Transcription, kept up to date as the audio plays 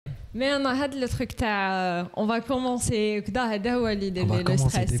Mais on a le truc on va commencer le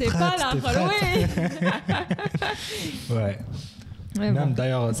stress. C'est pas la oui. Ouais. Ouais, même bon,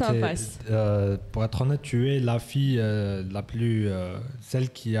 d'ailleurs, pour être honnête, tu es la fille la plus celle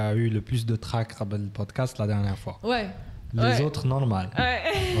qui a eu le plus de trac dans le podcast la dernière fois. Ouais. Les autres normal. Ouais.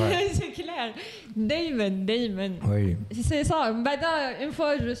 C'est clair. Damon. Oui. C'est ça. Une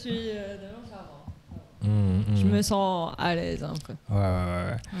fois je suis je me sens à l'aise un peu.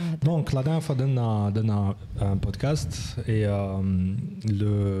 Ouais. Donc la dernière fois on a un podcast et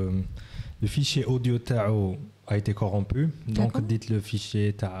le fichier audio Tao a été corrompu. Donc dites le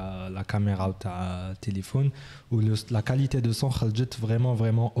fichier la caméra ou ta téléphone où la qualité de son est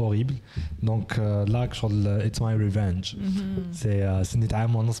vraiment horrible. Donc là it's my revenge. C'est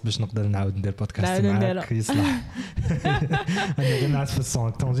نتعامل ونص باش نقدر نعاود ندير بودكاست معاك يصلح. انا قنعت في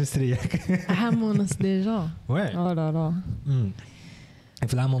الصون تونجستريك عام ونص ديجا. Ouais. Oh là là.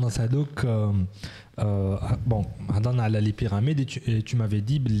 في العام ونص هذوك bon هضرنا على les pyramides et tu m'avais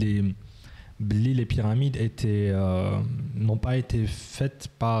dit les pyramides n'ont pas été faites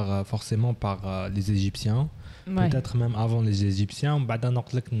forcément par les Égyptiens. Ouais. Peut-être même avant les Égyptiens.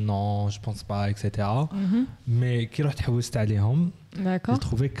 Non, je pense pas, etc. Mais qui D'accord. j'ai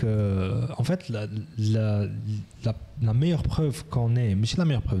trouvé que, en fait, la meilleure preuve qu'on ait, mais c'est la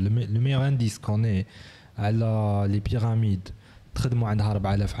meilleure preuve, le meilleur indice qu'on ait à les pyramides, تخدموا عندها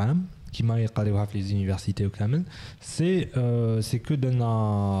 4000 عام. كيما يقراوها في لي يونيفرسيتي وكامل سي كو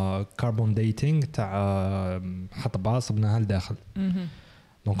درنا كاربون ديتينغ تاع حطبه صبناها لداخل.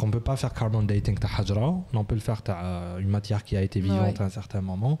 Donc on peut pas faire carbon dating تاع حجره, on peut le faire تاع une matière qui a été vivante à un certain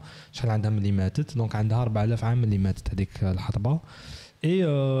moment. شحال عندها ملي ماتت, donc عندها 4000 عام ملي ماتت هذيك الحطبه. Et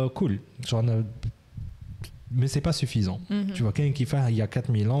cool, genre mais c'est pas suffisant. Tu vois كاين كيفاه il y a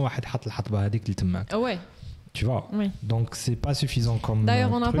 4000 ans واحد حط الحطبه هذيك اللي تماك. Ouais. Tu vois, donc c'est pas suffisant comme.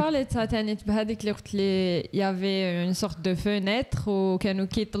 D'ailleurs, on a parlé de ça. Il y avait une sorte de fenêtre où كانوا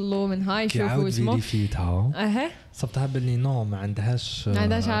كيطلوا منها يشوفوا اسمه. صبتها باللي نو ما عندهاش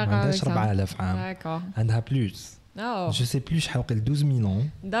 4000 عام. عندها بلوس. Je sais plus, je crois 12 000 ans.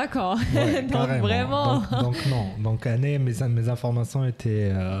 D'accord. Ouais, donc vraiment. Donc non. Donc mes informations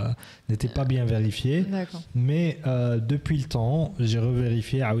n'étaient pas bien vérifiées. D'accord. Mais depuis le temps, j'ai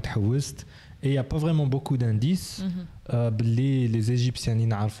revérifié à Outhaoust. Et il n'y a pas vraiment beaucoup d'indices. Les Égyptiens, ils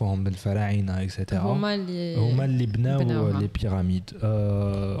n'arrivent بالفراعنة, etc. هما اللي بناو les pyramides.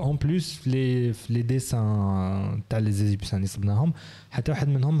 En plus, les dessins تاع les Égyptiens اللي صبناهم حتى واحد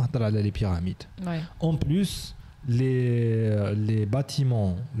منهم هضر على les pyramides. En plus, les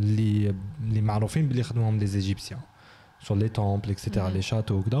bâtiments اللي معروفين باللي خدموهم les Égyptiens sur les temples, etc. les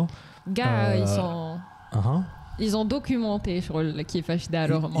châteaux وكذا. Ils sont. Ils ont documenté sur le كيفاش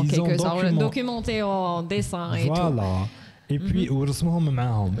داروا quelque sorte, documenté en dessin et tout. Voilà. Et puis ورسموهم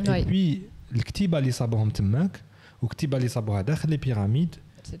معاهم. Et puis الكتيبة اللي صابوهم تماك والكتيبة اللي صابوها داخل les pyramides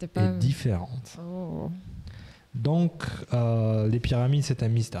est différente. Donc les pyramides c'est un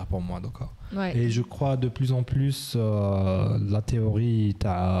mystère pour moi donc. Et je crois de plus en plus la théorie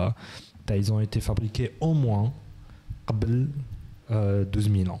ils ont été fabriqués au moins قبل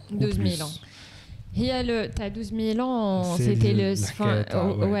 12 000 ans. 12 000 ans. Il y a le t'as 12 000 ans, c'était le Sphinx.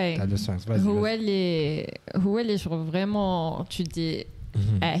 Ouais. Le Sphinx. Où elle est vraiment, tu dis,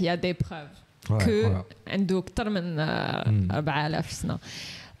 il y a des preuves que un docteur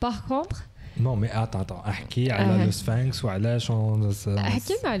Par contre. Non mais attends, احكي على le Sphinx وعلاش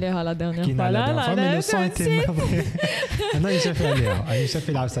حكينا عليها la dernière fois. لا mais le son était انا شاف عليها شاف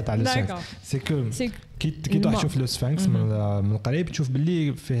العبسه تاع le Sphinx. C'est que كي تروح تشوف le Sphinx من قريب تشوف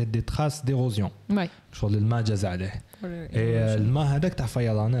باللي فيه des traces d'érosion. شغل الماء جاز عليه. الماء هذاك تاع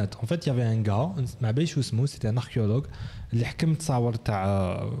فيضانات. En fait il y avait un gars ما باليش اسمه, c'était un archéologue اللي حكم تصاور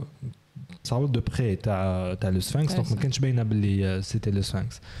de près تاع le Sphinx, donc ما كانش باينه باللي c'était le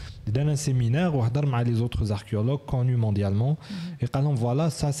Sphinx. Dans un séminaire وهضر مع les autres archéologues connus mondialement et قال لهم voilà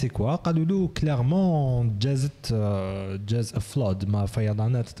ça c'est quoi, قالوا له clairement جاز flood ما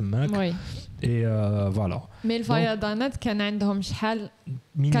فيضانات تماك. et voilà. mais الفيضانات كان عندهم شحال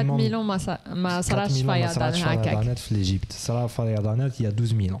 4 مليون ما صراش فيضانات في ليجيبت. صرا فيضانات il y a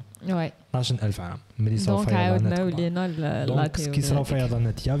 12 000 ans. 12000 عام ملي صار فيضانات. donc كي صرا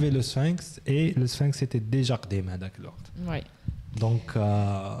فيضانات il y avait le Sphinx et le Sphinx était déjà قديم هذاك الوقت. donc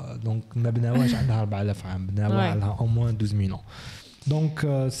ما بناوهاش عندها 4000 عام, بناوها عندها au moins 12 000 ans. donc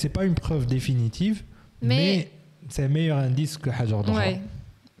c'est pas une preuve définitive mais c'est un meilleur indice que حاجه اخرى.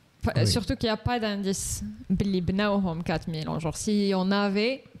 surtout qu'il y a pas d'indice باللي بناوهم 4000 ans. genre si on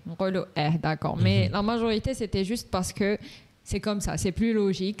avait نقولوا d'accord, mais la majorité c'était juste parce que c'est comme ça, c'est plus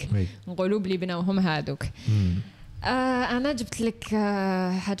logique. نقولوا بلي بناوهم هذوك. انا جبت لك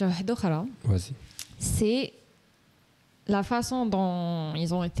حاجه واحده اخرى. Vas-y. C'est la façon dont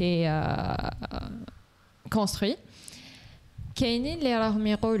ils ont été construits. كاينين اللي راهم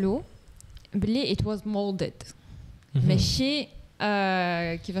يقولوا بلي it was molded. ماشي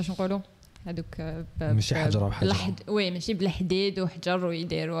كيفاش نقولوا هذوك ماشي حجره بحجره. وي ماشي بالحديد وحجر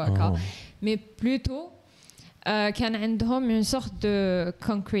ويديروا هكا. مي بلوتو كان عندهم une sorte de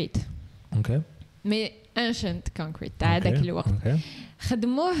concrete. اوكي. مي ancient concrete تاع هذاك الوقت.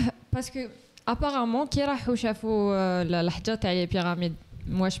 خدموه باسكو ابارامون كي راحوا شافوا الحجر تاع لي بيراميد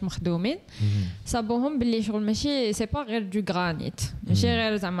واش مخدومين صابوهم باللي شغل ماشي سي با غير دو غرانيت ماشي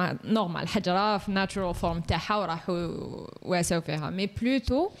غير زعما نورمال حجره في ناتشورال فورم تاعها وراحوا واساو فيها مي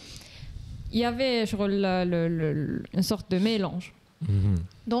بلوتو يافي شغل une sorte de mélange.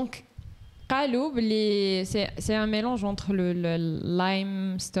 Donc قالوا باللي سي ان ميلونج انتر لو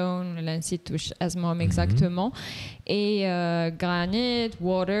لايمستون ولا نسيت واش اسمهم اكزاكتومون اي غرانيت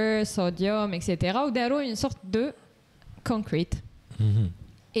ووتر صوديوم اكسيتيرا وداروا une sorte de concrete.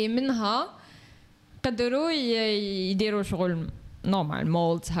 اي منها قدروا يديروا شغل نورمال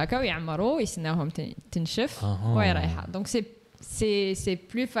مولدز هكا ويعمروا يسناهم تنشف وهي رايحه. دونك c'est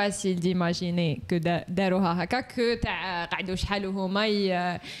plus facile d'imaginer que داروها هكا كو تاع قعدوا شحال وهما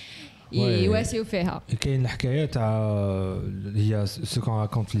يواسيو فيها. كاين الحكايه تاع هي سو كون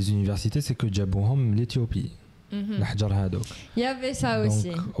راكونت في لي زونيفرسيتي سي كو جابوهم لإثيوبي الحجر هذوك. يافي سا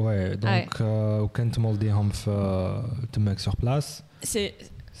اوسي. وي دونك وكانت مولديهم في تماك سور بلاس.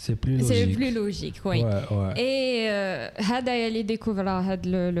 C'est plus logique, oui. Et هذا اللي ديكوفرا هاد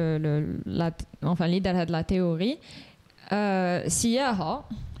enfin اللي دار هاد لا تيوري سياها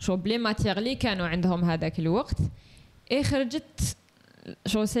شو بلي ماتيير اللي كانوا عندهم هذاك الوقت خرجت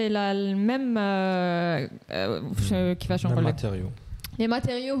شو سي لا الميم كيفاش نقول لك لي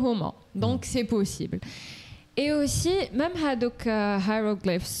ماتيريو هما دونك سي بوسيبل. Et aussi même هذوك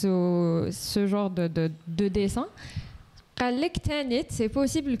hieroglyphs ou ce genre de dessin قال لك تانيت سي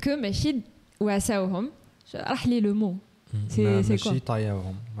بوسيبل كو ماشي واساوهم راح لي لو مو سي ماشي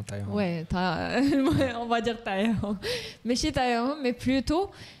طاياهم ما طاياهم وي اون با دير طاياهم ماشي طاياهم مي بلوتو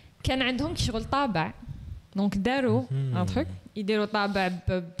كان عندهم شغل طابع دونك داروا ان تروك يديروا طابع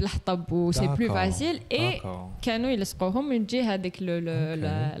بالحطب و سي بلو فاسيل اي كانوا يلصقوهم من جهه هذيك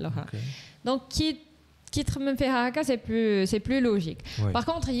لوها دونك كي تخمم فيها هكا سي بلو لوجيك. باغ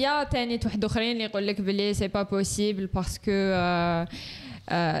كونطخ يا تاني واحد اخرين اللي يقول لك بلي سي با بوسيبل باسكو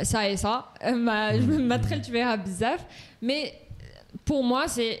سا ما دخلتش فيها بزاف مي بور موا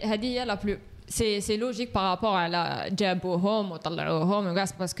سي هذه هي لا بلو سي لوجيك بارابور على جابوهم وطلعوهم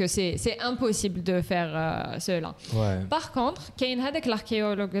باسكو سي امبوسيبل دو فير سولا. باغ كونطخ كاين هذاك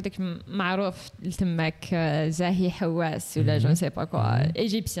الاركيولوج هذاك معروف تماك زاهي حواس ولا جو سي با كوا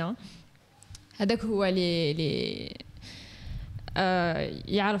ايجيبسيان هذاك هو اللي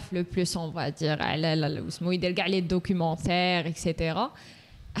يعرف لو بلوس اون فادير على اسمو يدير كاع لي دوكيومونتير اكسيتيرا.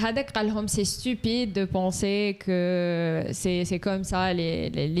 هذاك قال لهم سي ستوبيد دو بونسي كو سي كوم سا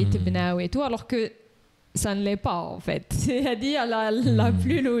لي تبناو اي تو الوغ كو ça ne l'est pas en fait. هذه la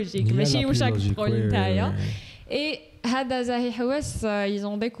plus logique ماشي واش راك تقول نتايا. et هذا زاهي حواس ils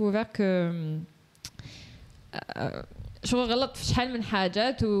ont découvert que شو غلط في شحال من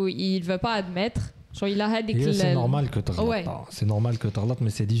حاجات و il veut pas admettre شو il a هذيك c'est normal que تغلط c'est normal que تغلط mais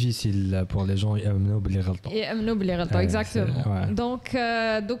c'est difficile pour les gens يامنوا باللي غلطوا exactement. donc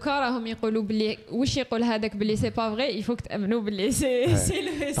دوكا راهم يقولوا باللي واش يقول هذاك باللي c'est pas vrai il faut que تامنوا باللي c'est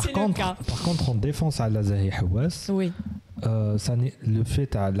le cas. par contre en défense على زاهي حواس oui le fait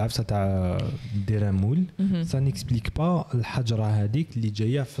تاع العفسه تاع دير مول ça n'explique pas الحجره هذيك اللي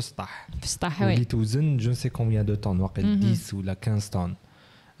جايه في السطح اللي توزن جو سي كومبيان دو طون واقيلا 10 ولا 15 طون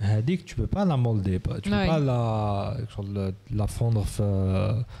هذيك tu peux pas la molder tu peux pas la fondre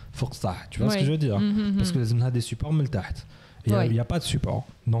فوق السطح tu vois ce que je veux dire parce que لازم هذا supports من تحت il y a pas de support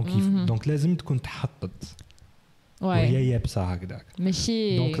donc لازم تكون تحطت وهي يابسه هكذاك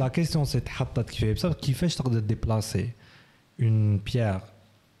ماشي donc la question c'est تحطت كيف يابسه كيفاش تقدر déplacer une pierre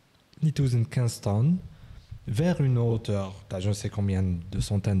qui tourne 15 tonnes vers une hauteur je ne sais combien de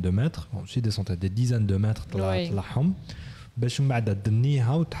centaines de mètres bon je des centaines des dizaines de mètres طلعهم باش من بعد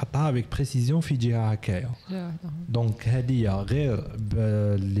تدنيها وتحطها avec précision في جهه هكايا donc هذه غير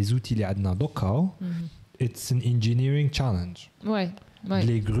les outils اللي عندنا دوكا it's an engineering challenge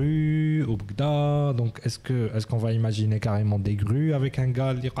les grues ou bgda donc est-ce qu'on va imaginer carrément des grues avec un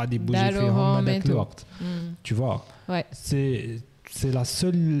gars اللي قاعد يبوجي فيهم هذاك الوقت tu vois c'est la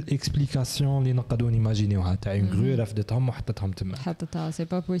seule explication اللي نقدروا نيماجينيوها تاع une grue رفدتهم وحطتهم تما c'est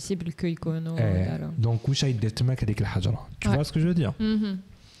pas possible que يكونوا donc واش يدير تماك هذيك الحجره tu vois ce que je veux dire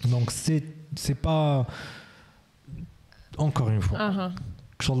donc c'est pas encore une fois.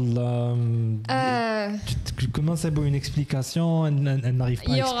 Tu commences à avoir une explication, elle n'arrive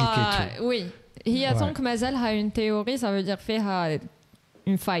pas à expliquer tout. Oui, il y a tant que Mazel a une théorie, ça veut dire faire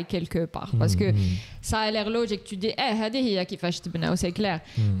une faille quelque part. Parce que ça a l'air logique, tu dis, هذه هي كيفاش تبنى, c'est clair.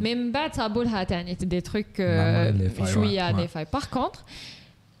 Mais من بعد صابوا لها تاني des trucs شوية des failles. Par contre,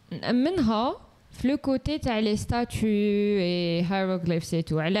 منها في le côté تاع les statues et hieroglyphs et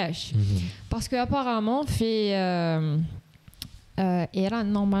tout, علاش؟ Parce que apparemment في Iran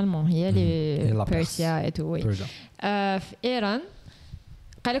normalement, il y a les Persia et tout, oui. Iran,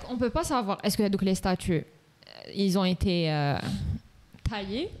 on ne peut pas savoir est-ce que donc, les statues ils ont été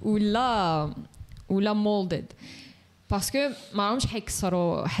taillés ou là molded. Parce que ما عمش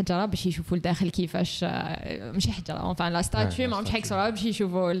حيكسروا حجره باش يشوفوا الداخل كيفاش ماشي حجره enfin la statue ما عمش حيكسروها باش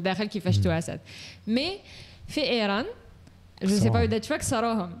يشوفوا الداخل كيفاش تواسد. Mais في إيران je sais pas إذا تشوف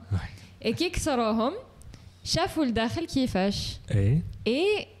كسروهم. كي كسروهم شافوا الداخل كيفاش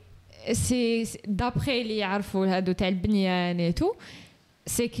et c'est d'après اللي يعرفوا هادو تاع البنيان et tout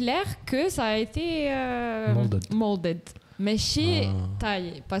c'est clair que ça a été molded ماشي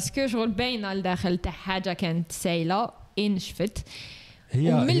taillé parce que شغل باينه الداخل تاع حاجه كانت سايله انشفت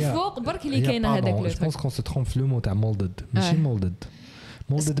ومن الفوق برك اللي كاينه هذاك لو. Je pense qu'on se trompe في le mot تاع molded ماشي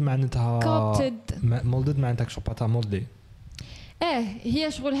molded معناتها molded معناتها شو باتها مولدي.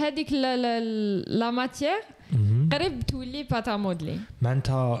 هي شغل هذيك لا ماتيير قريب تولي باتا مودلي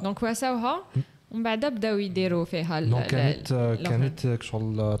معناتها دونك واساوها ومن بعد بداو يديروا فيها كانت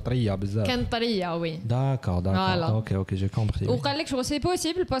شغل طريه بزاف. كانت طريه وي داكور اوكي جي كومبري. وقال لك شغل سي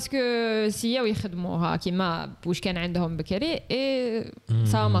بوسيبل باسكو سياو يخدموها كيما واش كان عندهم بكري اي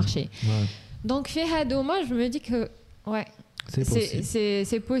سا مارشي دونك فيها دوماج جو مي دي كو واي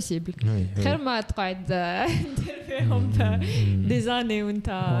سي بوسيبل. خير ما تقعد دير فيهم des années وانت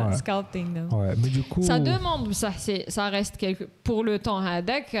سكالبتينغ. مي دو كو ça demande بصح ça reste quelque pour le temps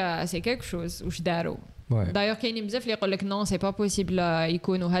هذاك c'est quelque chose واش داروا. دايوغ كاينين بزاف اللي يقول لك نو سي با بوسيبل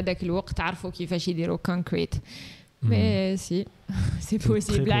يكونوا هذاك الوقت عرفوا كيفاش يديروا كونكريت مي سي سي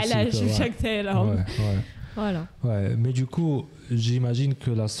بوسيبل علاش واش كثيرهم. Voilà. Ouais, mais du coup, j'imagine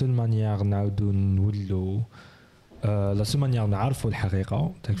que la seule manière نعاودوا نولوا la seule manière نعرفوا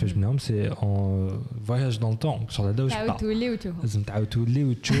الحقيقة تاع كيفاش بناهم سي اون فواياج دون طون شغل هذا واش تعاود تولي وتشوف لازم تعاود تولي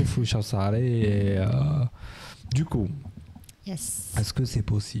وتشوف واش صاري. Du coup, est-ce que c'est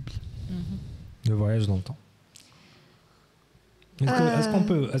possible le voyage dans le temps?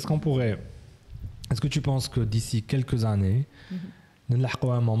 Est-ce que tu penses que d'ici quelques années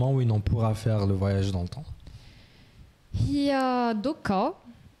نلحقوا un moment où on pourra faire le voyage dans le temps? Il y a deux cas.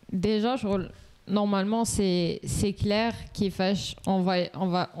 Déjà, normalement, c'est clair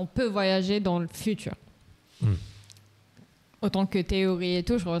qu'on peut voyager dans le futur. Autant que théorie et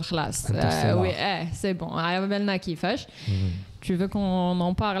tout, je reclasse. Oui, c'est bon. Tu veux qu'on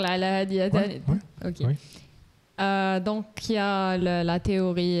en parle à la Ok. Oui. Donc, il y a la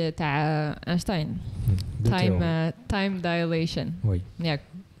théorie d'Einstein. Time dilation. Oui. Yeah.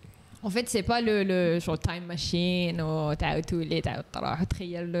 En fait, c'est pas le time machine ou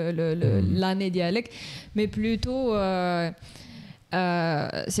l'année dialecte, mais plutôt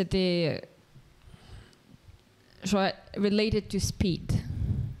c'était related to speed.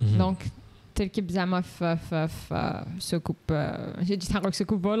 Donc, tel que زعما في soucoupe j'ai dit تحرك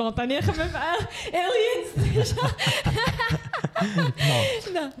soucoupe volante انا خفيف aliens déjà.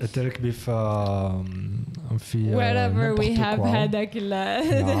 non تركبي في wherever we have هذاك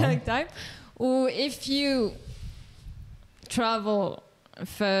time و if you travel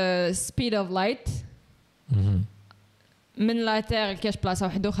في speed of light من لا تير لكاش بلاصه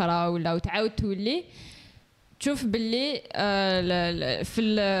واحده اخرى ولا وتعاود تولي تشوف باللي في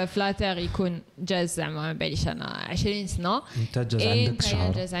الفلاتير يكون جاز زعما ما باليش انا 20 سنه انت جاز عندك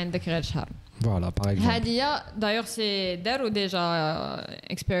شهر جاز عندك غير شهر. فوالا باغ اكزومبل هاديه دايوغ سي داروا ديجا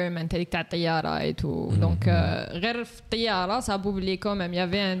اكسبيريمنت هذيك تاع الطياره اي تو دونك غير في الطياره صابوا بلي كوميم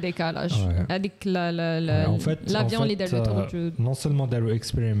يافي ان ديكالاج هذيك لافيون اللي دار نون سولمون داروا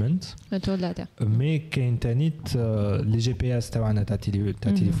اكسبيريمنت مي كاين ثاني لي جي بي اس تاعنا تاع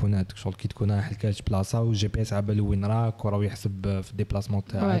التليفونات شغل كي تكون رايح لكاش بلاصه والجي بي اس عبالو وين راك وراه يحسب في الديبلاسمون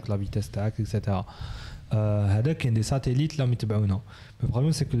تاعك لا فيتيس تاعك اكسيتيرا. هذا كاين دي ساتيليت لا يتبعونا. Le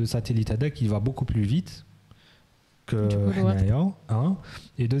problème c'est que le satellite هذاك il va beaucoup plus vite que حنايا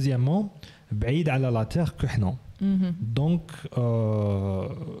et deuxièmement بعيد على لا تير كو حنا. دونك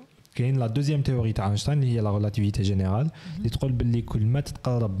كاين لا دوزيام تيوري تاع اينشتاين اللي هي لا ريلاتيفيتي جينيرال اللي تقول باللي كل ما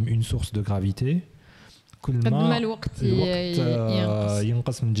تتقرب من اون سورس دو غرافيتي كل ما الوقت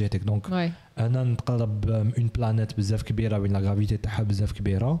ينقص من جهتك. دونك انا نتقرب من اون بلانيت بزاف كبيره وين لا غرافيتي تاعها بزاف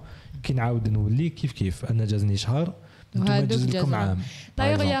كبيره كي نعاود نولي كيف انا جازني شهر وهذوك جازهم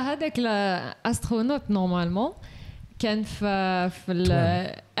دايوغ يا هذاك الاسترونوت نورمالمون كان في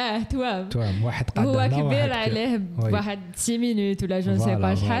توام واحد قاعد هو كبير عليه بواحد 6 مينوت ولا جو سي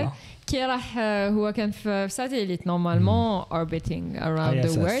با شحال كي راح هو كان في ساتيليت نورمالمون اوربيتينغ اراوند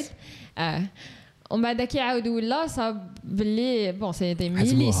ذا وورلد ومن بعد كي عاود ولا صاب باللي بون سي دي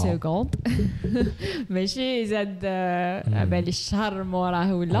ميلي سكوند ماشي زاد بالي الشهر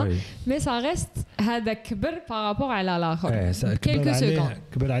موراه ولا مي سا ريست هذا كبر بارابور على الاخر كيلكو سكوند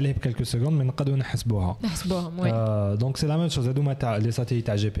كبر عليه بكلكو سكوند من نقدروا نحسبوها وي دونك سي لا ميم شوز هذوما تاع لي ساتيليت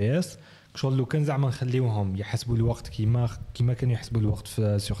تاع جي بي اس شغل لو كان زعما نخليوهم يحسبوا الوقت كيما كانوا يحسبوا الوقت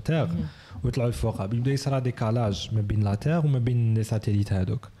في سور تير ويطلعوا لفوق يبدا يصرى ديكالاج ما بين لا تير وما بين لي ساتيليت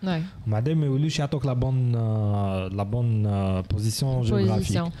هذوك ومع ذلك ما يولوش يعطوك لا بون بوزيسيون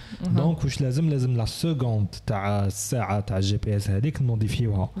جيوغرافيك دونك واش لازم لا سكوند تاع الساعه تاع الجي بي اس هذيك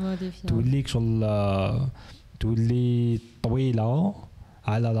نموديفيوها توليك شغل تولي طويله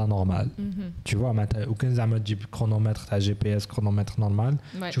على لا نورمال tu vois معناتها وكان زعما تجيب كرونومتر تاع جي بي اس كرونومتر نورمال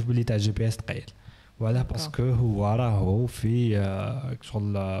تشوف بلي تاع جي بي اس ثقيل ولا باسكو هو راهو في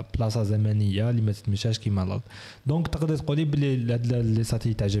شغل بلاصه زمنيه اللي ما تتمشاش كيما الارض دونك تقدر تقولي بلي لي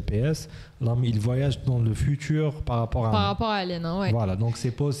ساتيليت تاع جي بي اس راهم il voyage dans le futur par rapport à Léna ouais voilà donc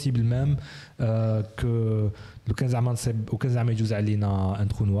c'est possible même que لو كان زعما يجوز علينا ان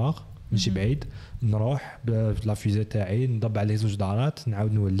ترو نوار ماشي بعيد نروح بلا فيزي تاعي نضب عليه 2 دارات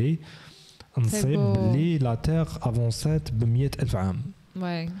نعاود نولي نصيب بلي لا تير افونسات ب100,000 عام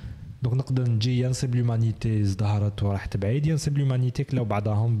وي دونك نقدر نجي ينصب لومانيتي ازدهرت وراحت بعيد ينصب لومانيتي كلاو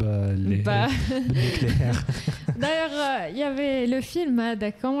بعضهم بالنيكليير دايوغ يافي لو فيلم هذا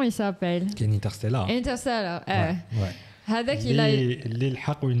كومون يسابيل كاين انترستيلار هذاك اللي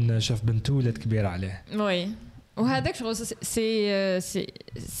الحق وين شاف بنته ولات كبيره عليه وي وهذاك شغل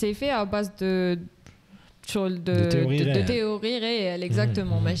سي في à base de théorie réelle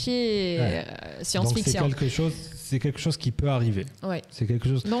exactement ماشي science-fiction c'est quelque chose qui peut arriver c'est quelque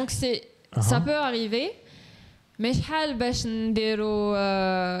chose donc ça peut arriver mais شحال باش نديرو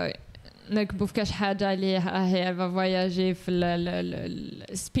نركبوا في كاش حاجه اللي هي va voyager في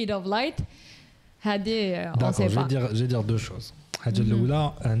speed of light هذه on sait pas je vais dire deux choses الحاجه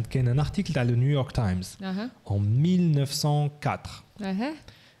الاولى كاين ان ارتيكل تاع نيويورك تايمز en 1904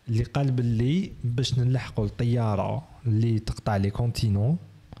 اللي قال باللي باش نلحقوا الطياره اللي تقطع لي كونتينون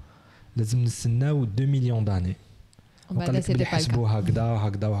لازم نستناو 2 مليون داني وقال لك اللي حسبوها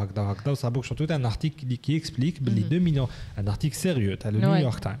هكذا وصابوك شو تاع ان ارتيكل اللي كي اكسبليك باللي 2 مليون ان ارتيكل سيريو تاع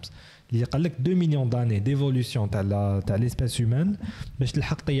نيويورك تايمز اللي قال لك 2 مليون داني ديفولوشن تاع ليسبيس هيومان باش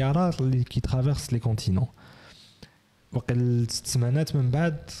تلحق طيارات اللي كي ترافيرس لي كونتينون وقل 6 سمانات من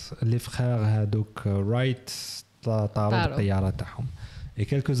بعد لي فخير هادوك رايت طاروا الطيارات تاعهم et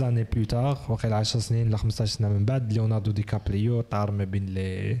quelques années plus tard وقيل 10 سنين ل 15 سنه من بعد ليوناردو دي كابريو طار ما بين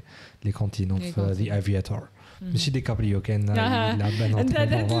لي كونتينون في ذا افياتور ماشي دي كابريو كان لعبان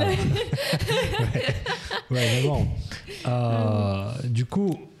وي بون du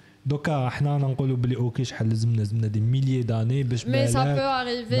coup دوكا حنا نقولوا بلي اوكي شحال لازمنا دي ميليي داني باش مي سا بو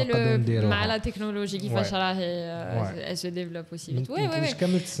اريفي مع لا تكنولوجي كيفاش راهي سو ديفلوب اوسي فيت وي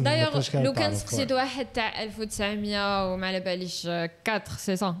دايوغ لو كان سقسيت واحد تاع 1900 وما على باليش 4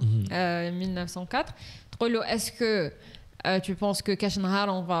 سي سا 1904 تقول له اسكو tu penses que كاش نهار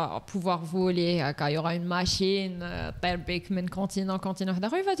on va pouvoir voler il y aura une machine طير بك من continent واحد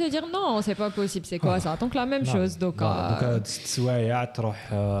اخر il va te dire non c'est pas possible c'est quoi ça donc la même chose donc سوايع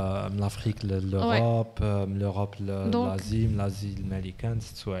تروح من l'Afrique l'Europe من l'Europe l'Asie من l'Asie l'Américaine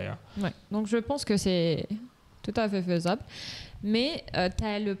سوايع donc je pense que c'est tout à fait faisable mais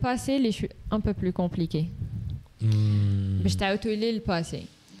t'as le passé les un peu plus compliqué باش تعاود تولي الباسي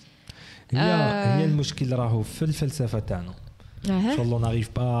هي المشكل راهو في الفلسفه تاعنا ان شاء الله on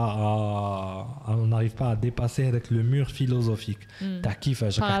n'arrive pas à dépasser هذاك لو مور فيلوزوفيك تاع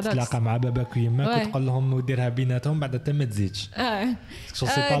كيفاش راك تتلاقى مع باباك ويماك وتقول لهم وديرها بيناتهم بعد حتى ما تزيدش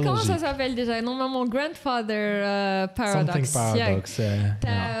comment ça s'appelle déjà normalement grandfather paradox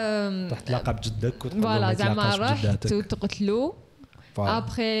تتلاقى بجدك وتقول لهم ما تلاقاش بجداتك وتقتلو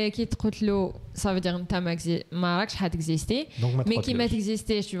après qui تقتلو ça veut dire انت ما راكش حتكزيستي mais qui ما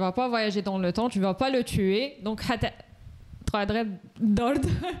تكزيستيش tu vas pas voyager dans le temps tu vas pas le tuer donc تقعد d'ordre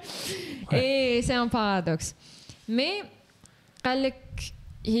et c'est un paradoxe mais قال لك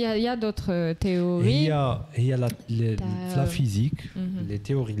il y a d'autres théories هي la physique les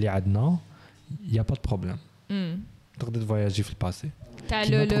théories اللي عندنا il y a pas de problème تقدر voyager في الباسي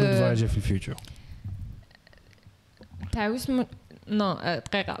تقدر voyager في الفيوتشر تاع اسمه نو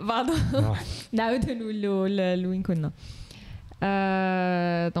دقيقه بعض نعاود نولوا لوين كنا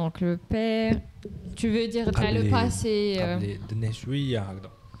Donc le père, tu veux dire le passé.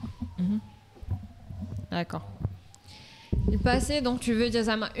 D'accord. Le passé, donc tu veux dire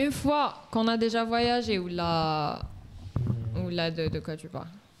une fois qu'on a déjà voyagé ou là de quoi tu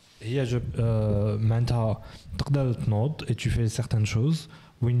parles? هي معناتها تقدر تنوض et tu fais certaines choses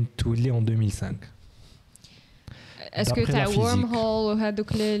وين تولي en 2005. Est-ce que tu as wormhole ou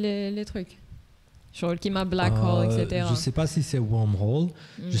هذوك les trucs? Genre qui m'a black hole, etc. Je sais pas si c'est wormhole.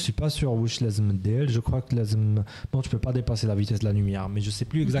 Je suis pas sûr où je لازم ندير. Je crois que لازم non, tu peux pas dépasser la vitesse de la lumière, mais je sais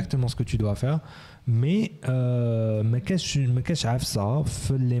plus exactement ce que tu dois faire. Mais ما كاش عفسه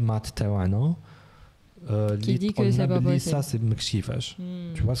في لي مات تاعنا qui dit que c'est pas possible. Ça c'est مكشيفاش.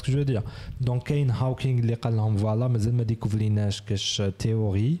 Tu vois ce que je veux dire? Donc كاين هاوكينغ اللي قال لهم فوالا مازال ما ديكوفريناش كاش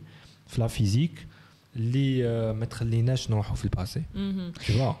تيوري في لا فيزيك اللي ما تخليناش نروحوا في الباسي.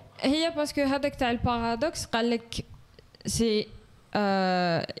 Tu vois? هي باسكو هذاك تاع البارادوكس قال لك سي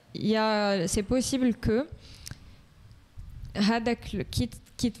c'est possible que هذاك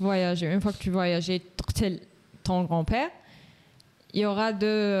quitte voyager une fois que tu voyages تقتل ton grand-père. Il y aura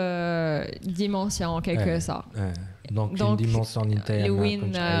deux dimensions en quelque sorte. Donc une dimension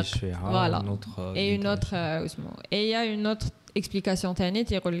intérieure, voilà. Et une autre et il y a une autre explication تانية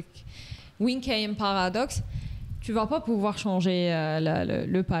يقول لك وين كاين paradoxe, tu vas pas pouvoir changer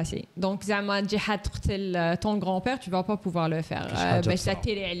le passé. Donc زعما تجي حد تقتل ton grand-père, tu vas pas pouvoir le faire. باش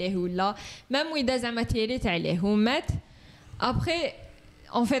تتيري عليه ولا même وإذا زعما تيريت عليه ومات après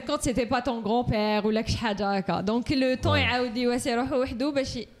en fait quand c'était pas ton grand-père ou لك شي حاجه هكا donc le temps يعاود يواسي روحو وحده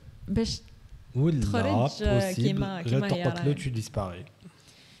باش تخرج كيما هي tu disparais.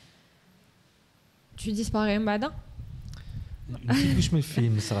 Tu disparais من بعد؟ نسيت واش من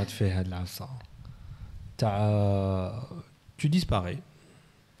الفيلم صرات فيه هاد العصا تاع tu disparais.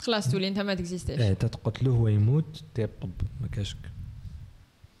 خلاص تولي انت ما تكزيستيش. تقتلوه هو يموت تيطب ما كاشك.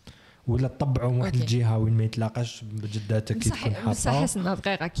 ولا تطبعوا واحد الجهه وين ما يتلاقاش بجداتك كي تكون حاطه. بصح حسنا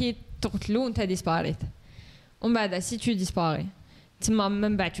دقيقه كي تقتلو انت ديسباريت ومن بعد سي تو ديسباري تما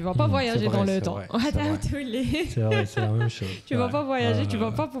من بعد tu vas pas voyager dans le temps وحتى تولي c'est la même chose. Tu vas pas voyager, tu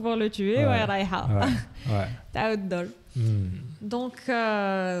vas pas pouvoir le tuer وهي رايحه تعاود الدور. Donc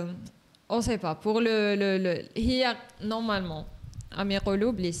on sait pas pour le هي normalement عم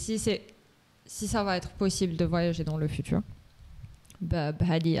يقولوا بلي si ça va être possible de voyager dans le futur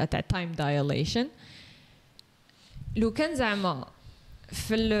بهذه تاع time dilation لو كان زعما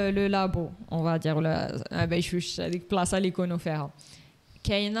في لو لابو اون فا دير ولا بايشوش هذيك البلاصه اللي يكونوا فيها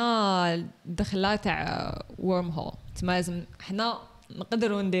كاينه دخله تاع ورم هول تما لازم حنا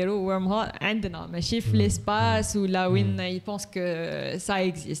نقدروا نديروا ورم هول عندنا ماشي في ليسباس ولا وين يبونس كو سا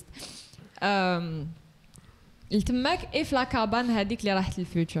اكزيست التماك اي في لا كابان هذيك اللي راحت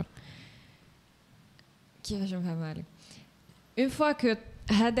للفيوتشر كيفاش نفهمها لك اون فوا كو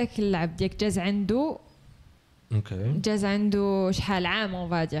هذاك اللعب ديالك جاز عنده جاز عنده شحال عام اون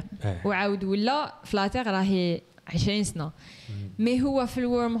فادير وعاود ولا فلاتير راهي 20 سنه مي هو في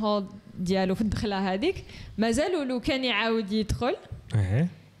الورم هول ديالو في الدخله هذيك مازالوا لو كان يعاود يدخل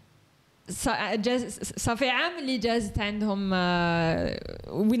صافي عام اللي جازت عندهم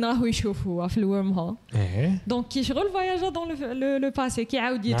وين راهو يشوف هو في الورم هول دونك كي شغل فواياجا دون لو باسي كي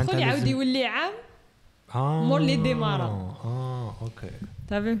يعاود يدخل يعاود يولي عام مور لي ديمارا اوكي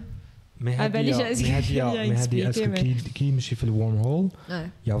تافو مي هادي اسكو كي يمشي في الورم هول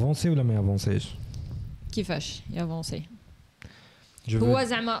يافونسي ولا ما يافونسيش كيفاش يافونسي هو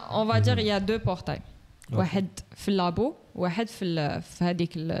زعما اون فا دير يا دو بورتاي واحد في اللابو واحد في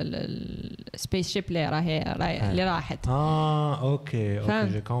هذيك السبيس شيب اللي راحت اوكي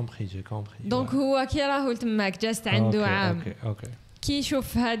جي كومبري دونك هو كي راهو تماك جاست عنده عام كي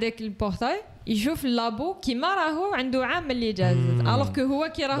يشوف هذاك البورتاي يشوف اللابو كيما راهو عنده عام اللي جازت الوغ كو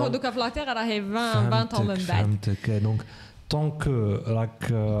هو كي راهو دوكا في لاتيغ راهي 20 طون من بعد فهمتك دونك tant que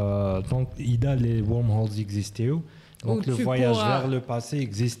donc les wormholes existaient donc le voyage vers le passé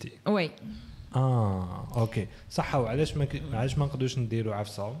existait. Oui. OK. صح وعلاش ما نقدروش نديروا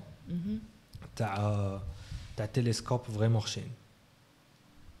عفسه تاع تيليسكوب فريمون خشين.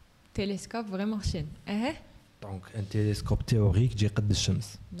 تيليسكوب فريمون خشين. دونك ان تيليسكوب تيوريك يجي قد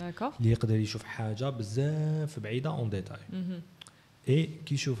الشمس. داكور. اللي يقدر يشوف حاجه بزاف بعيده اون ديتاي. اي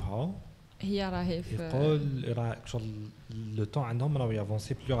كي يشوفها هي راهي في يقول شغل لو طون عندهم راهو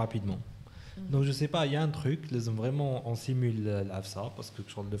يافونسي بلو رابيدمون. Donc je sais pas, il y a un truc, لازم vraiment on simule l'AFSA parce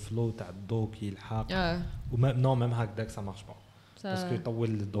que شغل le flow تاع الضوء كي يلحق ou même non même هكذاك ça marche pas. باسكو يطول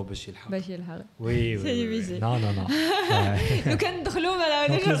الضوء باش يلحق وي وي نو نو نو لو كان ندخلوا ما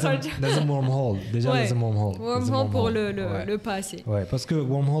نعاودوش نخرجوا لازم ورم هول ديجا لازم ورم هول بور لو باسي وي باسكو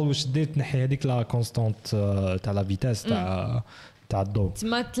ورم هول واش دير تنحي هذيك لا كونستانت تاع لا فيتاس تاع الضوء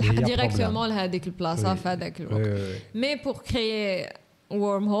تما تلحق ديريكتومون لهذيك البلاصه في هذاك الوقت مي بور كريي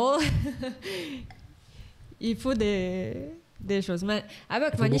ورم هول il faut des choses ما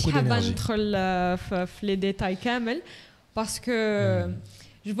عباك مانيش حابه ندخل في لي ديتاي كامل باسكو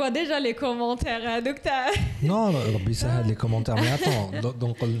je vois déjà les commentaires هذوك تاع non ربي يسهل لي كومونتير مي اتون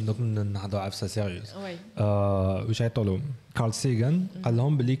دونك نهضروا على فسا سيريوس واش عيطوا كارل سيغان قال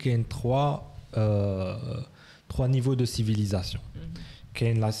لهم بلي كاين 3 niveaux de civilisation.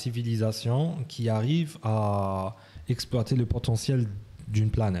 Qu'est la civilisation qui arrive à exploiter le potentiel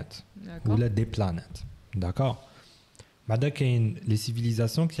d'une planète ou des planètes. D'accord. Maintenant, qu'il y a les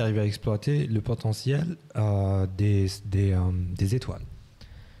civilisations qui arrivent à exploiter le potentiel des étoiles.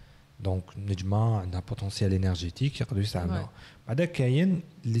 Donc, on a un potentiel énergétique. Maintenant, qu'il y a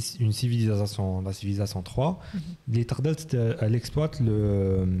une civilisation, la civilisation 3, elle exploite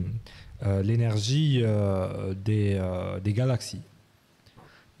l'énergie des galaxies.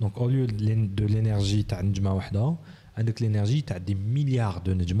 Donc, au lieu de l'énergie de نجمة واحدة, avec l'énergie de des milliards de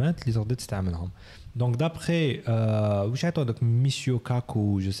نجمات اللي تقدر تستعملهم. Donc, d'après واش عطوا داك ميسيو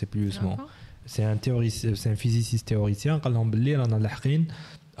كاكو, je sais plus son nom. C'est un physiciste théoricien قال لهم باللي رانا لاحقين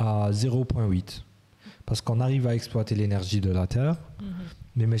à 0.8 parce qu'on arrive à exploiter l'énergie de la Terre,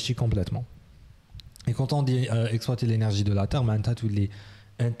 mais ماشي complètement. Et quand on dit exploiter l'énergie de la Terre, معناتها تولي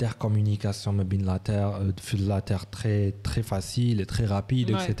intercommunication بين la Terre, la Terre très très facile et très rapide,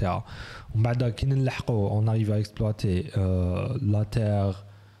 etc. وبعد كي نلحقوا on arrive à exploiter la Terre,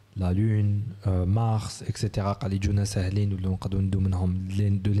 la Lune, Mars, etc. قال يجونا ساهلين ولا نقدروا ندو منهم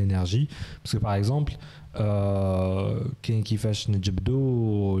de l'énergie parce que par exemple كاين كيفاش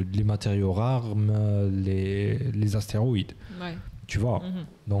نجبدوا les matériaux rares les astéroïdes tu vois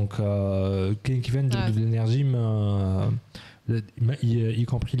donc كاين كيفاش نجبدوا de l'énergie y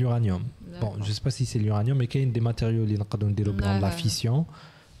compris l'uranium. Bon, je sais pas si c'est l'uranium, mais qu'il y a des matériaux qui نقدروا نديروا بهم la fission,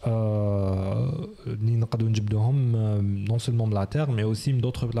 اللي نقدروا نجبدوهم non seulement de la Terre, mais aussi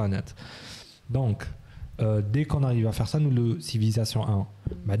d'autres planètes. Donc, dès qu'on arrive à faire ça, nous le civilisation 1.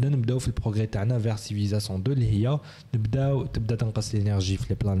 بعدين نبداو في البروغري تاعنا vers civilisation 2 اللي هي تبدا تنقص l'énergie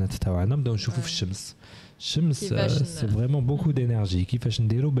في les planètes تاعنا, نبداو نشوفوا في الشمس. الشمس c'est vraiment beaucoup d'énergie. كيفاش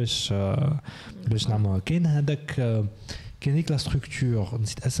نديروا باش نعملوا كاين هذاك كاين هيك لا ستركتور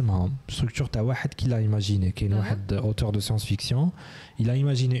نسيت اسمها ستركتور تاع واحد كي لا ايماجيني كاين واحد اوتور دو ساينس فيكسيون il a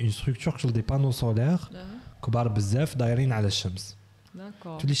imaginé une structure كشغل دي بانو سولير كبار بزاف دايرين على الشمس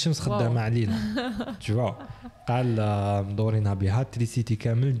تولي الشمس خدامه علينا tu vois قال مدورينها بها تريسيتي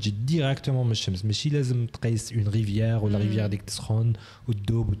كامل تجي ديريكتومون من الشمس ماشي لازم تقيس اون ريفيير ولا ريفيير ديك تسخن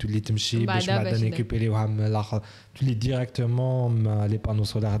وتدوب وتولي تمشي باش بعدا نيكوبيريوها من الاخر تولي ديريكتومون لي بانو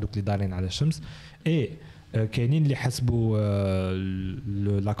سولير هذوك اللي دايرين على الشمس اي كاينين اللي حسبوا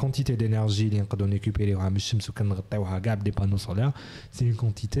لا كونتيتي دينيرجي اللي نقدروا نيكوبيريوها من الشمس وكنغطيوها كاع بدي بانو سولير سي اون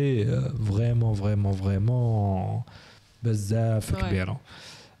كونتيتي فريمون بزاف كبيره.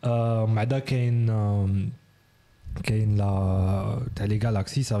 بعدا كاين لا تاع لي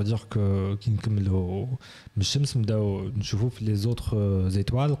غالاكسي سا فدير كو كي نكملوا من الشمس نبداو نشوفوا في لي زوتر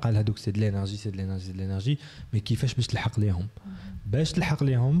زيتوال قال هذوك سي دو لينيرجي مي كيفاش باش تلحق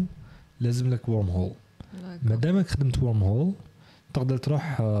ليهم لازم لك ورم هول. مادامك خدمت ورم هول تقدر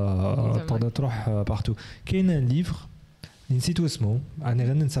تروح بارتو. كاين ليفر نسيتو اسمه انا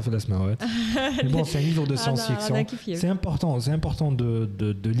غير ننسى في الاسماءات mais bon c'est un livre de science-fiction c'est important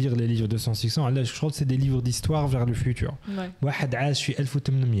de lire les livres de science-fiction علاش je crois que c'est des livres d'histoire vers le futur. واحد عاش في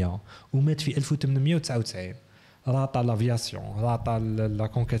 1800 ومات في 1899 راطا لافياسيون راطا لا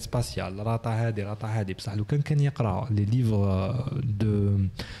كونكيت سباسيال راطا هادي بصح لو كان يقرا لي ليفر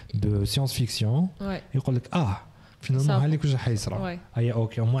دو سيونس فيكسيون يقول لك finalement هاليك واش حيصرا هيا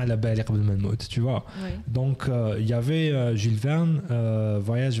اوكي مو على بالي قبل ما نموت tu vois donc il y avait Jules Verne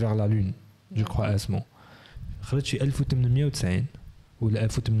voyage vers la lune je crois اسمه خرج في 1890 ولا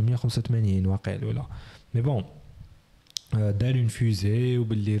 1885 واقيلا ولا mais bon داروا اون فوزي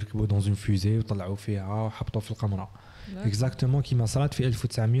وباللي ركبوا دون اون فوزي وطلعوا فيها وحطوا في القمر اكزاكتومون كيما صرات في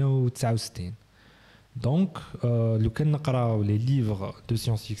 1969 دونك لو كان نقراو لي ليفر دو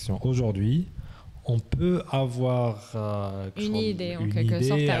سيونس فيكسيون aujourd'hui on peut avoir une idée en quelque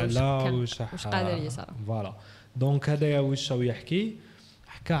sorte على واش قادر يصرا فوالا دونك هذايا واش هو يحكي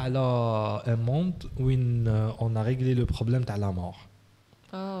حكى على un monde وين on a réglé le problème تاع la mort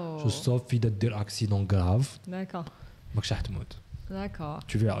sauf في دير accident grave d'accord ماكش راح تموت d'accord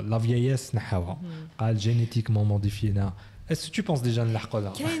tu vois la vieillesse نحاوها قال génétiquement modifiéنا Est-ce que tu penses déjà نلحقوا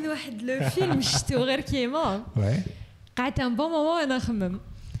là? كاين واحد لو فيلم شفتو غير كيما قعدت ان بون مومون انا نخمم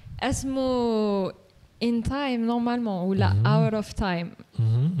اسمه In Time normalement ou la Hour of Time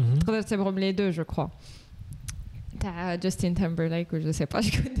تقدر تعتبرهم لي دو جو كرو تاع جاستين تيمبرليك و جو سي با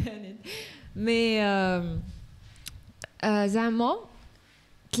شكون ثاني مي زعما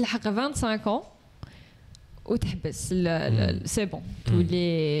تلحق 25 ans وتحبس سي بون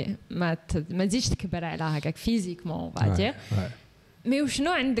تولي ما تزيدش تكبر على هكاك فيزيكمون فادير مي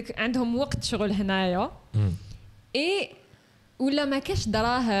وشنو عندهم وقت شغل هنايا اي ولا ما كاش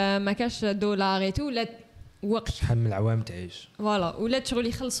دراهم ما كاش دولار اي تو ولا وقت شحال من العوام تعيش فوالا ولا شغل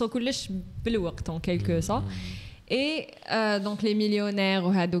يخلصوا كلش بالوقت اون كيلكو سا اي دونك لي مليونير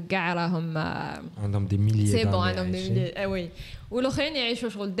وهادو كاع راهم عندهم دي مليار سي بون عندهم دي مليار وي والاخرين يعيشوا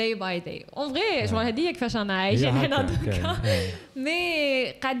شغل داي باي داي اون فري شغل هذه كيفاش انا عايشين هنا دوكا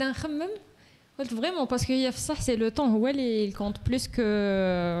مي قاعده نخمم قلت فريمون باسكو هي في الصح سي لو طون هو اللي كونت بلوس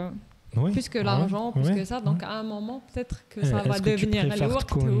كو plus que l'argent, plus que ça. Donc, à un moment, peut-être que ça va devenir le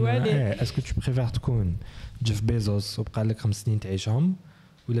وقت هو اللي... Est-ce que tu préfères تكون جيف بيزوس وبقى لك 5 سنين تعيشهم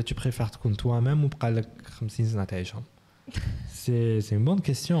ولا tu préfères تكون toi-même وبقى لك 50 سنة تعيشهم? C'est une bonne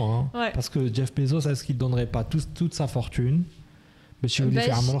question, hein. Ouais. Parce que Jeff Bezos, est-ce qu'il donnerait pas toute sa fortune باش يولي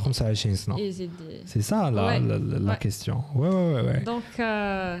في عمره 25 سنة؟ C'est ça la question. Ouais. Donc,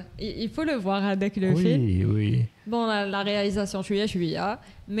 il faut le voir avec le film. Oui. Bon, la réalisation, je suis là.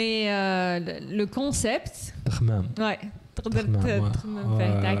 Mais le concept... Ouais. تقدر تخمم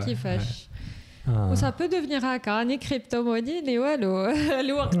فيه تاع كيفاش. وسا peut devenir هكا ني كريبتو-موني ني والو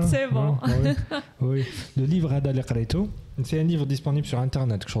الوقت سي بون. Oui. Le livre هذا اللي قريته c'est un livre disponible sur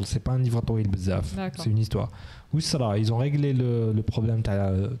internet. C'est pas un livre طويل بزاف. C'est une histoire. Oui, ça, ils ont réglé le problème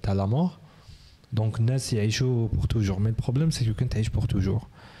de la mort. Donc, Nas يعيشوا pour toujours. Mais le problème, c'est que quand tu عيش pour toujours.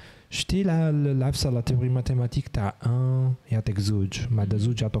 شتي la théorie mathématique تاع 1 يعطيك زوج بعد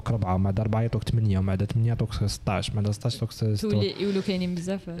زوج يعطوك 4 بعد 4 يعطوك 8 بعد 8 يعطوك 16 بعد 16 يعطوك 16 تولي يولوا كاينين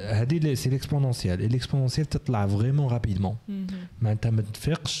بزاف هذه سي ليكسبونونسيال الاكسبونونسيال تطلع فريمون رابيدمون معناتها ما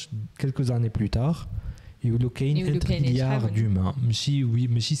تفيقش quelques années plus tard يقولوا كاين 1 مليار دومان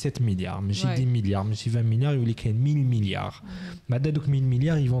ماشي 7 مليار ماشي 10 مليار ماشي 20 مليار يقولوا كاين 1000 مليار بعد دوك 1000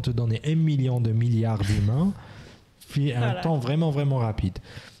 مليار ils vont te donner 1 million de milliards d'humains في un temps vraiment rapide.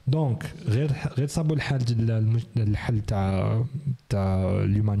 Donc غير صابوا الحل تاع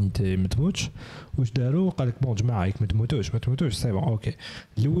لومانيتي ما تموتش واش داروا قال لك بون جماعه ما تموتوش سي بون اوكي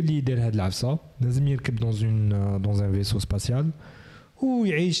الاول اللي يدير هاد العفسه لازم يركب dans un vaisseau spatial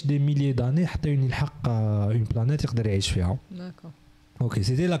ويعيش des milliers d'années حتى يلحق une planète يقدر يعيش فيها. D'accord. Ok,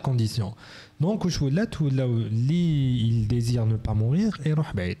 c'était la condition. Donc واش ولات il désire ne pas mourir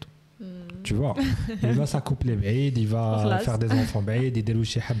يروح بعيد. Tu vois, il va s'accoupler بعيد, il va faire des enfants بعيد, يديروا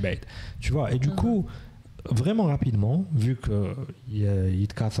شي حب بعيد. Tu vois, et du coup vraiment rapidement vu que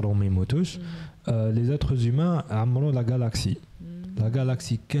يتكاثروا ما يموتوش les êtres humains عمروا la galaxie. La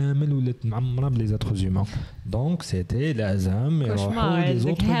galaxie كامل ولات معمرة بلي êtres humains. Donc c'était لازم يروحوا les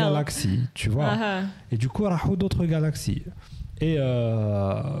autres galaxies, tu vois. Et du coup راحوا d'autres galaxies. Et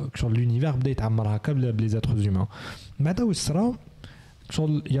l'univers بدا يتعمر هكا بلي êtres humains. بعدا واش صرا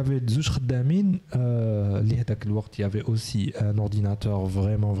il y avait زوج خدامين اللي هذاك الوقت il y avait aussi un ordinateur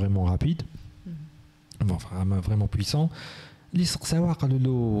vraiment rapide. Enfin vraiment puissant. اللي سقساوه قالوا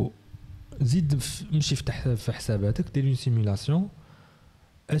له زيد مشي افتح في حساباتك دير une simulation.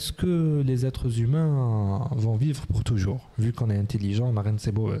 Est-ce que les êtres humains vont vivre pour toujours? Vu qu'on est intelligent,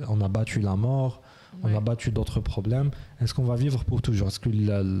 on a battu la mort, on a battu d'autres problèmes. Est-ce qu'on va vivre pour toujours? Est-ce que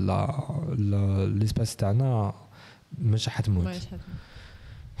l'espace تاعنا مش حتموت؟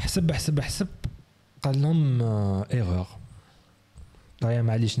 حسب قال لهم erreur. طيب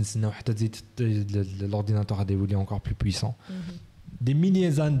معليش نستناو حتى تزيد l'ordinateur هذا يولي encore plus puissant. Des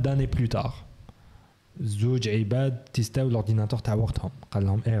milliers d'années plus tard. زوج عباد تيستاو l'ordinateur تاع وقتهم قال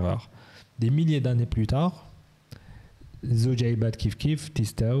لهم erreur. Des milliers d'années plus tard زوج عباد كيف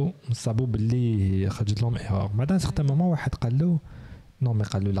تيستاو صابوا باللي خرجت لهم erreur. بعد سيغتان مومون واحد قال له نو مي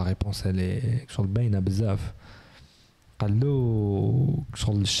قال له لا ريبونس اللي شغل باينه بزاف. قال له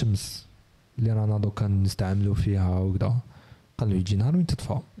شغل الشمس اللي رانا دوكا نستعملوا فيها وكذا قال له يجي نهار وين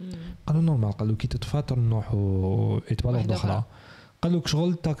تطفى. قال له نورمال. قال له كي تطفى تنوحوا ايطوال اخرى. قال له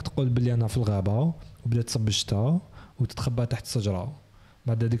شغل تاك تقول بلي انا في الغابه وبدا تصب الشتاء وتتخبى تحت الشجره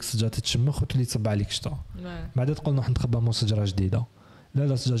بعد هذيك الشجره تتشمخ وتولي تصب عليك الشتاء بعد تقول نروح نتخبى مو شجره جديده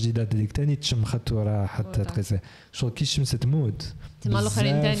لا شجره جديده هذيك ثاني تشمخت وراحت تقيسه شغل كي الشمس تموت تما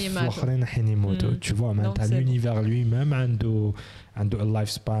الاخرين ثاني ماتوا الاخرين حين يموتوا tu vois معناتها l'univers lui-même عنده اللايف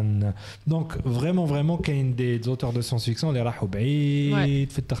سبان. دونك فريمون كاين دي زوتور دو ساينس فيكسيون اللي راحوا بعيد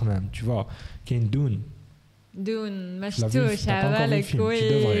في التخمام tu vois كاين دون دون ما شفتوش على بالك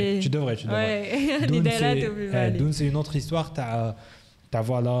tu devrais Dune c'est une autre histoire t'as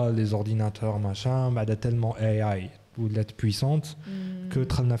voilà les ordinateurs machin بعد tellement AI ولات puissante que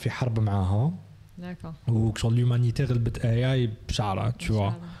دخلنا في حرب معاها d'accord و l'humanité غلبت AI بشعرها tu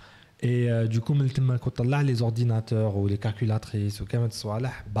vois et du coup من تما كنت طلع les ordinateurs ou les calculatrices وكامل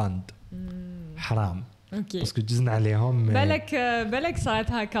الصوالح banned حرام اوكي باسكو جزنا عليهم بالك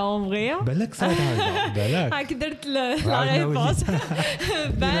صارت هكا اون فري بالك صارت هكا بالك هاك درت لا ريبونس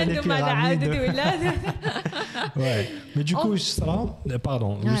بعد ما عاودت ولا ouais mais du coup واش صرا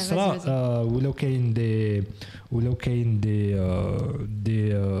pardon واش صرا ولو كاين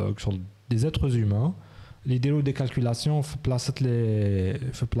des êtres humains اللي يديروا des calculations في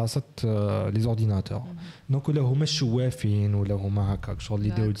بلاصه les ordinateurs دونك ولا هما شوافين ولا هما هكا شغل اللي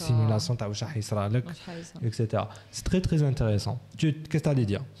يديروا سيمولاسيون تاع واش راح يصرى لك اكسيتيرا سي تري تري انتريسون كيس تاع لي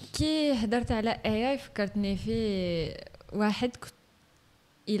دير كي هضرت على اي فكرتني في واحد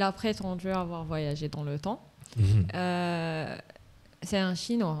il a prétendu avoir voyagé dans le temps c'est un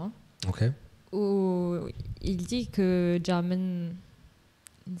chinois OK où il dit que Jamen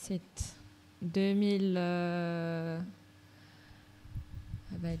c'est 2000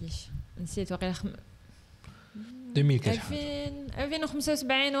 باليش نسيت واقيلا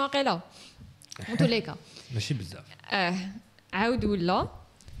 2075 واقيلا وتوليكا ماشي بزاف عاود ولا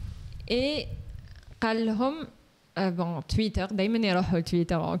اي قال لهم بون تويتر دائما يروحوا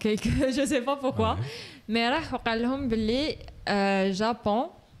لتويتر اوكي جو سي با بوركوا مي راح وقال لهم باللي جابون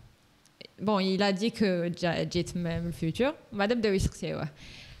بون il a dit que جيت من الفيوتشر بعد بداو يسقسيوه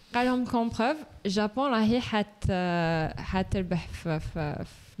قال لهم كوم بروف جابون راهي حتربح في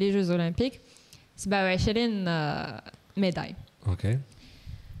لي جوز اولمبيك 27 ميداي اوكي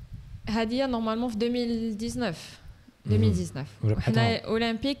هذه نورمالمون في 2019 حنا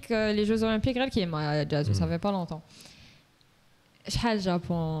اولمبيك لي جوز اولمبيك غير كيما جازو صافي با لونطون شحال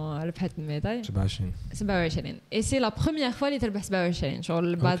جابون ربحت الميداي 27 اي سي لا بروميير فوا اللي تربح 27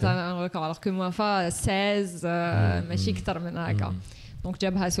 شغل باتا ريكورد alors que moi fa 16 ماشي اكثر من هكا دونك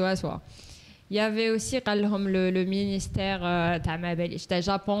جابها سوا Il y avait aussi le ministère تاع ما باليش تاع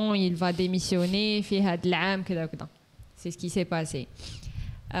Japon il va démissionner في هذا العام كذا وكذا. C'est ce qui s'est passé.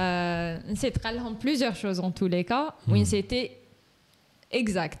 نسيت قال لهم plusieurs choses en tous les cas وين c'était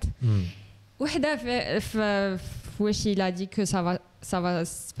exact. وحده في واش il a dit que ça va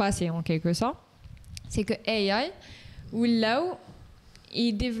se passer en quelque sorte. C'est que AI ولاو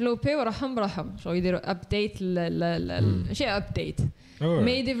يديفلوبيو روحهم بروحهم شو يديروا ابديت ماشي ابديت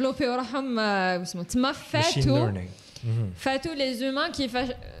مي يديفلوبيو روحهم اسمه تما فاتوا لي زومان كيفاش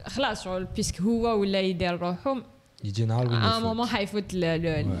خلاص شغل بيسك هو ولا يدير روحهم يجي نهار وين مومون حيفوت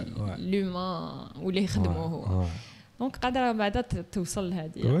لومان ولا يخدموا هو دونك قادره بعدا توصل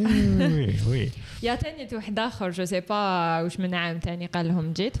لهذه وي يا ثاني واحد اخر جو سي با واش من عام ثاني قال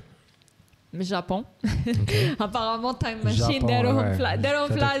لهم جيت من اليابان ابارامون تايم ماشين داروهم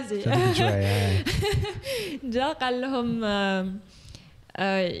في لازي جا قال لهم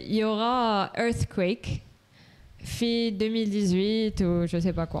يورا earthquake في 2018 و جو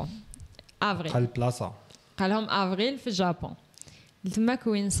سي با كوا افريل قال بلاصه قال لهم افريل في اليابان تماك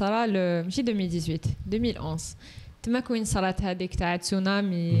وين صرا ماشي 2018 2011 تماك وين صرات هذيك تاع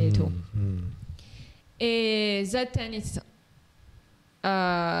تسونامي تو اي زاد ثاني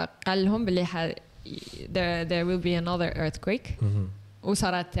قال لهم باللي there will be another earthquake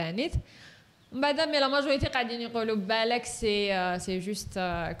وصارت ثانيت من بعد مي لا ماجوريتي قاعدين يقولوا بالك سي جوست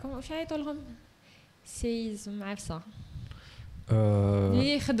كوم واش عيطوا لهم سيزم عفسه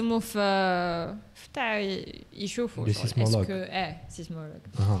اللي يخدموا في تاع يشوفوا اسكو سيسمولوج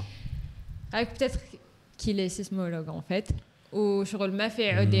هاك بتاتر كي لي سيسمولوج ان فيت وشغل ما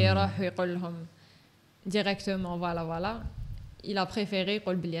في عود يروح ويقول لهم ديريكتومون فوالا il a préféré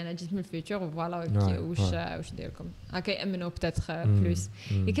يقول بلي انا جيت من الفيوتشر وفوالا واش ديركم هكا يامنوا بتاتر بلوس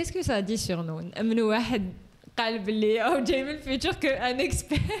اي كيس كو سا دي سور نو نامنوا واحد قال بلي او جاي من الفيوتشر كو ان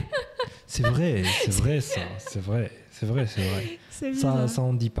اكسبير c'est vrai ça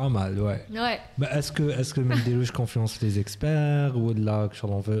on dit pas mal ouais mais est-ce que même déloge confiance les experts ou là que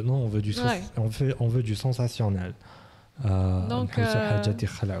on veut non on veut du sensationnel donc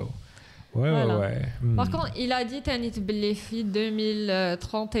ouais. Par contre, il a dit تاني باللي في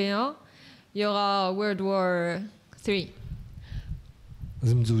 2031 il y aura World War 3.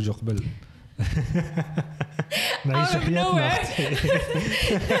 لازم نتزوجوا قبل. نعيشوا حياتنا اختي.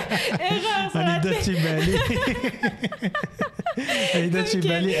 أنا درت في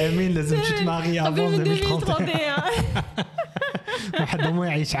بالي أمين لازم تتماري avant 2031. واحد ما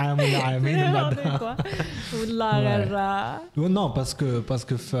يعيش عام ولا عامين بعدها والله غير non parce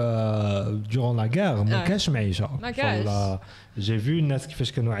que durant la guerre ما كاش معيشه j'ai vu الناس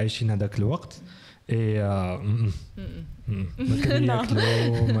كيفاش كانوا عايشين هذاك الوقت ما كانوا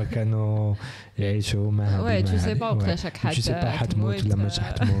ياكلوا ما كانوا يعيشوا ما tu sais pas وقتاش حتموت ولا مش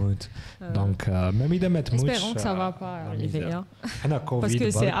حتموت دونك ميم اذا ما تموتش espérons que ça va pas arriver حنا كوفيد parce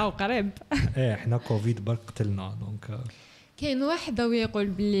que c'est قريب حنا كوفيد برك قتلنا دونك كاين واحد يقول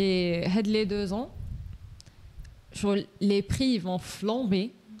بلي هاد لي 2 ans شغل les prix vont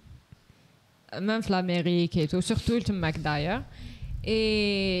flamber même en Amérique et tout surtout تماك d'ailleurs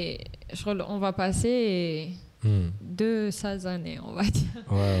et on va passer 2 sales années, on va dire.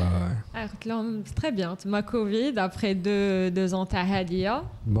 Ouais. C'est très bien. Ma Covid, après 2 ans, t'as Hadia.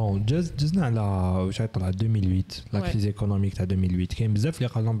 Bon, juste là, 2008, la crise économique de 2008. كاين بزاف اللي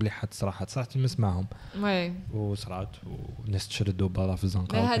قالوا بلي حد صراحه نسمعهم. Ouais. وصرات والناس تشردوا برا في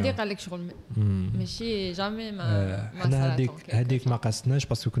الزنقه. هذه قال لك شغل ماشي جامي ما حنا هذيك ما قاسناش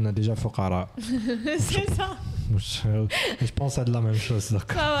باسكو كنا ديجا فقراء. C'est ça. Je pense à de la même chose.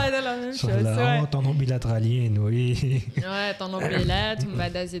 Ça va de la même chose. Ouais. طونوبيلات غاليين وي. Ouais, طونوبيلات ومن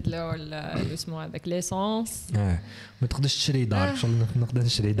بعد زيد له اسمه هذاك ليسونس. ما تقدرش تشري دار، شغل نقدر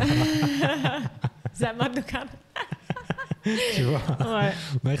نشري دار. زعما دوكا.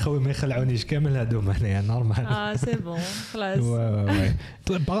 ما يخلعونيش كامل هذوما هنايا نورمال. C'est bon, خلاص. Ouais.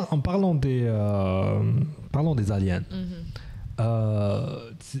 En parlant des aliens.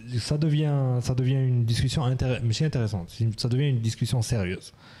 Ça devient une discussion intéressante. Ça devient une discussion sérieuse.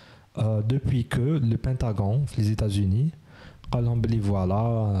 Depuis que le Pentagone, les États-Unis, voilà,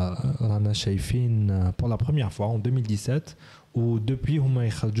 pour la première fois en 2017, ou depuis هما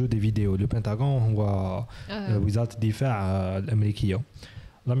يخرجوا des vidéos. Le Pentagone هو وزارة الدفاع الأمريكية.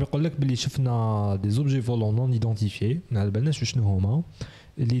 راهم يقول لك باللي شفنا des objets volants non identifiés. ما على بالناش شنو هما.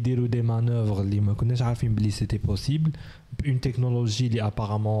 اللي يديروا دي مانوفر اللي ما كناش عارفين بلي سيتي بوسيبل بون تكنولوجي اللي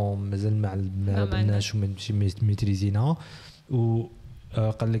ابارامون مازال ما بناش وماشي ميتريزينها و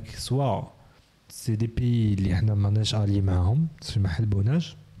قال لك سوا سي دي بي اللي احنا ماناش الي معاهم ما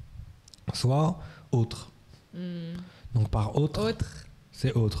حلبوناش سوا اوتر دونك باغ اوتر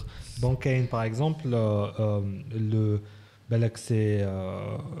سي اوتر دونك كاين باغ اكزومبل لو بالك سي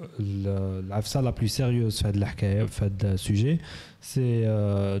العفسه لا بلو سيريوز في هذه الحكايه في هذا السوجي سي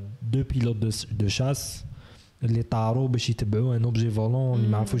دو بيلوت دو شاس اللي طاروا باش يتبعوا ان اوبجي فولون اللي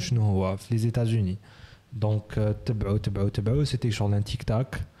ما عرفوش شنو هو في لي ايتازوني دونك تبعوا سيتي شغل ان تيك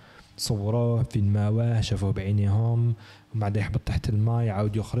تاك صوروه فيلماوه شافوه بعينيهم ومن بعد يهبط تحت الماء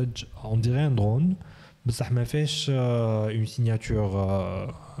يعاود يخرج اون ديري ان درون بصح ما فيهش اون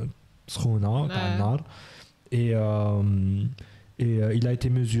سيناتور سخونه تاع النار et il a été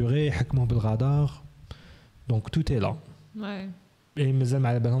mesuré حكموه بالغدار donc tout est là ouais et مازال ما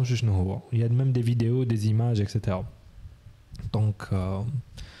على بالهمش شنو هو il y a même des vidéos des images etc donc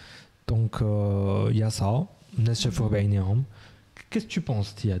il y a ça الناس شافوه بعينيهم qu'est-ce que tu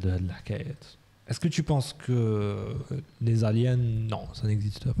penses Tia de هاد الحكايات est-ce que tu penses que les aliens non ça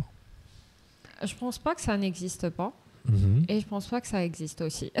n'existe pas je pense pas que ça n'existe pas et je pense pas que ça existe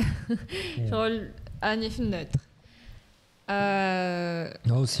aussi أني في النتر.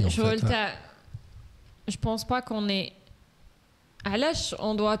 aussi en fait. Je pense pas qu'on est. علاش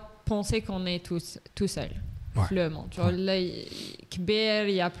on doit penser qu'on est tout seul. Le monde. Là, كبير,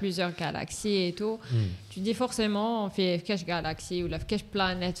 il y a plusieurs galaxies et tout. Tu dis forcément في كاش galaxie ولا في كاش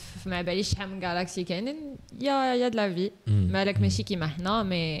planète ما باليش شحال من galaxie كاينين. Il y a de la vie. مالك ماشي كيما حنا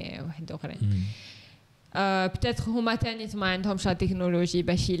mais واحد اخرين. peut-être هما تاني ما عندهمش لا تكنولوجي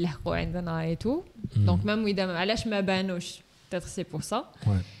باش يلحقوا عندنا اي تو دونك ميم اذا علاش ما بانوش peut-être c'est pour ça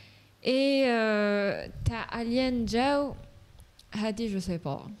et تاع الين جاو هادي je sais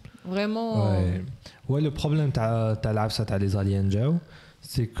pas vraiment ouais le problème تاع العفسه تاع les aliens جاو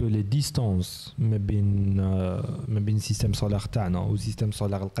c'est que les distances ما بين السيستم سولار تاعنا والسيستم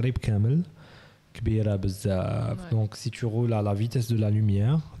سولار القريب كامل كبيره بزاف دونك سي تو رول على فيتيس دو لا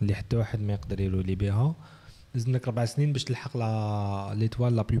لوميير اللي حتى واحد ما يقدر يرولي بها لازم لك 4 سنين باش تلحق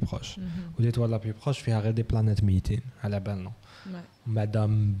ليتوال لا بلو بروش وليتوال لا بلو بروش فيها غير دي بلانيت ميتين على بالنا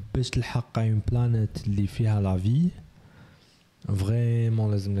مادام باش تلحق اون بلانيت اللي فيها لا في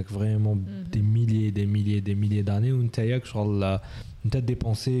فريمون لازم لك فريمون دي ميليي داني وانت ياك شغل انت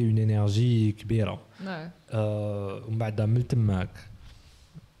ديبونسي اون انرجي كبيره ومن بعد من تماك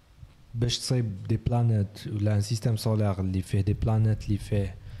باش تصيب دي بلانيت ولا ان سيستيم سولار اللي فيه دي بلانيت اللي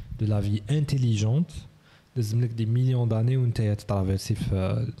فيه دو لا في انتيليجونت لازم لك دي مليون داني وانت ترافيرسي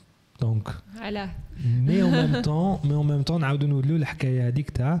في دونك علاه مي اون ميم طون نعاودو نقولوا الحكايه هذيك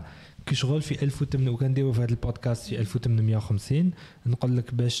تاع كي شغل في 1800 وكنديروا في هذا البودكاست في 1850 نقول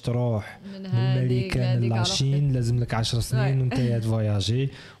لك باش تروح من الامريكان للصين لازم لك 10 سنين وانت تفواياجي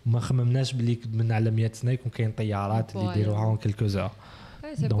وما خممناش باللي من على 100 سنه يكون كاين طيارات اللي يديروها en quelques heures.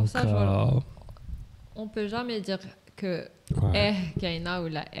 Donc on peut jamais dire que كاينه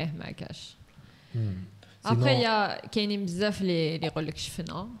ولا ما كاش. Après il كاينين بزاف اللي يقول لك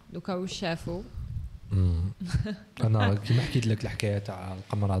شفنا دوكا واش شافوا. انا كيما حكيت لك الحكايه تاع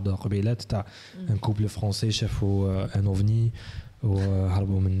القمر هذا قبيلات تاع ان كوبل فرونسي شافوا ان اوفني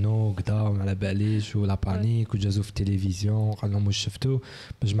وهربوا منه كدا وما على باليش ولا بانيك وجازوا في التلفزيون قال لهم واش شفتوا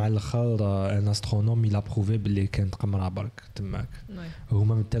باش مع الاخر ان استرونوم يلا بروفي باللي كانت قمره برك تماك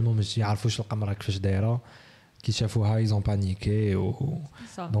هما تالمو مش يعرفوش القمره كيفاش دايره كي شافوها ايزون بانيكي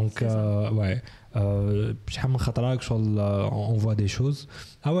دونك واي شحال من خطره شغل اون فوا دي شوز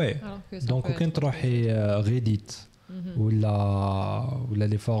واي دونك كنت تروحي ريديت ولا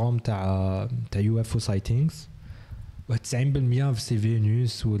لي فوروم تاع يو اف او سايتينغز و90% في سي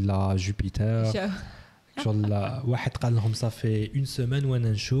فينوس ولا جوبيتر شغل واحد قال لهم صافي اون سيمين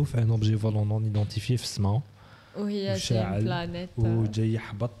وانا نشوف ان اوبجي فولون نون ايدنتيفي في السماء وهي بلانيت وجاي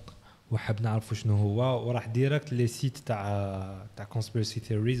يحبط وحاب نعرفوا شنو هو وراح ديريكت لي سيت تاع كونسبيرسي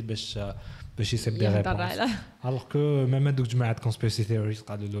ثيوريز باش يسيب دي ريبونس alors que même دوك جماعه كونسبيرسي ثيوريز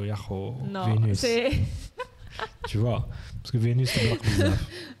قالوا له يا خو فينوس tu vois parce que Vénus تبرق بزاف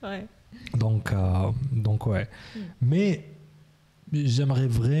donc ouais mais j'aimerais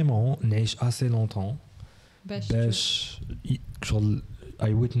vraiment نعيش assez longtemps باش شغل I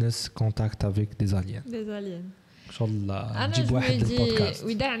witness contact avec des aliens ان شاء الله نجيب واحد البودكاست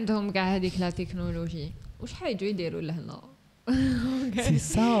ويدار عندهم كاع هذيك لا تكنولوجي واش حيجوا يديروا لهنا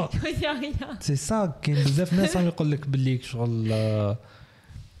سي سا كاين بزاف ناس عم يقول لك باللي شغل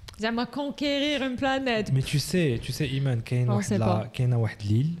زعما كونكيرير اون بلانيت مي تو سي ايمان كاينه واحد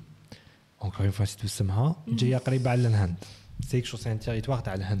ليل اونكور اون فوا سيتو اسمها جايه قريبه على الهند سي كشو سي ان تيريتوار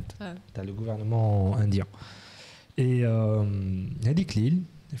تاع الهند تاع لو غوفرنمون انديان اي هذيك ليل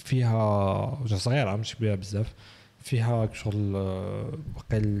فيها صغيره مش كبيره بزاف فيها شغل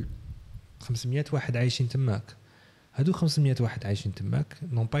وقيل 500 واحد عايشين تماك هادو 500 واحد عايشين تماك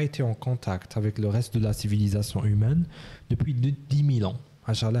n'ont pas été en contact avec le reste de la civilisation humaine depuis 10 000 ans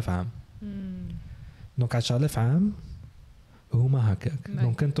 10000 عام دونك 10000 عام هما هكاك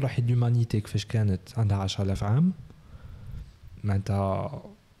دونك كانت تروح الهيومانيتي كيفاش كانت عندها 10000 عام معناتها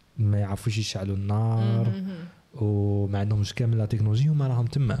ما يعرفوش يشعلوا النار وما عندهمش كامل لا تكنولوجي هما راهم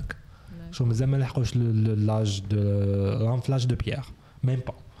تماك شو مازال ما لحقوش لاج دو راهم فلاج دو بيير ميم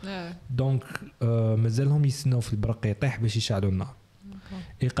با دونك مازالهم يستناو في البرق يطيح باش يشعلوا النار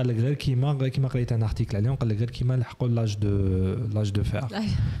قال لك غير كيما قريت انا ارتيكل عليهم قال لك غير كيما لحقوا لاج دو فير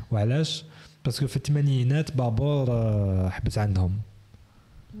وعلاش باسكو في الثمانينات بابور حبس عندهم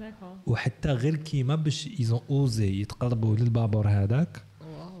وحتى غير كيما باش ايزون اوزي يتقربوا للبابور هذاك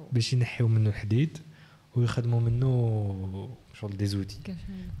باش ينحيو منه الحديد ويخدموا منه شغل دي زوتي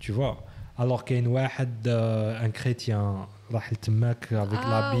tu vois alors كاين واحد ان كريتيان راح لتماك افيك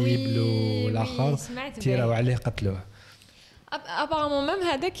لا بيبل والاخر تيراو عليه قتلوه ابارامون ميم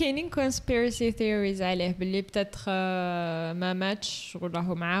هذا كاينين كونسبيرسي ثيوريز عليه باللي بتاتر ما ماتش شغل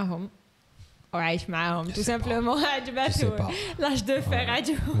راهو معاهم او عايش معاهم تو سامبلومون عجبته لاج دو فير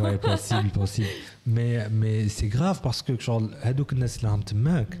عجبو وي بوسيبل مي سي غراف باسكو شغل هذوك الناس اللي هم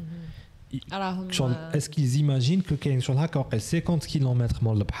تماك راهم شغل اسكي زيماجين كو كاين شغل هكا واقع 50 كيلومتر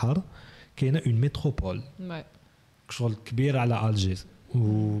مول البحر كاينه اون ميتروبول شغل كبيره على الجي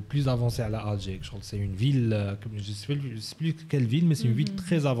ou plus avancée à la Alger. C'est une ville, je ne sais plus quelle ville, mais c'est une ville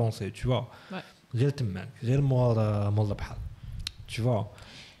très avancée, tu vois. غير تماك غير مول البحر tu vois.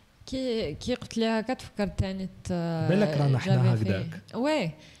 كي قلت لها كتفكر ثاني بالك رانا حنا هكذاك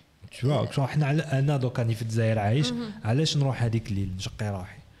وي tu vois حنا انا دوك راني في الجزائر عايش علاش نروح هذيك الليل نشقي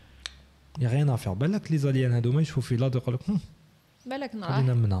راحي يا غير نافع بالك لي زاليان هادو ما يشوفوا في لا يقول لك بالك نروح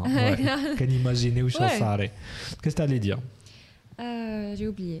خلينا منها كان ايماجيني واش صاري كاش تاع لي ديا j'ai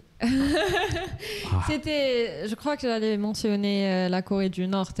oublié. C'était, je crois que j'allais mentionner la Corée du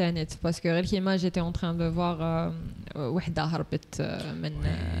Nord, parce que récemment j'étais en train de voir وحدة هربت من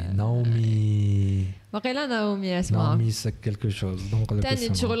ناومي. وقيلا ناومي اسمها. ناومي c'est quelque chose. Donc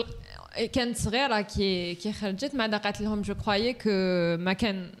تاني شغل كانت صغيرة كي خرجت ما قالت لهم جو كرويي كو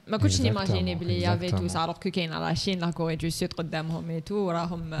ما كنتش نيماجيني بلي يافي تو سا alors que كاين لا شين لا كوري دو سود قدامهم اي تو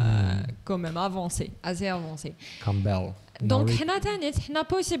راهم كوميم افونسي ازي افونسي. كامبل. دونك حنا تاني حنا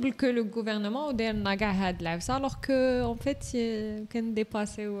بوسيبل كو لو غوفرنمون داير لنا كاع هاد العفسه الوغ كو اون فيت كان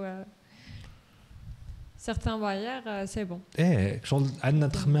ديباسيو سيغتان بايير سي بون شغل عندنا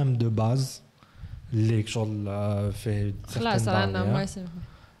تخمام دو باز اللي شغل فيه خلاص رانا مواسم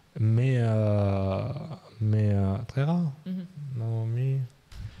Mais très rare. Naomi,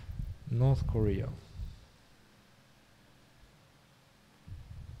 North Korea.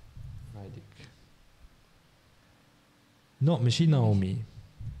 Non, ماشي Naomi.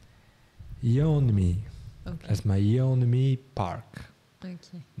 Yeonmi. Elle s'appelle Yeonmi Park.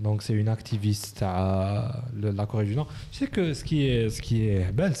 Okay. Donc c'est une activiste à la Corée du Nord. Je sais que ce qui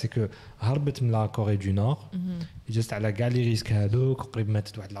est belle, c'est que هربت من la Corée du Nord. جست على كاع لي ريسك هذوك قريب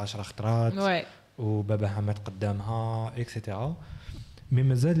ماتت واحد 10 خطرات. وباباها مات قدامها اكسيتيرا. مي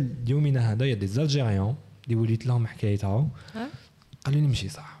مازال يومنا هذا يا دي زالجيريان اللي وليت لهم حكايتها قالوا لي ماشي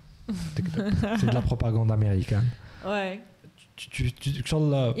صح. تكذب. سي دو لا بروباغندا امريكان. Ouais. ان شاء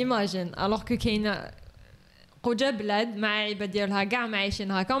الله. Imagine alors que كاينه قوجا بلاد مع عباد ديالها كاع ما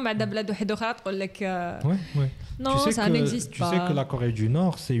عايشين هكا ومن بعد بلاد واحده اخرى تقول لك ouais. Non, ça n'existe pas. Tu sais que la Corée du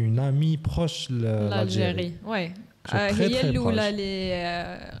Nord, c'est une amie proche de l'Algérie. Ouais. هي الأولى اللي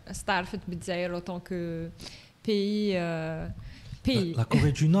استعرفت بالجزائر autant que pays. La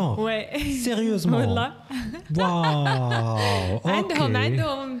Corée du Nord. Ouais. Sérieusement. والله. Waouh.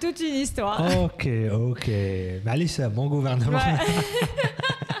 عندهم toute une histoire. Ok. معليش bon gouvernement.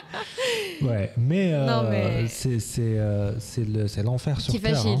 Ouais, mais c'est l'enfer sur terre.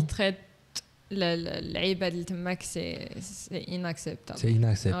 كيفاش يتريت العباد اللي تماك سي inacceptable. C'est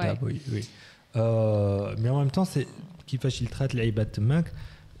inacceptable, oui. Mais en même temps, c'est كيفاش يتريت العباد تماك.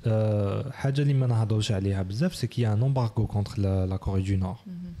 حاجه اللي ما نهضروش عليها بزاف, c'est qu'il y a un embargo contre la Corée du Nord.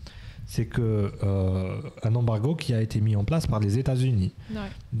 C'est que un embargo qui a été mis en place par les États-Unis.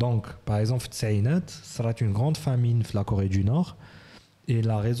 Ouais. Donc, par exemple, في التسعينات sera une grande famine في la Corée du Nord. Et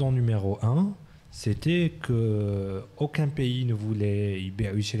la raison numéro 1, c'était que aucun pays ne voulait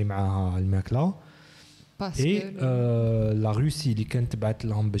يشري معاها الماكله. Et la Russie اللي كانت تبعث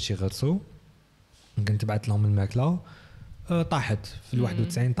لهم باش يغرسوا, كانت تبعث لهم الماكله, طاحت في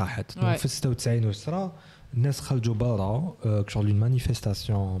 91 طاحت. Donc في 96 وصرا الناس خرجوا برا كشغل une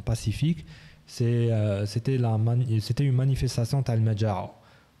manifestation pacifique. C'était une manifestation تاع المجاعه.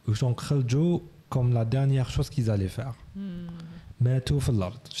 Donc خرجوا comme la dernière chose qu'ils allaient faire. ماتوا في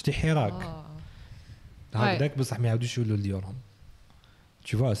الارض. شتي حراك هكذاك بصح ما يعاودوش يولوا لديورهم.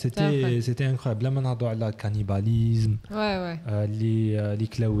 Tu vois, c'était incroyable. لما نهضروا على كانيباليزم اللي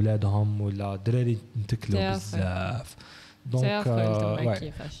كلاو ولادهم ولا دراري نتكلوا بزاف. Donc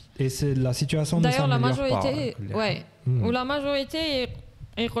et c'est la situation ne s'améliore pas. Ouais. Ou la majorité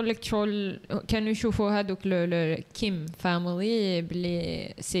يقول لك شغل كانوا يشوفوا هذوك الكيم فاميلي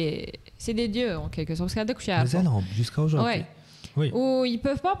بلي c'est des dieux en quelque sorte parce qu'هذاك واش يعرفوا jusqu'à aujourd'hui. Oui. Ou ils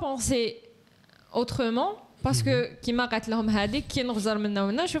peuvent pas penser autrement parce que كيما قالت لهم هذيك كي نغزر منا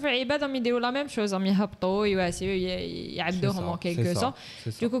ونا شوف العباد راهم يديروا لا ميم شوز راهم يهبطوا يواسيو يعبدوهم en quelque sorte.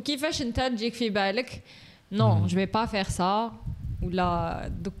 Du coup كيفاش انت تجيك في بالك non je vais pas faire ça ولا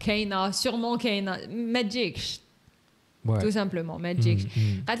دوك كاينه sûrement كاينه ما تجيكش tout simplement ما تجيكش.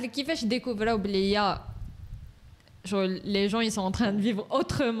 قالت لك كيفاش ديكوفراو بلي يا les gens ils sont en train de vivre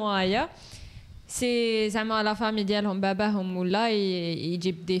autrement ailleurs. سي زعما لا فامي ديالهم باباهم ولا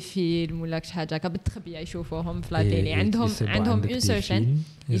يجيب دي فيلم ولا شي حاجه هكا بالتخبيه يشوفوهم في لا تيلي. عندهم اون سول شين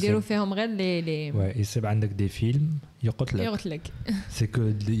يديروا فيهم غير لي وي يصيب عندك دي فيلم يقتلك. سي كو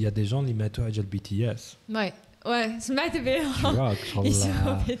يا دي جون اللي ماتوا على البي تي اس. وي سمعت بهم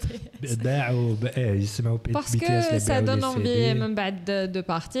باعوا يسمعوا بي تي اس باسكو سا دون انفي من بعد دو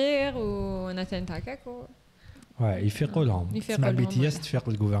بارتير ونتن هكاك يفيقوا لهم. تسمع البي تي اس تفيق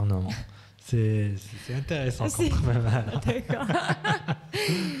الجوفرنمون. C'est intéressant quand même. D'accord.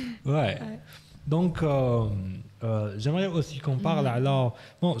 Ouais. Donc, j'aimerais aussi qu'on parle alors.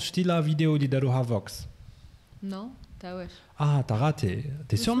 Bon, je t'ai la vidéo de Daruha Vox. Non, t'as ouais. Ah, t'as raté.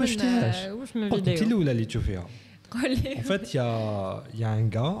 T'es sûr, mais je t'ai. Tu l'as اللي تشوفيها. En fait, il y a un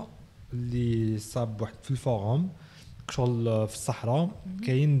gars اللي صاب واحد في الفورم كشغل في الصحراء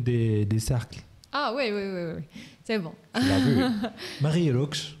كاين دي سيركل. Ah oui. C'est bon. Tu l'as vu. ما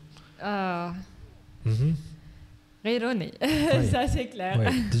غيروكش. غيروني سا سي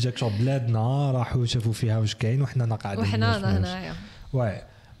كلير. تجاك شغل بلادنا راحوا شافوا فيها واش كاين وحنا قاعدين وحنا هنايا. Ouais.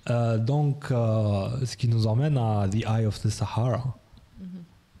 Donc ce qui nous emmène à the Eye of the Sahara.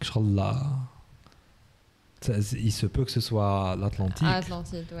 Il se peut que ce soit l'Atlantique.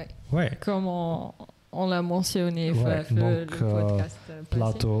 Atlantide, ouais. Comme on l'a mentionné dans le podcast.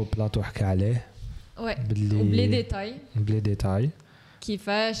 Plateau حكى عليه. Ouais. بلي ديتاي.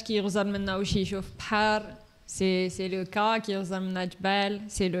 كيفاش كيغزر منا واش يشوف بحر سي لو كا كيغزر منا جبال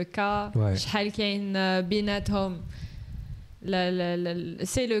سي لو كا شحال كاين بيناتهم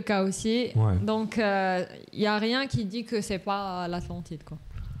c'est le cas aussi. Donc il y a rien qui dit que c'est pas l'Atlantide quoi.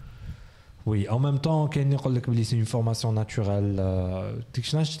 Oui, en même temps, كاين يقول لك بلي c'est une formation naturelle.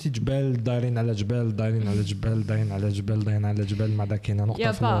 تكشنا شتي جبال دايرين على جبال دايرين على جبال دايرين على جبال دايرين على جبال ما دا كاينه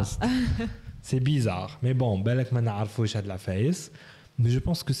نقطه في الوسط. C'est bizarre, mais bon, بالك ما نعرفوش هاد العفايس. Mais je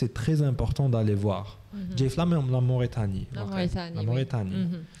pense que c'est très important d'aller voir. J'ai fait la Mauritanie. La Mauritanie.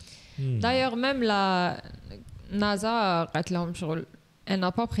 D'ailleurs, même la NASA, elle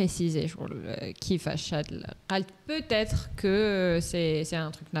n'a pas précisé qui fait peut-être que c'est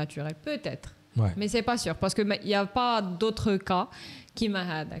un truc naturel, peut-être. Ouais. Mais c'est pas sûr parce que il y a pas d'autres cas qui m'a.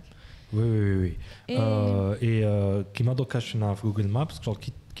 Oui. Et qui m'a donc caché dans Google Maps, genre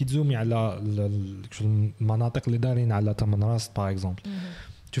qui zoome على المناطق اللي دارين على تمنراس par exemple.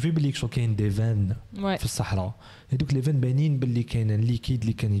 تشوفي بلي شو كاين دي فان في الصحراء هذوك لي فان باينين باللي كاين الليكيد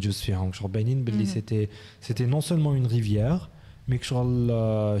اللي كان يجوز فيهم شغل باينين باللي سيتي نون سولمون اون ريفيير مي شغل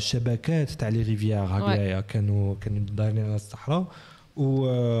الشبكات تاع لي ريفيير هكايا كانوا دايرين على الصحراء و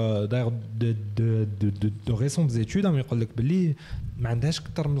داير دو ريسونت زيتود عم يقول لك باللي ما عندهاش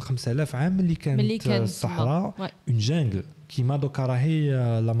اكثر من 5000 عام اللي كانت الصحراء اون جانجل كيما دوكا راهي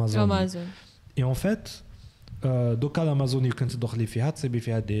الامازون اي اون فيت دوكا الامازوني كنت تدخلي فيها تصيبي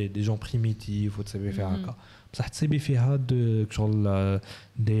فيها دي جون بريميتيف وتصيبي فيها هكا بصح تصيبي فيها دو شغل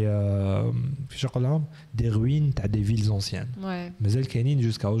دي فيش نقولهم دي روين تاع دي فيلز اونسيان مازال كاينين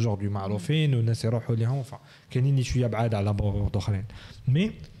جوسكا اوجوردي معروفين والناس يروحوا ليهم كاينين شويه بعاد على بورد اخرين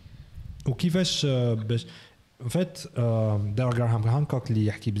مي وكيفاش باش ان فيت دار غراهام هانكوك اللي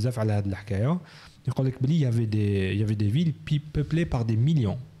يحكي بزاف على هذه الحكايه يقول لك بلي يافي دي فيل بيبلي بار دي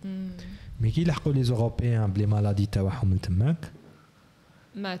مليون مي كي لحقوا لي زوروبيان بلي مالادي تاعهم من تماك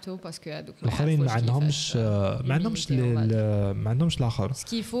ماتوا باسكو هذوك الاخرين ما عندهمش الاخر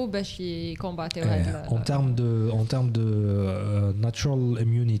سكيفو باش يكومباتيو هذا اون تيرم دو ناتشورال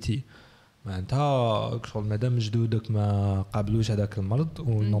اميونيتي معناتها شغل مادام جدودك ما قابلوش هذاك المرض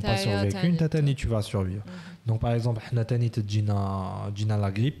و نون با سورفيكو انت تاني تو فا سورفير دونك باغ اكزومبل حنا تاني تجينا لا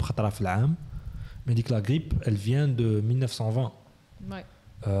غريب خطره في العام مي ديك لا غريب elle vient de 1920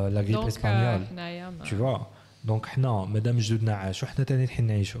 la grippe espagnole tu vois دونك حنا مادام جدودنا عاشوا حنا تاني الحين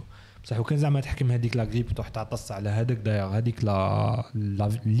نعيشوا بصح وكان زعما تحكم هذيك لا غريب تروح تعطس على هذاك داير هذيك لا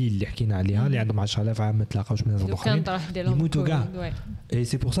اللي حكينا عليها اللي عندهم 10000 عام ما تلاقاوش من الاخرين يموتوا كاع اي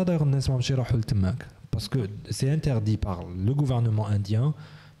سي بور سا داير الناس ما ماشي يروحوا لتماك باسكو سي انتردي بار لو غوفرنمون انديان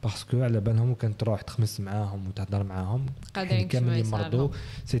باسكو على بالهم كانت تروح تخمس معاهم وتهضر معاهم كامل يمرضوا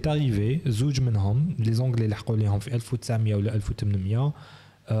سي اريفي زوج منهم لي زونغلي لحقوا ليهم في 1900 ولا 1800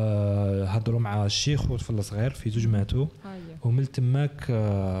 هضروا مع الشيخ والطفل الصغير في زوج ماتوا ومن تماك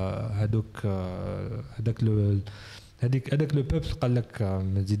هذاك لو بوبل قال لك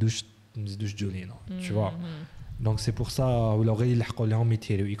ما تزيدوش جولينا tu vois donc c'est pour ça ولا غير يلحقوا لهم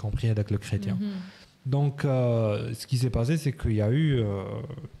يتيروا y compris هذاك لو chrétien donc ce qui s'est passé c'est qu'il y a eu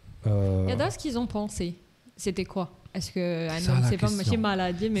et dans ce qu'ils ont pensé c'était quoi est-ce que c'est pas une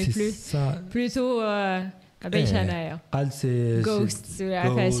maladie mais plutôt بايش انايا قال سي غوست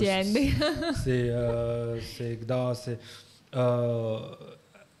عفاسي عندي سي كدا سي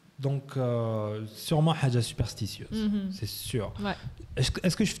دونك sûrement حاجه superstitieuse c'est sûr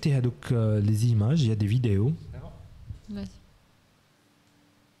est-ce que شفتي هذوك les images il y a des vidéos vas-y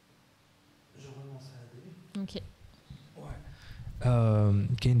je relance هذه OK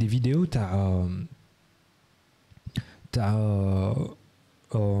كاين دي فيديو تاع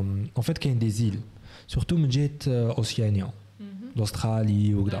en fait كاين des îles surtout من جهة Océanie,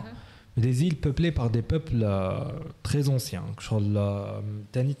 l'Australie ou كذا. Des îles peuplées par des peuples très anciens.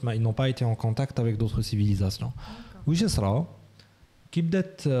 Ils n'ont pas été en contact avec d'autres civilisations. وش صرا كي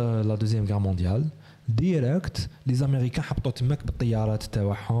بدات la deuxième guerre mondiale direct les Américains حبطوا تماك بالطيارات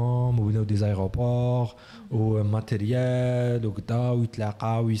تاعهم وبناو دي زايروبور وماتيريال وكذا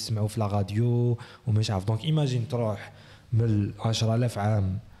ويتلاقاو ويسمعوا في لا راديو ومش عارف دونك ايماجين تروح من 10000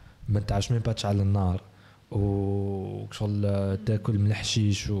 عام ما تعرفش مين باتشعل النار وشغل تاكل من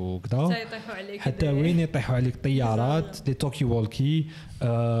الحشيش وكذا حتى وين يطيحوا عليك طيارات دي توكي وولكي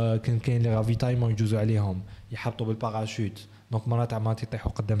كان كاين لي رافيتايمون يجوزوا عليهم يحطوا بالباراشوت دونك مرات عمات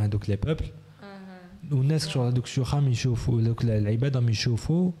يطيحوا قدام هذوك لي بوبل والناس شغل هذوك الشيوخ يشوفوا دوك العباد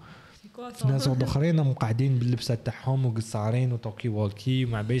يشوفوا ناس اخرين مقعدين باللبسه تاعهم وقصارين وتوكي وولكي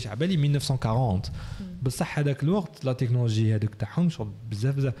وما بايش عبالي 1940 بصح هذاك الوقت لا تكنولوجي هذوك تاعهم شغل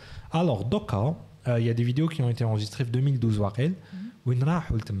بزاف الوغ دوكا il y a des vidéos qui ont été enregistrées في 2012 واقيل وين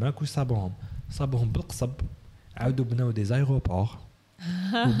راحوا لتماك وصابوهم بالقصب عاودوا بناو دي زايروبور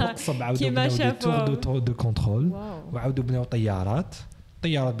وبالقصب عاودوا بناو دي تور دو كونترول وعاودوا بناو طيارات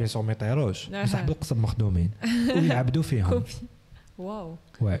بيان سور ما يطيروش بصح بالقصب مخدومين ويعبدوا فيهم واو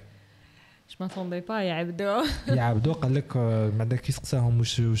ouais je m'attendais pas يعبدوا يعبدوا قال لك بعد كي سقساهم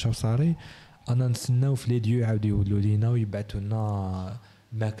واش صاري انا نستناو في لي ديو يعاودوا يولوا لينا ويبعثوا لنا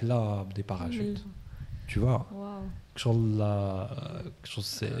ماكله بدي باراشوت tu vois واو شغل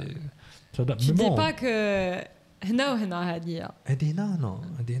سي tu dis pas que هنا وهنا هذه هنا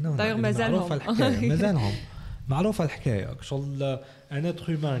داير مازالهم معروفه الحكايه شغل ان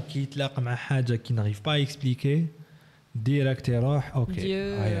اتر هيومان كي يتلاقى مع حاجه كي ناريف با اكسبليكي direct يروح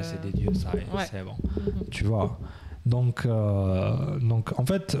اوكي سي دي ديو سي بون tu vois donc en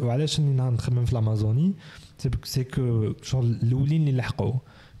fait وعلاش اني نخدم في الامازوني سي كو شغل الاولين اللي لحقوا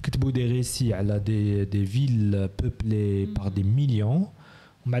كتبوا دي ريسي على دي فيل بوبلي بار دي مليون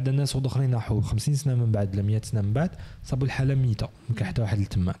ومن بعد الناس اخرين راحوا 50 سنه من بعد ولا 100 سنه من بعد صابوا الحاله ميته ما كاين حتى واحد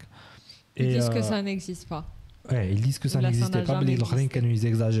لتماك ils disent que ça n'existe pas ils disent que ça n'existait pas بلي الاخرين كانوا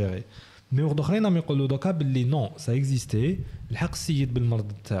يزيكزاجيري مي واحد اخرين راهم يقولوا دوكا باللي نو سا اكزيستي لحق السيد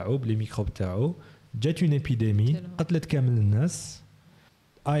بالمرض تاعو بلي ميكروب تاعو جات اون ايبيديمي قتلت كامل الناس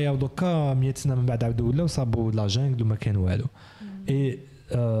ودوكا 100 سنه من بعد عاودوا ولاو صابوا لا جانغل وما كان والو اي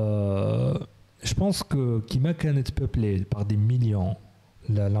je pense que كيما كانت peuplée par des millions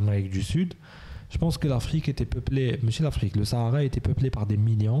l'Amérique du Sud, je pense que l'Afrique était peuplée, mais chez l'Afrique, le Sahara était peuplé par des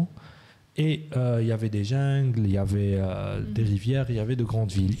millions et il y avait des jungles, il y avait des rivières, il y avait de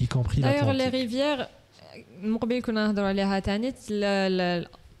grandes villes, y compris l'Atlantique. D'ailleurs, les rivières, مقبل كنا نهضروا عليها تاني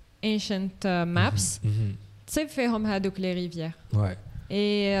ancient maps, تصيب فيهم هذوك les rivières. Ouais.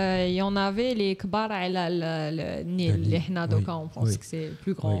 Et il y en avait les كبار على le Nil, اللي حنا دوكا on pense que c'est le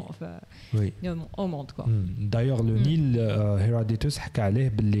plus grand au monde quoi. D'ailleurs le Nil Herodotus حكى عليه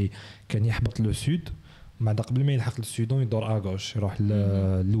باللي كان يحبط لو سود بعد قبل ما يلحق للسودان يدور اغوش يروح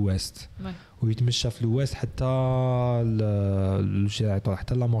للويست ويتمشى في الويست حتى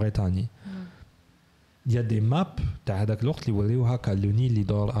حتى لا موريتاني. Il y a des maps تاع هذاك الوقت اللي يوريو هكا لو نيل اللي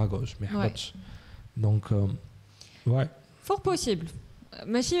يدور اغوش ما يحبطش. Donc ouais. Fort possible.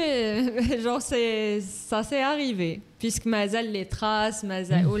 ماشي genre ça s'est arrivé puisque مازال les traces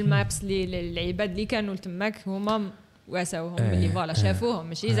مازال والمابس اللي العباد اللي كانوا تماك هما واساوهم اللي فوالا شافوهم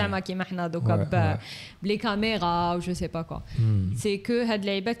ماشي زعما كيما حنا دوكا بلي كاميرا و جو سي با كوا سي كو هاد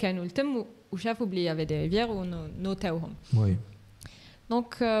العباد كانوا تم وشافوا بلي يافي دي ريفير ونوتاوهم وي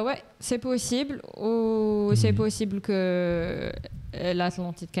donc ouais c'est possible ou c'est possible que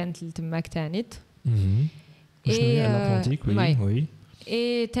l'Atlantique كانت تماك تانيت et l'Atlantique oui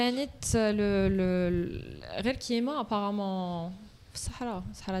et تانيت غير كيما apparemment في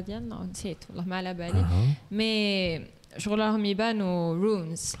الصحراء ديالنا نسيت والله ما على بالي مي شغل راهم يبانوا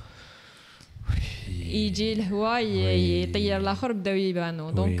رونز يجي الهواء يطير الاخر بداو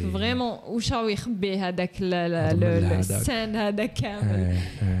يبانوا دونك فريمون واش راهو يخبي هذاك الساند هذا كامل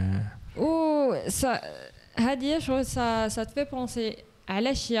و هذه شغل ça te fait penser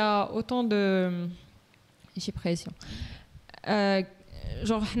علاش يا اوتون دو شي بريسيون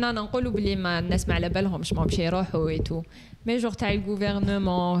genre حنا نقولوا بلي ما الناس ما على بالهمش ما مشي يروحوا ايتو مي جور تاع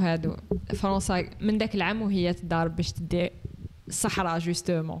الغوفرنمون هادو فرنسا من داك العام وهي تدار باش تدي الصحراء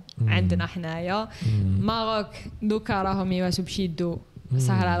جوستومون عندنا حنايا ماروك دوكا راهم يواسوا باش يدوا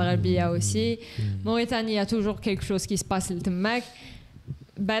الصحراء الغربيه اوسي موريتانيا توجور كيلك شوز كي سباس لتماك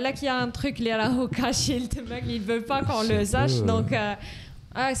بالك يا ان تروك اللي راهو كاشي لتماك il veut pas qu'on le sache donc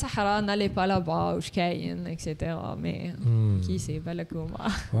صحراء n'allez pas là-bas واش كاين اكسيتيرا مي كي سي بالك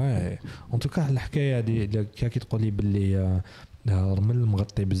هما واي ان توكا الحكايه هذه كي تقول لي باللي رمل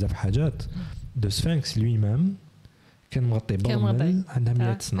مغطي بزاف حاجات دو سفانكس لوي ميم كان مغطي برمل عندها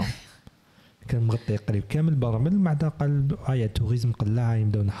 100 سنه كان مغطي قريب كامل برمل مع دا قال توريزم قلع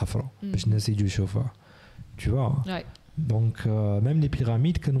يبداو نحفروا باش الناس يجوا يشوفوها tu vois donc même les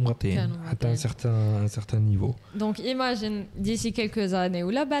pyramides كانوا مغطيين حتى un certain niveau donc imagine d'ici quelques années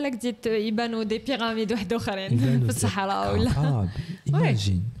ولا بالك تزيد يبانوا دي بيراميد واحد اخرين في الصحراء ولا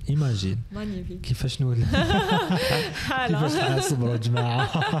imagine كيفاش نقول كيفاش نصبروا جماعه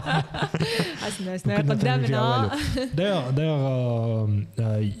حسنا قدامنا d'ailleurs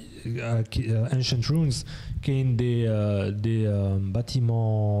ancient ruins كاين des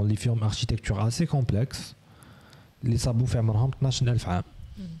bâtiments les formes architecture assez complexes اللي صابوا في عمرهم 12000 عام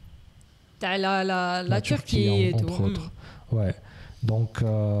تاع لا تركيا ouais donc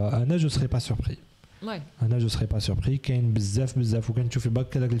انا جو سري با سوربري انا جو سري با سوربري كاين بزاف وكان تشوفي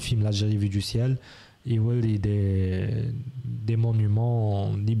باك هذاك الفيلم لا جيري في دو سيال يولي دي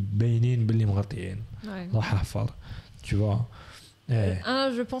مونومون اللي باينين باللي مغطيين راح احفر tu vois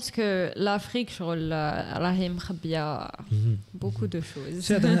je pense que l'Afrique راهي مخبيه beaucoup de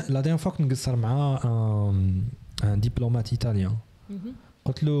choses la dernière fois que نقصر مع un diplomate italien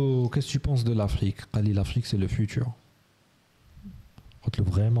قلت له qu'est-ce que tu penses de l'Afrique قال لي l'Afrique c'est le futur قلت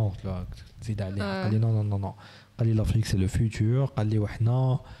vraiment تزيد عليه قال لي non قال لي l'Afrique c'est le futur قال لي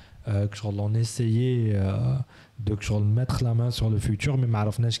وحنا on essayait de mettre la main sur le futur mais ما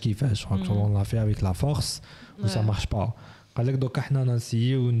عرفناش كيفاش on l'a fait avec la force mais ça marche pas قال لك دوك احنا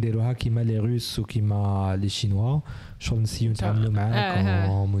نسيو نديروها كيما لي روس وكيما لي شينوا شغل نسيو نتعاملوا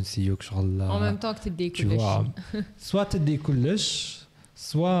معاكم ونسيو شغل en même temps que تدي كلش سوا تدي كلش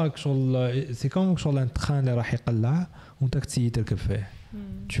سوا شغل سي كوم شغل ان تران اللي راح يقلع وانت تسيي تركب فيه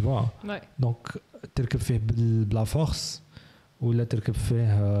tu vois دونك تركب فيه بلا فورس ولا تركب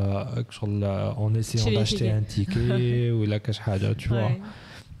فيه شغل اون اسيون داشتي ان تيكي ولا كاش حاجه tu vois.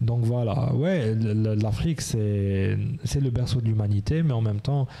 Donc voilà, ouais, l'Afrique c'est le berceau de l'humanité, mais en même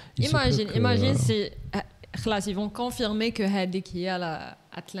temps, imagine si ils vont confirmer que Hadik y a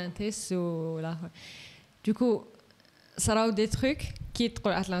l'Atlantis ou là. Du coup, ça aura des trucs qui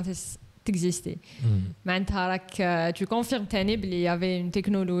pour Atlantis existait. Maintenant, tu confirmes qu'il y avait une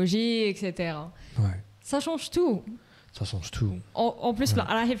technologie, etc. Ouais. Ça change tout. Ça change tout. En plus,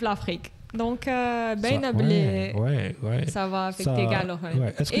 arrive l'Afrique. Donc, ça va affecter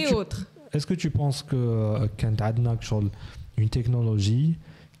et autres. Est-ce que tu penses que quand tu as une technologie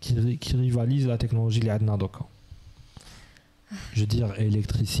qui rivalise la technologie اللي عندنا دوكا? Je veux dire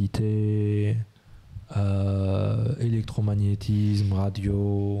électricité, électromagnétisme, radio.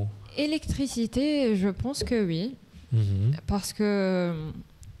 Électricité, je pense que oui. Parce que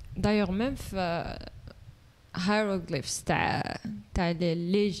d'ailleurs même hiéroglyphes تاع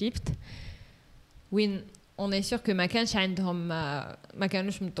l'Égypte وين on est sûr que ما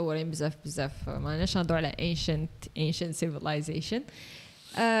كانوش متطورين بزاف ما ناش نهضروا على ancient civilization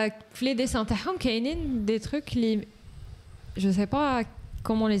في لي ديسان تاعهم كاينين دي تروك لي je sais pas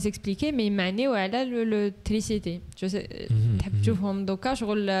comment les expliquer mais يمعنيو على l'électricité تحب تشوفهم دوكا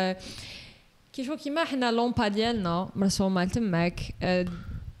شغل كيما حنا لومبا ديالنا مرسومه تماك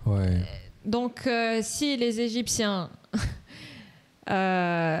donc si les Égyptiens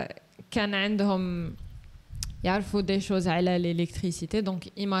كان عندهم يعرفوا des choses على l'électricité donc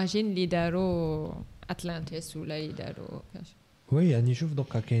imagine اللي داروا Atlantis ولا يداروا oui يعني شوف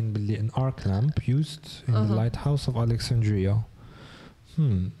دوكا كاين باللي an arc lamp used in the lighthouse of Alexandria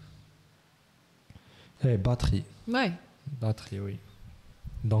batterie oui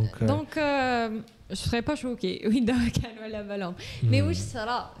donc je serais pas choquée oui كانوا على بالهم mais واش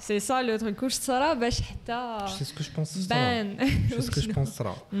صرا c'est ça le truc واش صرا باش حتى c'est ce que je pense c'est ce que je pense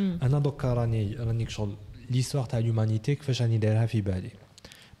صرا انا دوكا راني شغل l'histoire تاع l'humanité كيفاش راني دايرها في بالي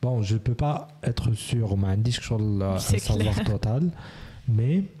bon je peux pas être sûr ما عنديش شغل un savoir total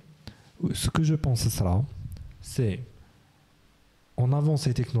mais ce que je pense صرا c'est on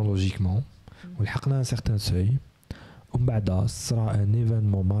avançait technologiquement ولحقنا un certain seuil ومن بعد صرا un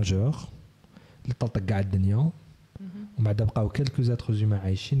événement majeur اللي طلق كاع الدنيا ومن بعد بقاو quelques êtres humains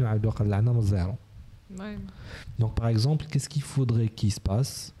عايشين وعاودوا قلعنا من الزيرو. Donc par exemple, qu'est-ce qu'il faudrait qu'il se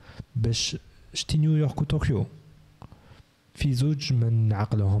passe باش شتي نيويورك وطوكيو في زوج ما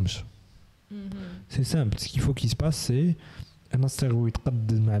نعقلوهمش. C'est simple, ce qu'il faut qu'il se passe c'est un astéroïde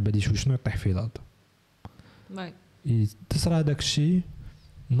قد ما باليش شنو يطيح في الارض. تصرى هذاك الشيء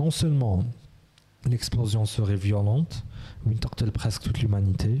non seulement l'explosion serait violente وين تقتل presque toute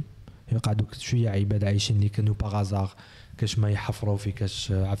l'humanité يقعدوا شويه عباد عايشين اللي كانوا باغازار كاش ما يحفروا في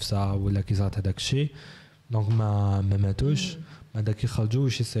كاش عفسه ولا كي صارت هذاك الشيء دونك ما ماتوش هذاك يخرجوا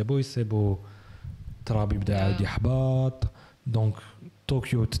يسيبوا التراب يبدا عاود يحبط دونك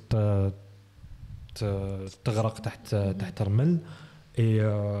طوكيو تغرق تحت الرمل اي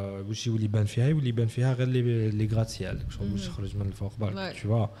واش يولي يبان فيها غير لي غراتيال واش يخرج من الفوق برك tu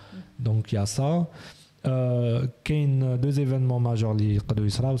vois donc il y a ça كاين deux événements majeurs اللي يقدروا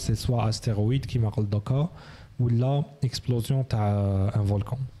يصراو سي سوا astéroïde كيما قلت دوكا ولا explosion تاع un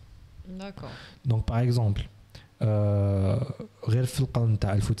volcan. D'accord. Donc par exemple غير في القرن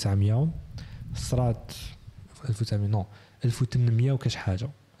تاع 1900 صرات 1900 نو 1800 وكاش حاجه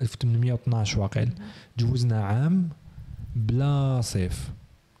 1812 واقيلا جوزنا عام بلا صيف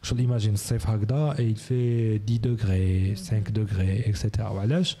شو ايماجين الصيف هكذا il fait 10 degrés 5 degrés etc.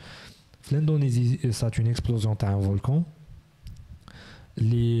 وعلاش في الاندونيسي صارت une explosion تاع un volcan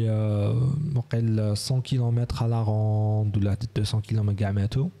اللي وقيل 100 كيلومتر على راوند ولا 200 كيلومتر كاع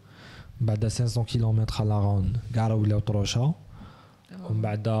ماتوا بعد 500 كيلومتر على راوند كاع ولاو طروشه ومن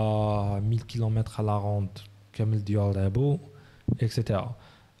بعد 1000 كيلومتر على راوند كامل ديال رابو اكسيتيرا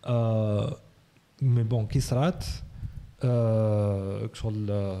مي بون كي صرات شغل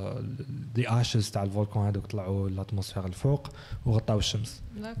دي اشز تاع الفولكان هذوك طلعوا للاتموسفير الفوق وغطاو الشمس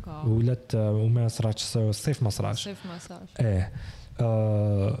ولات وما صراتش الصيف ما صراتش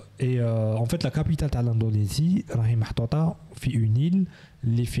Et en fait, la capitale de l'Indonésie, راهي محطوطة في une île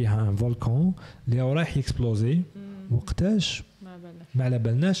اللي فيها un volcan اللي راح يexploser. وقتاش ما على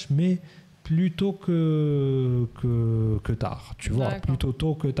بالناش mais plutôt que tard, tu vois, plutôt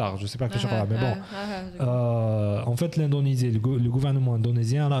tôt que tard, je sais pas que je parle, mais bon. En fait, l'Indonésie, le gouvernement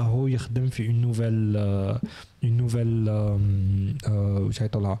indonésien là, il يخدم في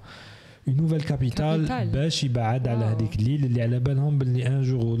une nouvelle capitale باش يبعد على هذيك الليل اللي على بالهم باللي un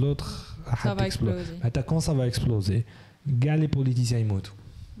jour ou l'autre راح تكسبلوزي. حتى quand ça va exploser, كاع les politiciens يموتوا.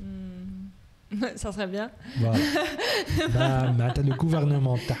 Ça serait bien. معناتها le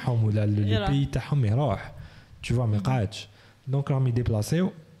gouvernement تاعهم ولا le pays تاعهم يروح. Tu vois, ما قاعدش. Donc راهم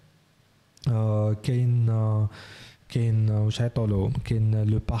يديبلاسيو. كاين واش يعيطولو كاين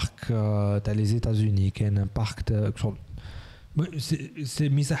لو بارك تاع لي زيتازوني كاين بارك سي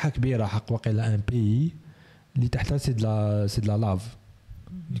مساحه كبيره حق واقيلا ان بي اللي تحتها سي دو لا لاف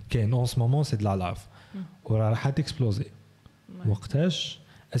كاين اون مومون سي دو لا لاف وراح تكسبلوزي. وقتاش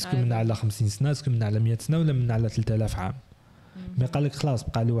اسكو من على 50 سنه اسكو من على 100 سنه ولا من على 3000 عام. مي قال لك خلاص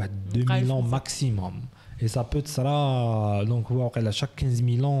بقى له واحد 2000 ans ماكسيموم et ça peut تصرا دونك هو واقيلا شاك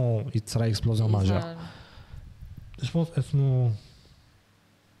 15000 ans يتصرا اكسبلوزيون ماجور. Je pense اسمه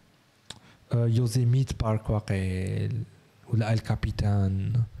يوزيميت بارك واقيل ولا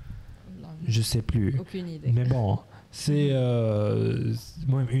الكابيتان je sais plus. Aucune idée. Mais bon, c'est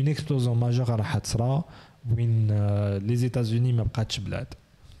une explosion majeure راح تصرا وين les États-Unis ما بقاتش بلاد.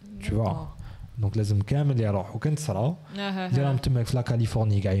 Tu vois. Donc لازم كامل يروحوا كان تصرا ديرهم تماك في لا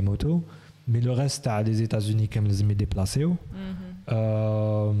كاليفورني كاع يموتوا mais le reste تاع les États-Unis كامل لازم يديبلاسيو.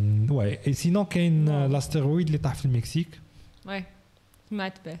 Ouais, et sinon كاين l'astéroïde اللي طاح في المكسيك. Ouais.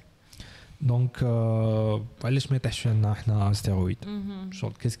 سمعت به. Donc علاش ما يطيحش لنا احنا astéroïde.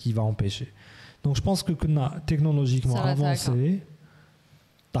 Qu'est-ce qui va empêcher? Donc je pense que كنا technologiquement avancé.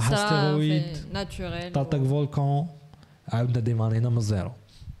 طاح astéroïde naturel. طاح volcan عاودنا ديمارينا من الزيرو.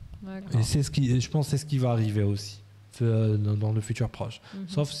 Et c'est ce qui, je pense, c'est ce qui va arriver aussi dans le futur proche.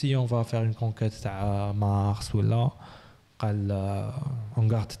 Sauf si on va faire une conquête à Mars ou là, on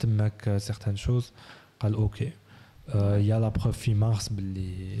garde certaines choses. Ok, il y a la preuve في Mars.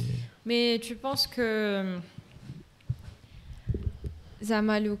 Mais tu penses que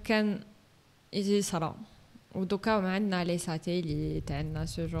زعما لو كان يجي صرا ودوكا ما عندنا لي ساتيليت عندنا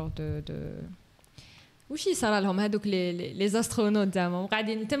سو جور دو وش يصرا لهم هذوك لي زاسترونوت زعما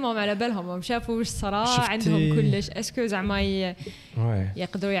قاعدين تمهم على بالهم ما شافوا واش صرا عندهم كلش اسكو زعما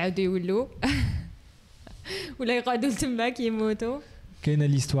يقدروا يعاودوا يولوا ولا يقعدوا تماك يموتوا. كاينه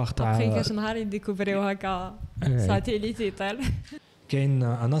ليستوار تاع كاش نهار يديكوفريو هكا ساتيليت يطير. كاين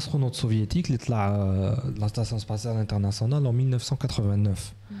ان استرونوت سوفيتيك اللي طلع لا ستاسيون سباسيال انترناسيونال en 1989.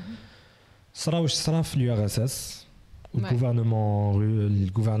 صرا واش صرا في اليو ار اس اس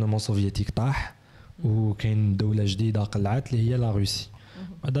الجوفرنمون سوفيتيك طاح وكاين دولة جديدة قلعت اللي هي لا روسي.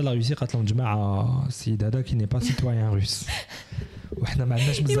 هذا لا روسي قالت لهم جماعة السيد هذا كي ني با سيتويان روس وحنا ما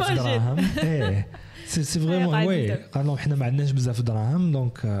عندناش بزاف دراهم. ايه سي فريمون وي قال لهم حنا ما عندناش بزاف دراهم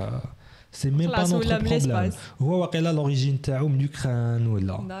دونك سي ميم با نوتر بروبليم. هو واقيلا لوريجين تاعو من يوكران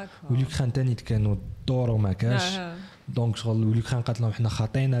ولا واليوكران تاني كانوا دور وما كاش دونك شغل واليوكران قالت لهم حنا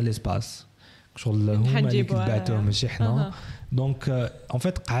خاطينا ليسباس شغل هما اللي كتبعتوهم ماشي حنا. Donc, en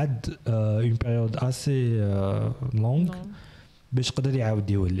fait, قعد une période assez longue باش قدر يعاود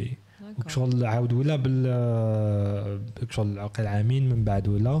يولي. شغل عاود ولا شغل عقل عامين من بعد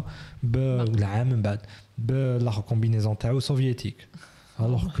ولا بالعام من بعد بلا كومبينيزون تاعو سوفيتيك.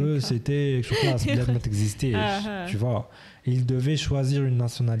 Alors que c'était classe بلاد ما تكزيستيش. Tu vois, il devait choisir une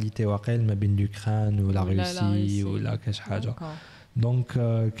nationalité واقيل ما بين l'Ukraine ou la Russie ولا كاش حاجة. Donc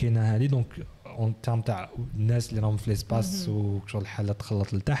كاينه هذه donc en termes تاع الناس اللي راهم في ليسباس وشغل الحاله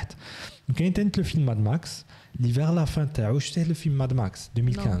تخلط لتحت. كاين تاني لو فيلم ماد ماكس اللي فيغ لا فان تاعو شتيه لو فيلم ماد ماكس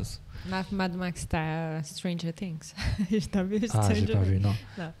 2015. ما في ماد ماكس تاع سترينجر ثينكس. ايش تبي جي با في نو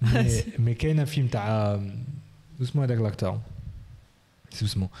مي كاين فيلم تاع اسمه هذاك لاكتور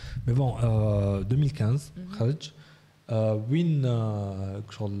اسمه مي بون 2015 خرج وين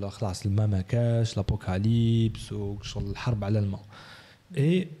شغل خلاص الماء ما كاش لابوكاليبس وشغل الحرب على الماء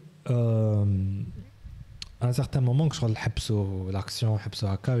اي ان سارتان مومون شغل حبسوا لاكسيون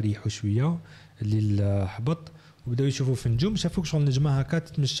حبسوا هكا يريحوا شويه اللي حبط وبداو يشوفوا في النجوم شافوك شغل نجمه هكا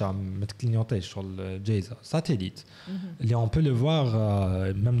تتمشى ما تكلينيوطيش شغل جايزه ساتيليت اللي اون بو لو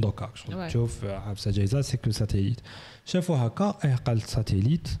فوار ميم دوكا شغل تشوف حبسه جايزه سي كو ساتيليت شافوا هكا قالت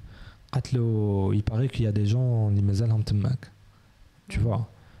ساتيليت قالت له يباري كي يا دي جون اللي مازالهم تماك tu vois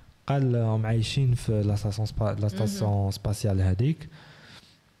قال هم عايشين في لا ستاسيون سباسيال هذيك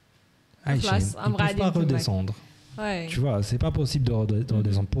عايشين ils peuvent pas redescendre Tu vois, c'est pas possible de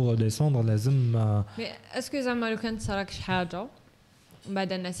redescendre. Pour redescendre, لازم. Mais est-ce que زعما لو كانت صراك شي حاجه ومن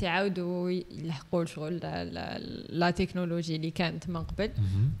بعد الناس يعاودوا يلحقوا شغل لا تكنولوجي اللي كانت من قبل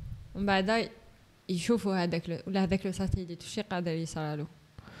ومن بعد يشوفوا هذاك ولا هذاك لو ساتيليت وشي قادر يصرالو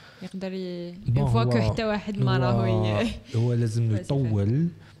يقدر اون فوا كو حتى واحد ما راهو هو لازم يطول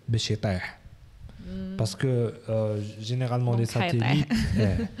باش يطيح باسكو جينيرالمون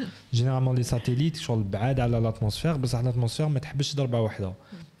لي ساتيليت شغل بعاد على لاتموسفير بصح لاتموسفير ما تحبسش ضربه واحده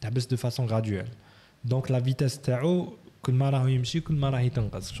تحبس دو فاسون غرادويل دونك لا فيتاس تاعو كل ما راهو يمشي كل ما راهي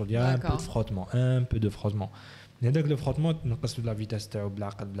تنقص شغل يا ان بو دو فروتمون ان بو دو فروتمون هذاك لو فروتمون تنقص لا فيتاس تاعو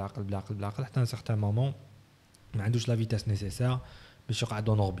بالعقل حتى ان سارتان مومون ما عندوش لا فيتاس نيسيسير باش يقعد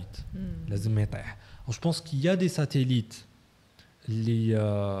اون اوربيت لازم يطيح جو بونس كي يا دي ساتيليت اللي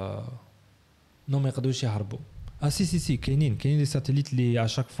نو ما يقدروش يهربوا سي كاينين دي ساتيليت اللي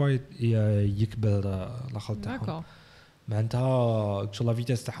اشاك فوا يكبر الخط تاعهم معناتها شغل لا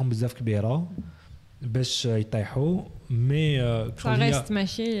فيتاس تاعهم بزاف كبيره باش يطيحوا مي ريست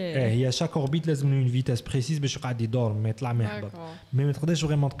ماشي هي شاك اوربيت لازم اون فيتاس بريسيز باش يقعد يدور ما يطلع ما يهبط مي ما تقدرش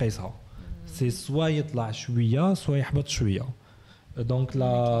فريمون تقيسها سي سوا يطلع شويه سوا يهبط شويه دونك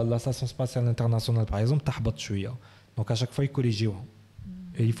لا ستاسيون سباسيال انترناسيونال باغ اكزومبل تهبط شويه دونك اشاك فوا يكوريجيوهم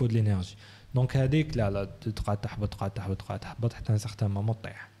il faut de l'énergie دونك هذيك لا تقعد تهبط حتى سارتان مومون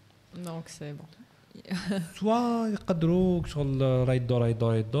طيح دونك سي بون سوا يقدروا شغل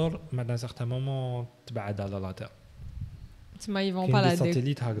راه يدور مع سارتان مومون تبعد على لا تير تما يفون با لا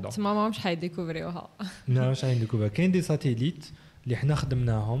ساتيليت هكذا تما ماهمش حيديكوفريوها ماهمش حيديكوفريوها كاين دي ساتيليت اللي حنا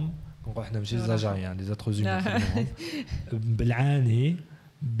خدمناهم نقول حنا ماشي زاجاريان لي زاتر زومون خدمناهم بالعاني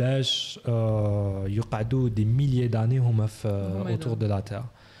باش يقعدوا دي ميليي داني هما في اوتور دو لا تير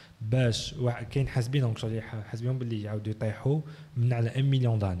باش كاين حاسبينهم شغل حاسبينهم باللي يعاودوا يطيحوا من على 1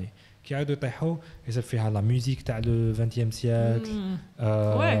 مليون داني كي يعاودوا يطيحوا يصير فيها لا ميوزيك تاع لو 20 سيكل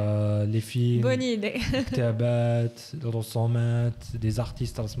لي فيلم بوني ايدي كتابات الرسومات دي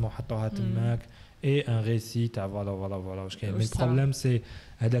زارتيست رسموا حطوها تماك اي ان ريسي تاع فوالا واش كاين مي البروبليم سي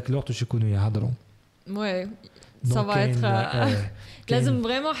هذاك الوقت واش يكونوا يهضروا وي ça va être لازم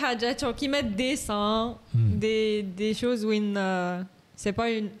فريمون حاجات كيما ديسان دي شوز وين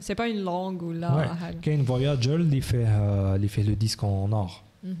c'est pas une langue ou là كاين فواياجر اللي فيه لو ديسك اون اور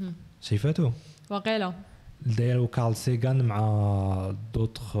شايفاتو واقيلا دايرو كارل سيغان مع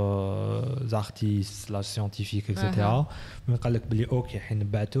دوطخ زارتيست لا سيانتيفيك اكسيتيرا من قال لك بلي اوكي حين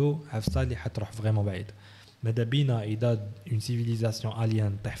نبعتو عفسه اللي حتروح فريمون بعيد ماذا بينا اذا اون سيفيليزاسيون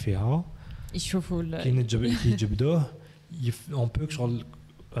الين طيح فيها يشوفوا كي يجبدوه اون بو شغل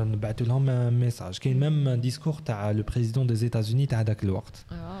نبعثوا لهم ميساج كاين ميم ديسكور تاع لو بريزيدون دي ايتازوني تاع هذاك الوقت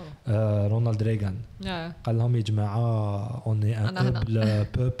رونالد ريغان قال لهم يا جماعه اون اي ان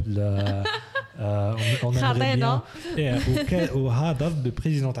بوبل اون خاطينا وهذا لو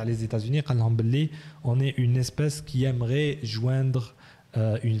بريزيدون تاع لي ايتازوني قال لهم باللي اون اي اون اسبيس كي ايمري جويندر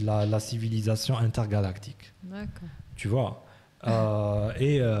la civilisation intergalactique. D'accord. Tu vois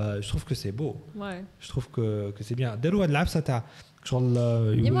et je trouve que c'est beau. Ouais. Je trouve que c'est bien. داروا هاد العبسه تاع شغل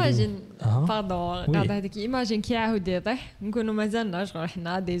ايماجين باردون قاعد هذيك ايماجين كي يعاود يطيح نكونوا مازالنا شغل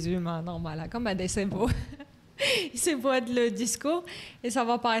حنا دي زوما نورمال هكا بعد يصيبوا يصيبوا هاد لو ديسكو اي سا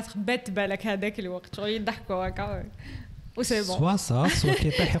فا بايتر بيت بالك هذاك الوقت شغل يضحكوا هكا و سي بون سوا كي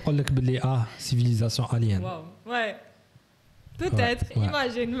يطيح يقول لك باللي سيفيليزاسيون الين واو واي peut-être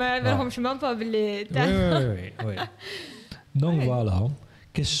imagine ما لهمش مام با باللي وي دونك فوالا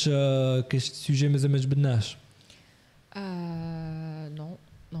كاش سوجي مازال ما جبناش نو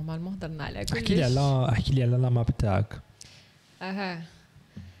نورمالمون هضرنا على كلش احكي لي على لا ماب تاعك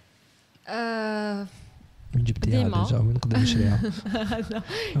من جبتيها ديجا وين نقدر نشريها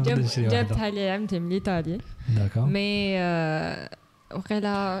جبتها لي عمتي من ايطاليا داكا مي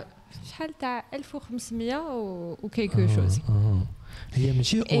وقيلا شحال تاع 1500 وكيكو شوز هي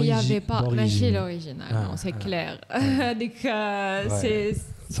ماشي اوريجينال ماشي لوريجينال نو سي كلير هذيك سي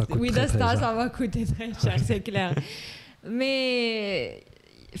ويدا ستا سا فا كوتي تري شير سي كلير مي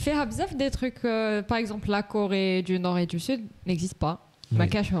فيها بزاف دي تروك باغ اكزومبل لا كوري دو نور اي دو سود نيكزيست با ما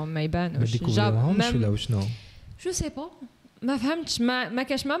كاشهم ما يبانوش جابهم ولا وشنو جو سي با ما فهمتش ما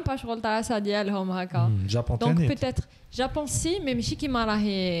كاش مام با شغل تاع سا ديالهم هكا جابون دونك بيتيتر جابون سي مي ماشي كيما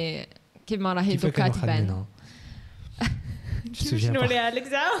راهي دوكا تبان شنو اللي عليك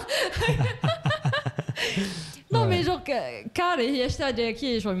زعما نو مي جو كاري هي شتا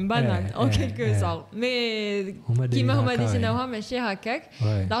كي شغل مبنان او كيلكو سور مي كيما هما ديزيناوها ماشي هكاك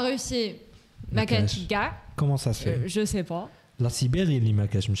لا روسي ما كانتش كاع كومون سا سي جو سي با لا سيبيري اللي ما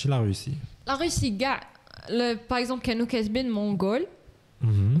كاش ماشي لا روسي كاع باغ اكزومبل كانوا كاسبين مونغول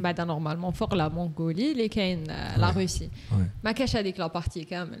بعد نورمالمون فوق لا مونغولي اللي كاين لا روسي ما كاش هذيك لا بارتي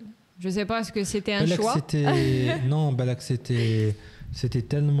كامل. Je sais pas est-ce que c'était un choix. Non, balak c'était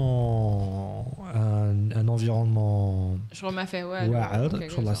tellement un environnement واعر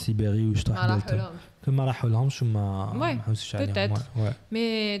sur la Sibérie ou je كما راحوا لهمش وما حوسش عليهم.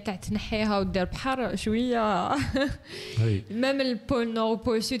 مي تاع تنحيها ودير بحر شويه. ميم البول نور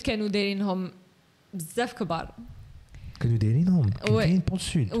والبول سود كانوا دايرينهم بزاف كبار. كانوا دايرينهم كاين بول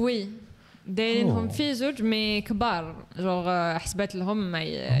سود. وي دايرينهم في زوج مي كبار جوغ حسبت لهم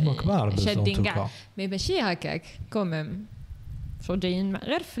هما كبار شادين كاع مي ماشي هكاك كوميم شو جايين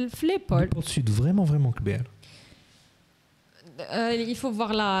غير في لي بول سود فريمون كبير. il faut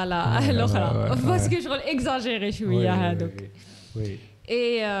voir l'autre parce que je vais exagérer شويه هذوك.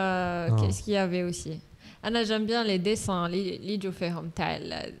 Et qu'est-ce qu'il y avait aussi? Anna j'aime bien les dessins اللي يجوا فيهم تاع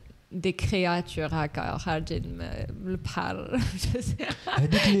des créatures هكا خارجين من البحر.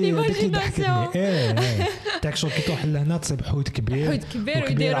 هذيك اللي ضحكتني تاع شغل كي تروح لهنا تصيب حوت كبير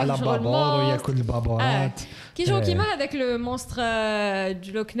ويدير على بابور وياكل البابورات كي جو كيما هذاك لو مونستر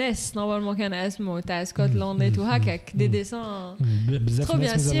دو لوك نيس نورمالمون كان اسمه تاع سكوتلاند وهكاك دي ديسان بزاف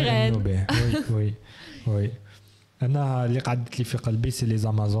ناس سيرين. وي انا اللي قعدت لي في قلبي سي لي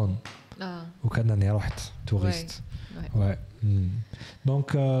زامازون وكانني رحت توريست. Ouais.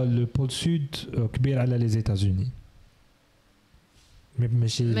 Donc le pôle sud كبير على les États-Unis.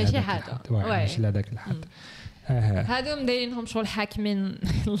 ماشي لهذاك الحد. هادو دايرينهم شغل حاكمين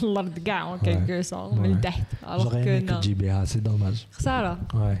الارض كاع كيلكو سون من تحت. alors que تجيبيها سي دوماج. خساره.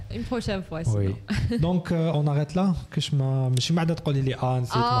 une prochaine fois. Donc on arrête là كاش ما ماشي بعدا تقولي لي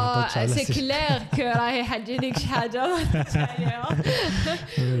نسيت ما هضرتش على سي كلير كو راهي حاجينيك شي حاجه ما هضرتش عليها.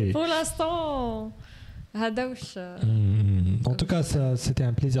 pour l'instant هذا واش. En tout cas, c'était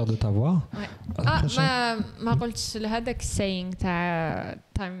un plaisir de t'avoir. ما قلتش لهذاك الساينغ تاع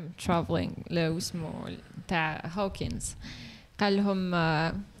time traveling اللي اسمه تاع هوكنز قال لهم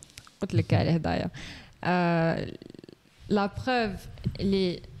قلت لك عليه هدايا لا بروف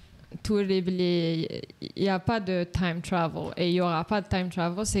اللي توري بلي y a pas de time travel et y aura pas de time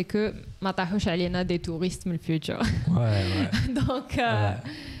travel c'est que ما طاحوش علينا des touristes من الفيوتشر. donc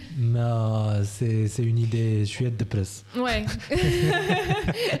Mais c'est une idée chouette de presse. Ouais.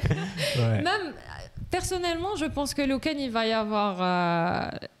 Même personnellement, je pense que Locan il va y avoir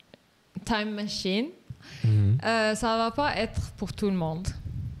time machine. Ça va pas être pour tout le monde.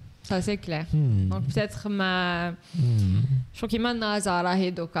 Ça c'est clair. Donc peut-être je crois qu'il m'a Nazara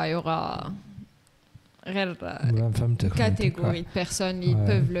et donc il y aura catégorie de personnes qui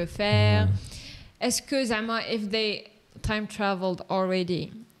peuvent le faire. Est-ce que Zama if they time traveled already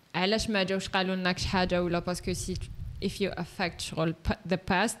علاش ما جاوش قالوا لنا كش حاجه ولا باسكو سي if you affect شغل the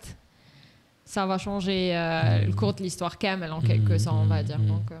past ça va changer le cours de l'histoire كامل en quelque sorte on va dire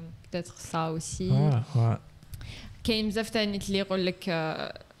donc peut-être ça aussi. كاين بزاف تاني اللي يقول لك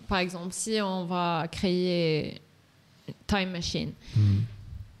par exemple si on va créer time machine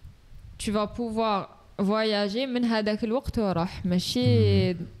tu vas pouvoir voyager من هذاك الوقت وراح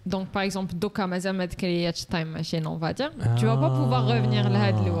ماشي donc par exemple دوكا مازال ما تكرياتش تايم ماشين on va dire tu vas pas pouvoir revenir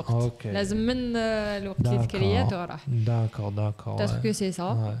لهذا الوقت لازم من الوقت اللي تكريات وراح. d'accord peut-être que c'est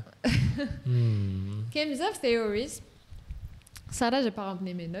ça. كاين بزاف théories ça j'ai pas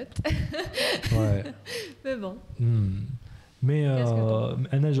rempli mes notes. mais bon mais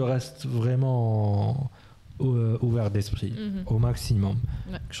Anna je reste vraiment ouvert d'esprit au maximum.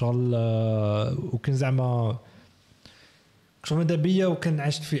 شغل وكان زعما شغل ماذا بيا وكان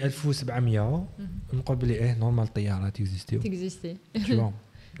عشت في 1700 نقول بلي نورمال الطيارات تيكزيستي tu vois.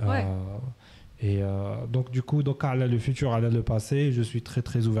 Et donc du coup donc على le futur على le passé je suis très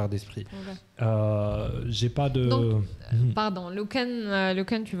très ouvert d'esprit. J'ai pas de donc, pardon le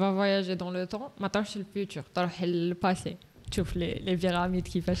can tu vas voyager dans le temps ما تروحش للفيوتشر تروح للباسي تشوف لي بيراميد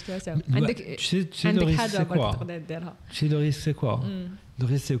كيفاش توسعوا. عندك حاجه تقدر ديرها. Le risque c'est quoi le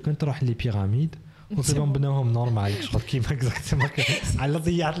risque c'est كنت تروح لي بيراميد وكيفهم بناوهم نورمال شغل كيما اكزاكتومون على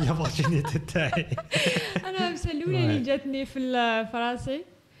ضيعت لوبورتونيتي تاعي. انا مسلوله اللي جاتني في الفرنسي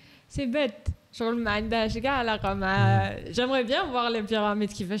سي بيت شغل ما عندهاش كاع علاقه مع j'aimerais bien voir les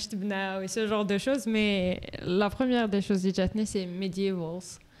pyramides كيفاش تبناو et ce genre de choses mais la première des choses اللي جاتني c'est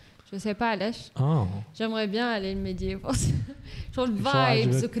medievals. Je sais pas علاش. J'aimerais bien aller le médiéval. Genre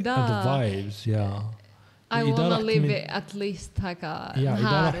vibes وكذا. The vibes yeah. I want to live it at least هكا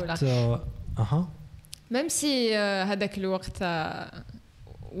نهار ولا. Même si هذاك الوقت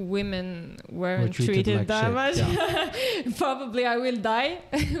women weren't treated that much. Probably I will die.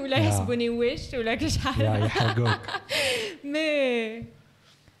 ولا يحسبوني wish ولا كش حاجة. يحرقوك. Mais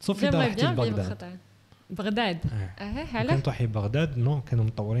صوفي j'aimerais bien vivre. بغداد كانوا تروحي بغداد نو كانوا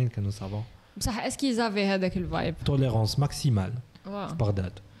مطورين كانوا صافا بصح اسكي زافي هذاك الفايب توليرونس ماكسيمال في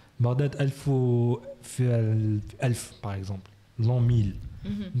بغداد بغداد 1000 في 1000 باغ اكزومبل لون 1000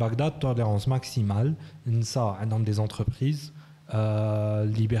 بغداد توليرونس ماكسيمال النساء عندهم دي زونتربريز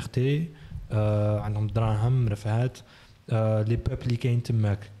ليبرتي عندهم دراهم رفاهات les peuples اللي كاين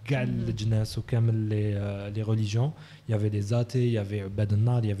تماك كاع الجناس وكامل les religions il y avait des athées il y avait عباد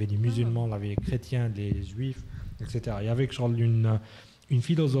النار il y avait des musulmans il y avait les chrétiens les juifs etc il y avait genre une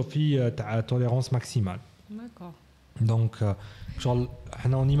philosophie تاع tolérance maximale d'accord donc genre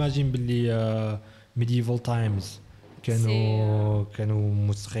حنا on imagine باللي medieval times كانوا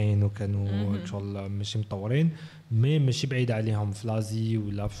مسخين وكانوا شغل ماشي مطورين مي ماشي بعيد عليهم في لازي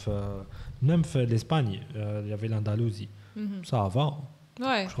ولا في même في l'Espagne il y avait l'Andalousie ça va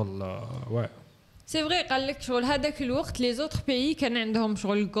ouais شغل ouais c'est vrai قال لك شغل هذاك الوقت les autres pays كان عندهم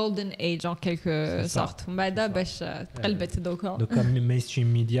شغل golden age en quelque sorte ومن بعد باش تقلبت دوكا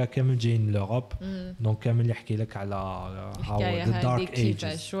mainstream media كامل جايين لأوروب دونك كامل يحكي لك على the dark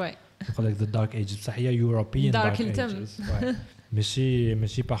ages يقول لك the dark ages بصح هي European dark ages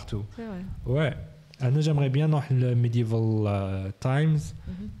ماشي partout ouais انا j'aimerais bien نروح medieval times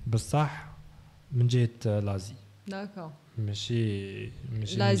بصح من جهة لازي داكور ماشي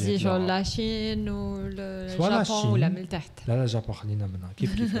لازي شغل لاشين والجابون ولا من تحت لا جابون خلينا منها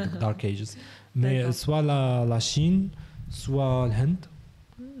كيف دارك ايجز مي سوا لاشين سوا الهند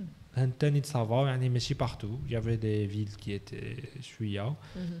الهند تاني صافا يعني ماشي بارتو يافي دي فيل كي ايتي شويه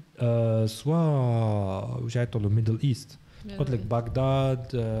سوا وجعت له ميدل ايست قلت لك بغداد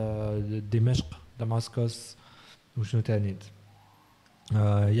دمشق دمسكس وشنو تاني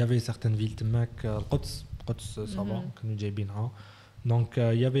يافي سيغتان فيل تماك القدس صافا كانوا جايبينها donc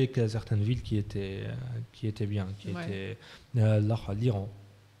il y avait certaines villes qui étaient bien qui étaient l'Iran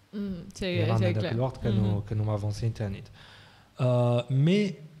c'est clair الوقت كانوا avancés تاني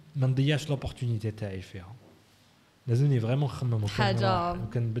mais ما نضيعش l'opportunité تاعي فيها لازمني فريمون نخمم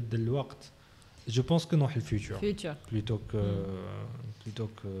وكنبدل الوقت je pense que نروح الفيوتشر plutôt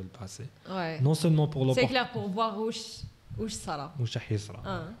que le passé non seulement pour l'opportunité c'est clair pour voir واش صرا واش راح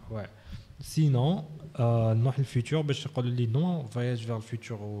يصرا ouais sinon نروح الفيوتشر باش يقولوا لي non voyage vers le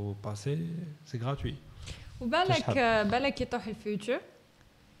futur au passé c'est gratuit بالك كي تروح الفيوتشر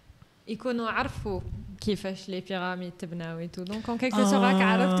يكونوا عرفوا كيفاش لي بيراميد تبناو ايتو دونك اون كيلكو سوراك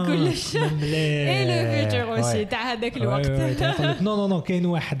عرفت كلش اي لو فيوتشر اوسي تاع هذاك الوقت يقول لك نو كاين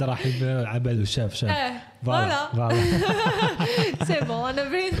واحد راح عبالو شاف فوالا سي بون انا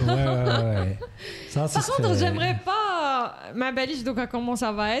بريد ça par contre j'aimerais pas ما باليش دوكا كومون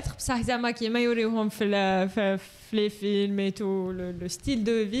سا فا اتر بصح زعما كيما يوريوهم في لي فيلم اي تو لو ستيل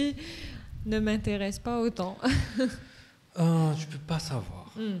دو في ne m'intéresse pas autant tu peux pas savoir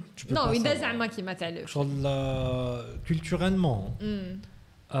non إذا زعما كيما تاع شغل culturellement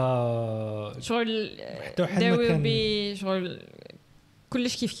شغل there will be شغل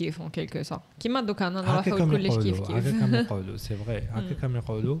كلش كيف en quelque sorte كيما دوكا انا نروحو كلش كيف هكا كما يقولوا سي فري هكا كما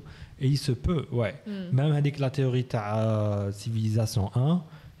يقولوا et il se peut ouais même هذيك لا تيوري تاع civilisation 1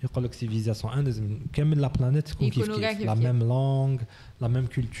 يقول لك civilisation 1 لازم كامل لا بلانيت تكون كيف la même langue la même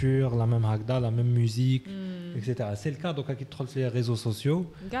culture la même هكذا la même musique etc c'est le cas donc كي تدخل في les réseaux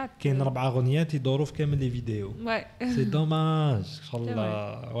sociaux كاين 4 اغنيات يدوروا في كامل لي فيديو c'est dommage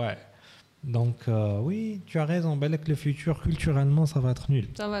والله ouais donc oui tu as raison بالك le futur culturellement ça va être nul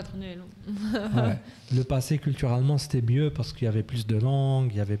ouais. le passé culturellement c'était mieux parce qu'il y avait plus de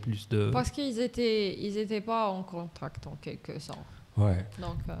langues il y avait plus de parce qu'ils étaient pas en contact en quelque sorte ouais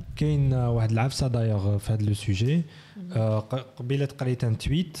كاين واحد العفسه داير في هذا لو سوجي قبيله قريت ان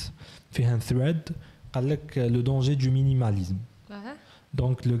تويت فيها ثريد قال لك لو دونجي دو مينيماليزم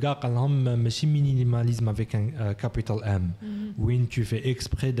donc le gars قال لهم ماشي minimalisme avec un capital M où tu fais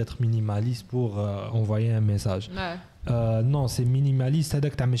exprès d'être minimaliste pour envoyer un message non c'est minimaliste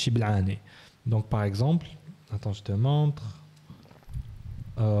هذاك تاع ماشي بالعاني donc par exemple attends je te montre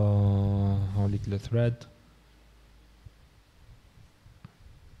on lit le thread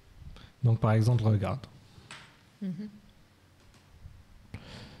donc par exemple regarde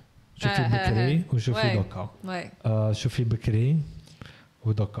شوفي بكري وشوفي دوكا شوفي بكري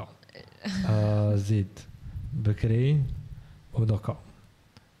ودوكا زيد بكري ودوكا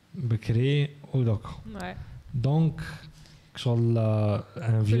بكري ودوكا دونك شغل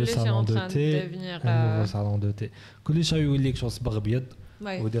ان فيو صالون دو تي ان نوفو صالون دو تي كل شيء يولي لك شغل صبغ ابيض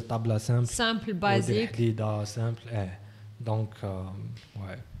ودير طابله سامبل بازيك حديده سامبل دونك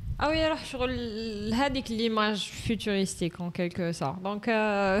واي Ah oui, alors sur هذيك l'image futuristique en quelque sorte. Donc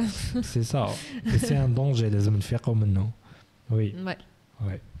c'est ça. Et c'est un danger لازم نفيقوا منه. Oui. Ouais.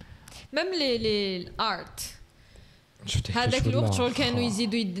 Ouais. même les art هذاك الوقت شغل كانوا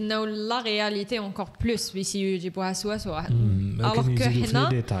يزيدوا يدناو لا رياليتي encore plus بيسيو يجيبوها سوا alors que حنا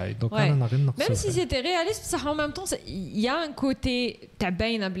même si c'était réaliste بصح en même temps il y a un côté تاع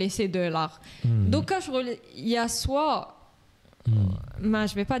باينه بليسي de l'art donc شغل il y a soit ما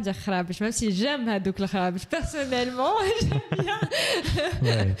je vais pas dire خرابش même si j'aime هذوك الخرابش personnellement j'aime bien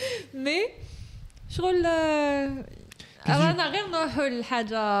mais شغل رانا غير نروحوا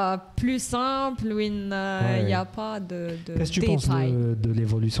لحاجه plus simple وين il y a pas de qu'est-ce que tu penses de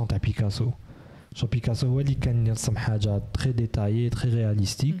l'évolution تاع بيكاسو شو بيكاسو هو اللي كان يرسم حاجه très détaillée très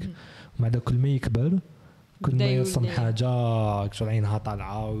réalistique ومع ذاك كل ما يكبر كل ما يرسم حاجه شغل عينها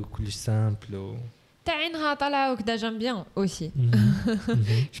طالعه وكلش سامبل تاع عينها طالعه وكذا j'aime bien aussi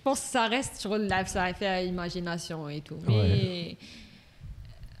je pense que ça reste شغل لعب ساعه فيها imagination et tout mais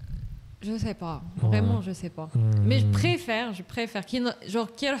je sais pas vraiment je sais pas mais je préfère genre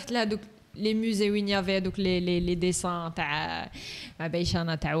qui رحت là les musées où il y avait donc les dessins تاع ما بايش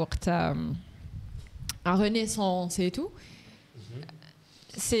انا تاع وقت à Renaissance et tout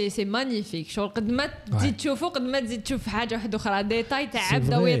c'est magnifique شغل قد ما تزيد تشوفوا قد ما تزيد تشوف حاجه واحده اخرى ديتاي تاع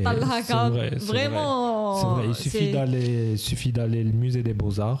عبده ويطل هكا vraiment il suffit d'aller au musée des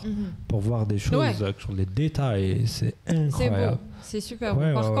beaux-arts pour voir des choses sur les détails c'est incroyable c'est super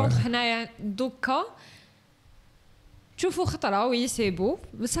beau par contre حنايا دوكا تشوفوا خطره oui c'est beau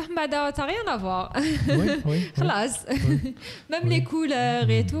بصح من بعد ça rien à voir خلاص même les couleurs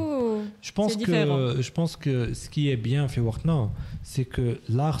et tout je pense que ce qui est bien fait maintenant c'est que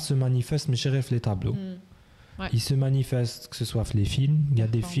l'art se manifeste mais chez les tableaux il se manifeste que ce soit les films il y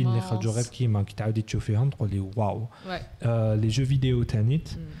a des films les خرجوا كيما كي تعاودي تشوفيهم تقولي واو les jeux vidéo تانيت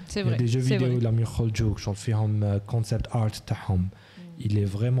c'est vrai des jeux vidéo لما يخرجوا شغل فيهم concept art تاعهم il est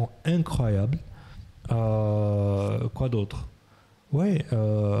vraiment incroyable quoi d'autre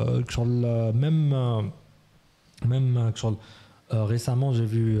même récemment j'ai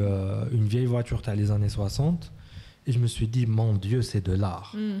vu une vieille voiture les années 60 et je me suis dit mon Dieu c'est de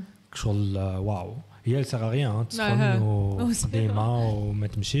l'art waouh et elle sert à rien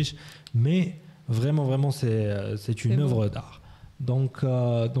mais vraiment c'est une œuvre d'art donc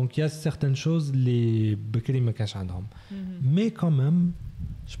il y a certaines choses les بكري ما كانش عندهم mais quand même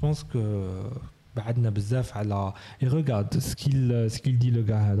je pense que بعدنا بزاف على et regarde ce qu'il dit le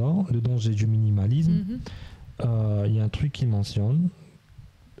gars là le danger du minimalisme il y a un truc qu'il mentionne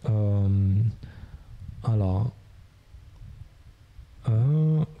alors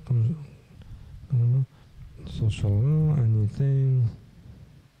social anything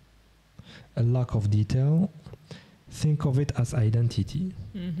a lack of detail think of it as identity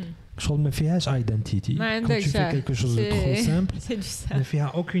شغل ما فيهاش identity quand tu fais quelque chose de trop simple ما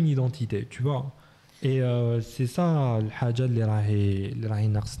فيها aucune identité tu vois et c'est ça الحاجه اللي راهي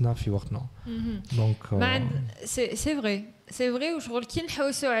ناقصنا في وقتنا donc c'est vrai وشغل كي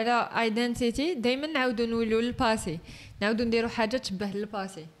نحوسوا على identity دائما نعاودوا نولوا للباسي نعاودوا نديروا حاجه تشبه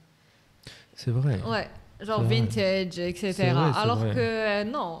للباسي c'est vrai genre vintage etc alors que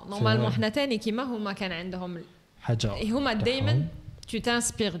non normalement حنا تاني كيما هما كان عندهم حاجه هما دائما tu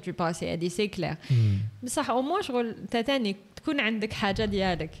t'inspires du passé هذه سي كلير بصح او موان شغل تاني تكون عندك حاجه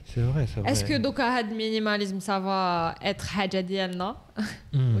ديالك سي فري اسكو دوكا هاد المينيماليزم سافا اتر حاجه ديالنا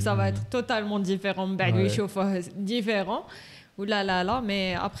و سافا اتر توتالمون ديفيرون من بعد يشوفوه ديفيرون ولا لا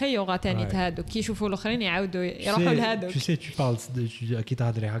مي ابري يورا تاني هادوك كي يشوفوا الاخرين يعاودوا يروحوا لهادوك tu sais tu parles كي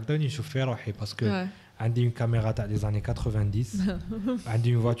تهضري هكذا نشوف في روحي باسكو عندي une caméra تاع les années 90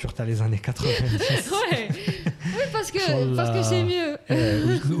 عندي une voiture تاع les années 90 oui parce que c'est mieux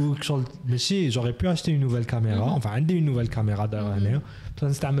ماشي j'aurais pu acheter une nouvelle caméra enfin عندي une nouvelle caméra dernière بس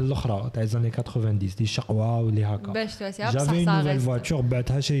نستعمل الاخرى تاع les années 90 دي شقوه واللي هكا باش تواسي j'avais une nouvelle voiture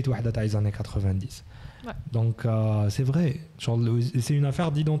بعتها شريت واحده تاع les années 90 donc c'est vrai c'est une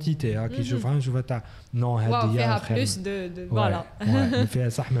affaire d'identité qui je vois ta non فيها plus de voilà ما فيها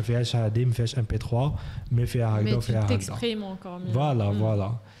صح ما فيهاش هادي ما فيهاش MP3 ما فيها هكذا وفيها هكذا t'exprimes encore mieux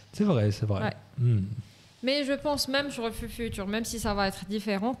voilà c'est vrai mais je pense même sur le futur même si ça va être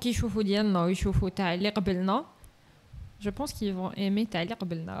différent كي يشوفوا ديالنا ويشوفوا تاع اللي قبلنا je pense qu'ils vont aimer تاع اللي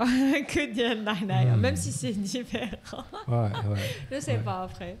قبلنا que ديالنا حنايا même si c'est différent je sais pas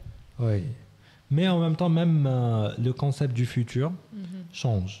après oui mais en même temps même le concept du futur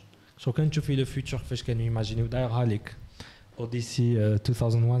change quand tu fais le futur فاش كانوا يماجينيو دايرها لك Odyssey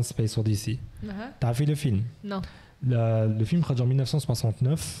 2001 Space Odyssey t'as vu le film non le film خرج en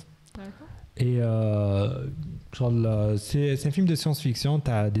 1969 d'accord et c'est un film de science-fiction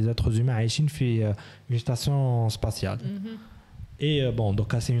t'as des êtres humains عايشين في une station spatiale et bon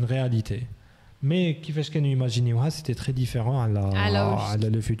donc c'est une réalité مي كيفاش كانوا يماجينيوها سيتي تري ديفيرون على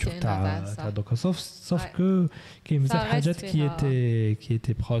لو فيتور تاع دوكا سوف كو كاين بزاف حاجات كي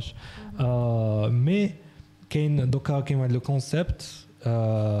ايتي بروش مي كاين دوكا كاين واحد لو كونسيبت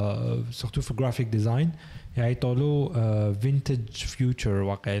سورتو في جرافيك ديزاين يعيطوا له فينتج فيوتشر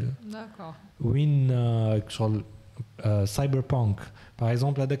واقيل داكور وين شغل سايبر بانك باغ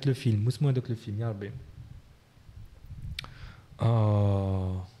اكزومبل هذاك لو فيلم اسمه هذاك لو فيلم يا ربي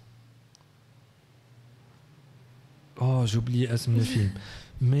j'ai oublié اسم الفيلم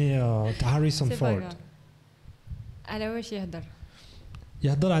مي تاع هاريسون فورد على واش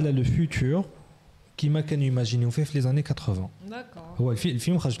يهضر على لو فيوتور كيما كانوا يماجينيو فيه في لي زاني 80 داكور هو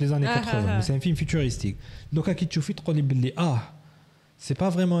الفيلم خرج في لي زاني 80 مي سي ان فيلم فيوتوريستيك دوكا كي تشوفي تقول لي بلي سي با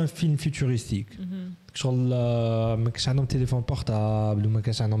فريمون ان فيلم فيوتوريستيك شغل ما كانش عندهم تليفون بورتابل وما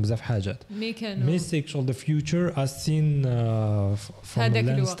كانش عندهم بزاف حاجات مي سي شغل ذا فيوتشر از سين فروم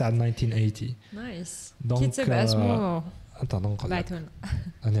لانس تاع 1980 نايس دونك كيتسب اسمو انت نقول بعثونا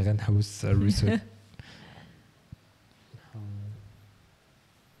انا غنحوس الريسيرش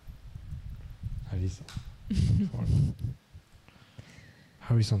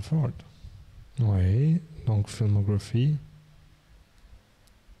Harrison Ford. Oui, donc filmographie.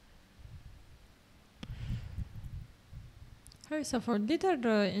 Harrison Ford leader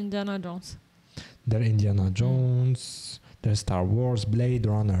Indiana Jones. There Indiana Jones, there Star Wars, Blade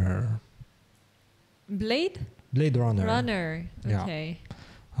Runner. Blade Runner. Okay.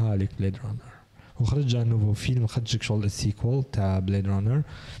 هاليك Blade Runner. وخرج un nouveau film خرج شغل السيكول تاع Blade Runner.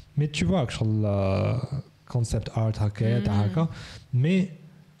 Mais tu vois شغل concept art هكا تاع هكا. Mais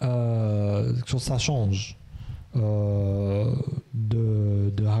شغل ça change.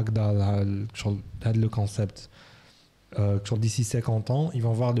 de هكذا شغل هذا le concept. D'ici 50 ans, ils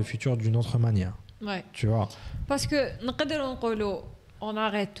vont voir le futur d'une autre manière. Ouais. Tu vois. Parce que نقدروا نقولوا on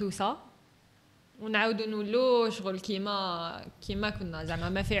arrête tout ça. ونعاودوا نولوا شغل كيما كنا زعما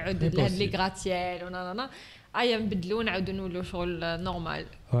ما في عود لهاد لي غراتيال ونانا ايا نبدلوا نعاودوا نولوا شغل نورمال.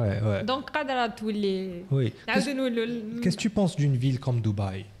 Ouais. دونك قادره تولي نعاودوا نولوا. Qu'est-ce que tu penses d'une ville comme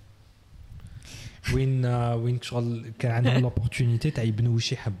Dubaï? وين شغل كان عندهم l'opportunité تاع يبنوا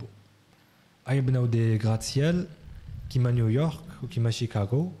واش يحبوا. يبنوا دي غراتيال كيما نيويورك وكيما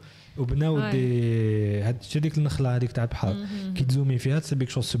شيكاغو وبناو دي هاد ديك النخله هذيك تاع البحر كي تزومي فيها تسبيك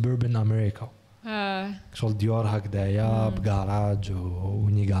شغل سبوربن امريكا شغل ديور هكذايا بكراج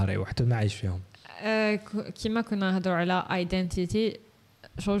ونيغاري وحتى ما عايش فيهم كيما كنا نهضروا على ايدنتيتي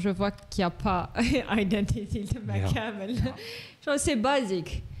جو فوا كي با ايدنتيتي تما كامل شو سي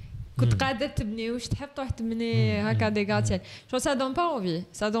بازيك كنت قاعده تبني واش تحب تروح تبني هكا دي غاتيل شو سا دون با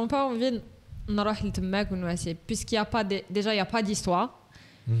اونفي نروح لتماك ونواسي puisqu'il y a pas déjà il y a pas d'histoire.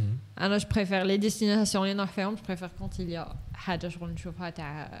 انا je préfère les destinations اللي نروح فيهم je préfère quand il y a حاجه شغل نشوفها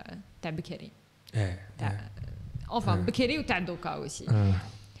تاع بكري تاع enfin بكري وتاع دوكا اوسي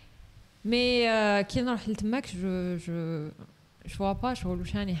مي كي نروح لتماك je vois pas شغل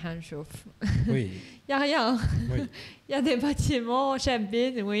واش راني حنشوف. Oui. y a rien. Oui. Il y a des bâtiments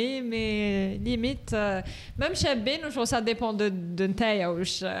شابين oui mais limite même شابين وش ça dépend de نتايا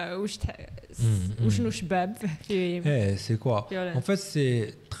وشنو شباب في. C'est quoi? En fait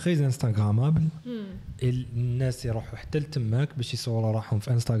c'est très instagrammable. الناس يروحوا حتى لتماك باش يصوروا راحهم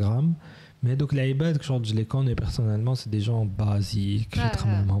في انستغرام. مي هذوك العباد شغل جو لي كوني بيرسونيلمون سي دي جون بازيك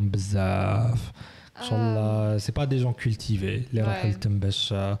يتخممهم بزاف. شغل سي با دي جون كولتيفي اللي راحوا لتم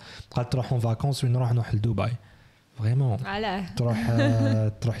باش قال تروح اون فاكونس وين نروح لدبي فريمون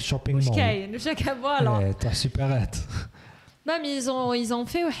تروح شوبينغ مول واش كاين واش كاين فوالا تروح سوبرات. Même ils ont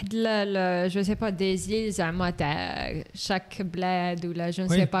fait je sais pas des îles زعما تاع chaque bled ou là je ne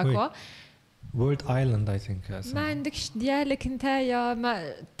sais pas quoi. World Island I think. ما عندكش ديالك نتايا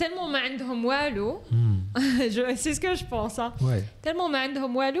ما تالمون ما عندهم والو. سي سكو جو بونس تالمون ما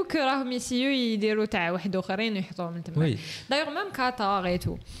عندهم والو كو راهم يسيو يديروا تاع واحد اخرين ويحطوهم تما. دايوغ ميم كاتار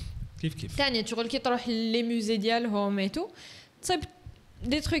ايتو كيف ثاني شغل كي تروح لي ميوزي ديالهم ايتو تصيب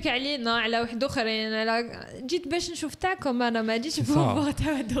دي تروك علينا على واحد اخرين على جيت باش نشوف تاعكم انا ما جيتش بوفا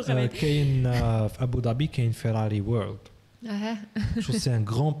تاع واحد اخرين. كاين في ابو ظبي كاين فيراري وورلد. شو سي ان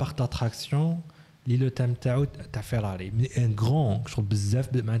غران بارك داتراكسيون لي لو تام تاعو تاع فيراري ان غران شغل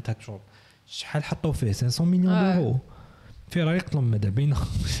بزاف معناتها شغل شحال حطوا فيه 500 مليون دورو. فيراري قلم ماذا بينا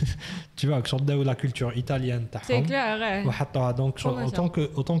tu vois شغل داو لا كولتور ايطاليان تاعهم سي كلير وحطوها دونك شغل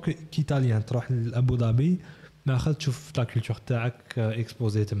اوتون كو كيتاليان تروح لابو ظبي ما خل تشوف لا كولتور تاعك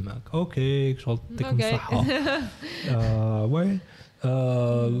اكسبوزي تماك اوكي شغل يعطيكم الصحه. وي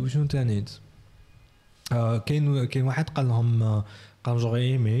وشنو ثاني كاين واحد قال لهم جوغ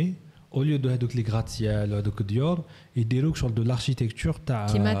ايمي au lieu de هذوك لي غراتيال وهذوك ديور يديروك شغل دو لاركيتكتور تاع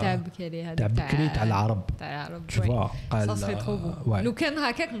كيما تاع بكري هذا تاع العرب تاع العرب tu vois قال ça serait trop beau لو كان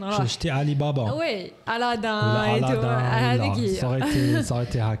هكاك نروح شتي علي بابا وي علادان هذيك ça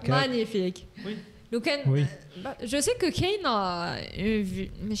aurait été هكاك magnifique لو كان je sais que كاينه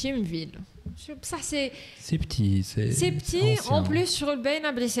ماشي une ville بصح c'est petit c'est petit en plus شغل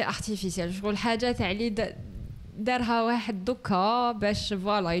باينه بلي سي ارتيفيسيال شغل حاجه تاع لي دارها واحد دوكا باش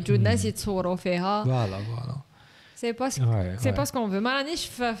فوالا يجوا الناس يتصوروا فيها فوالا سي باسكو ما رانيش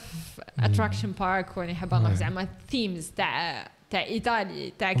في اتراكشن بارك وراني حابه نروح زعما ثيمز تاع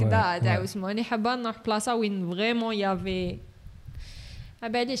ايطالي تاع كذا تاع اسمه راني حابه نروح بلاصه وين فريمون يافي ما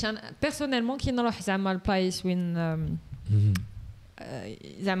باليش انا بيرسونيلمون كي نروح زعما البلايص وين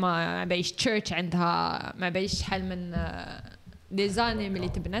زعما ما باليش تشيرش عندها ما باليش شحال من دي زاني ملي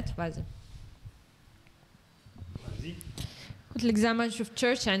تبنات فازي قلت لك زعما نشوف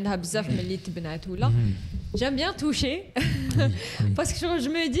تشيرش عندها بزاف من اللي تبنات ولا j'aime bien toucher parce que je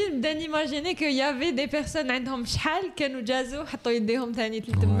me dis نبدا نيماجيني كو يافي دي بيرسون عندهم شحال كانوا جازوا حطوا يديهم ثاني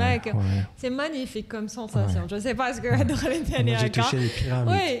تماك سي مانيفيك كوم سونساسيون جو سي با اسكو هادو اخرين ثاني هكا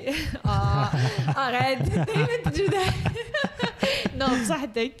وي اريت دايما تجود نو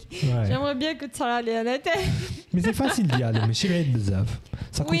بصحتك j'aimerais bien que تصرا لي انا مي سي فاسيل ديالو ماشي بعيد بزاف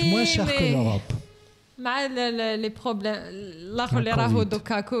ça coûte moins cher que l'Europe مع لي بروبليم الاخر اللي راهو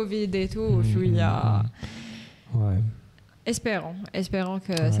دوكا كوفيد اي تو شويه Ouais. Espérons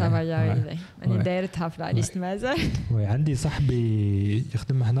que ça va y arriver. أنا دايرتها في العليست مازال. وي عندي صاحبي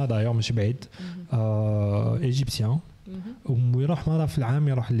يخدم هنا دايور مش بعيد ايجيبسيان ويروح مرة في العام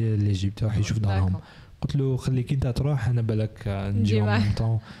يروح لإيجيبت يروح يشوف دارهم. قلت له خليك انت تروح انا بالك نجي en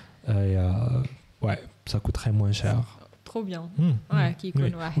temps ouais ça coûterait moins cher. Trop bien. Ouais كي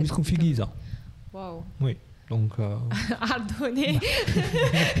يكون واحد. ويكون في جيزة. واو. Oui. Donc عرضوني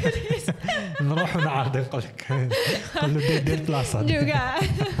نروح نعرض نقول لك دير بلاصه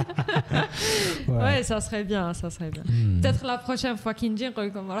ouais ça serait bien peut-être la prochaine fois كي نجي نقول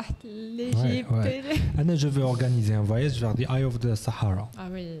لكم رحت لإيجيبت انا je veux organiser un voyage vers the Eye of the Sahara ah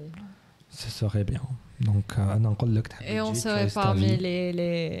oui ce serait bien donc انا نقول لك تحب et on serait parmi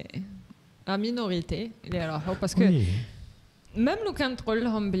les la minorité اللي راحوا parce que même لو كان تقول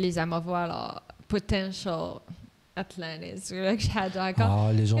لهم بلي زعما فوالا potential Atlantis ولا شي حاجه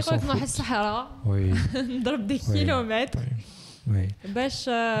هكا لي جون يقول لك نروح الصحراء وي نضرب دي كيلومتر وي باش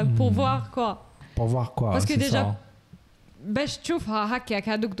pour voir quoi باسكو ديجا باش تشوفها هكاك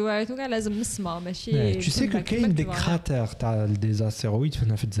هذوك دوائرات وكاع لازم نسمع ماشي tu sais que كاين دي كراتير تاع دي اسيرويد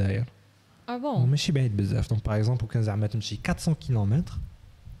هنا في الجزائر ماشي بعيد بزاف دونك باغ اكزومبل كان زعما تمشي 400 كيلومتر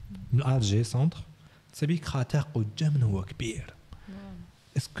من الجي سنتر تسبي كراتير قدام هو كبير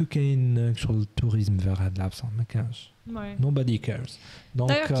اسكو كاين شغل التوريزم فيغ هاد العبسه ما كانش nobody cares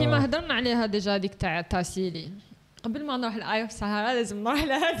دايوغ كيما هضرنا عليها ديجا ديك تاع تاسيلي قبل ما نروح لايو في الصحراء لازم نروح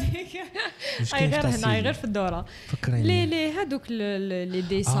لهذيك اي غير هنا غير في الدوره لي هذوك لي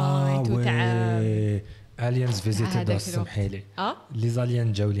ديسان تاع aliens visited us سمحيلي لي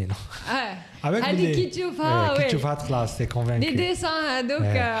زاليان جاو لينا هذيك كي تشوفها خلاص سي كونفانكي لي ديسان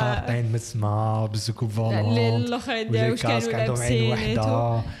هذوك حاطين من السما بزكو فولون الاخرين واش كانوا لابسين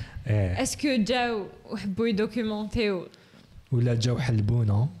اسكو جاو وحبوا يدوكيمونتيو ولا جاو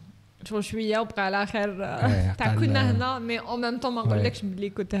حلبونا شويه وبقى على خير تاع كنا هنا مي او ميم طون ما نقولكش بلي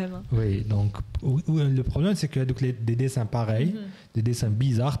كنت هنا وي دونك لو بروبليم سي كو هذوك دي ديسان باغي دي ديسان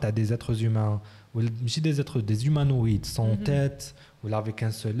بيزار تاع دي êtres humains ماشي دي êtres des humanoïdes sans tête ولا avec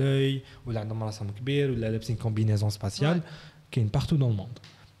un seul œil ولا عندهم راسهم كبير ولا لابسين كومبينيزون سباسيال كاين بارتو دون الموند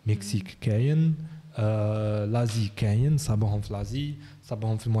مكسيك كاين لازي كاين صابوهم في لازي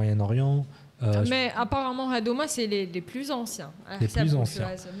صابوهم في الموين اوريون mais apparemment هادوما c'est les plus anciens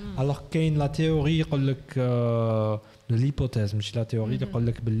alors كاين لا تيوري يقول لك l'hypothèse مش لا تيوري يقول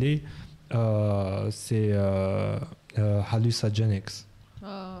لك باللي c'est hallucinogenics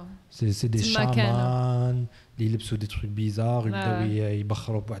c'est des chamans اللي يلبسوا دي تروك بيزار يبداو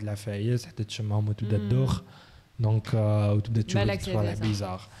يبخروا بواحد العفايس حتى تشمهم وتبدا تدوخ دونك وتبدا تشوف صوالح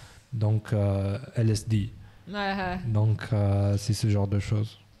بيزار دونك LSD donc c'est ce genre de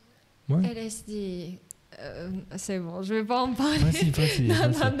choses. LSD c'est bon je vais pas en parler. Vas-y.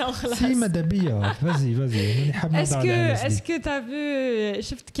 non si madabia vas-y est-ce que t'as vu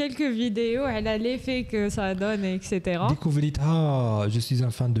شفت quelques vidéos على l'effet que ça donne etc. découvritها je suis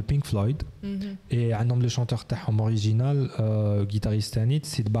un fan de Pink Floyd et عندهم le chanteur تاعهم original guitariste ثاني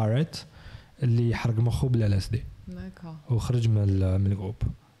سيد باريت اللي حرق مخه بالLSD d'accord وخرج من الجروب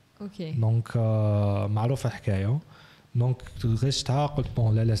اوكي دونك معروفه الحكايه Donc,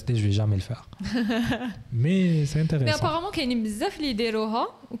 bon, la LSD, je vais jamais le faire. Mais c'est intéressant. Mais apparemment, il y a بزاف اللي يديروها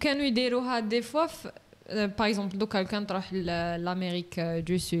وكانوا يديروها des fois par exemple لو كان تروح l'Amérique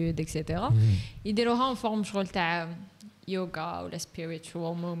du Sud etc. يديروها en forme شغل تاع yoga ولا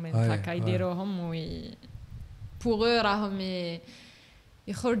spiritual moment هكا يديروهم pour eux راهم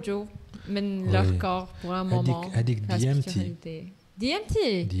يخرجوا من leur corps pour un moment. هذيك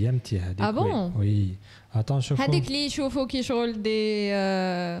DMT هذيك. Ah bon? Oui. Attends, شوفوا. هذيك اللي يشوفوا كي شغل دي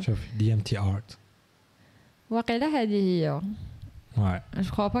شوف DMT art. واقيلا هذه هي. Ouais. Je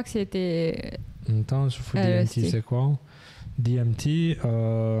crois pas que c'était. Attends, شوفوا DMT c'est quoi? DMT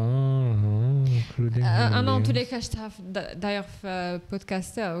انا tous les cas شفتها داير في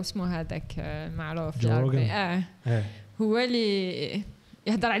بودكاست اسمه هذاك معروف هو اللي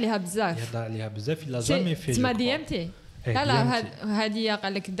يهضر عليها بزاف il a jamais fait اسمها DMT. لا هذه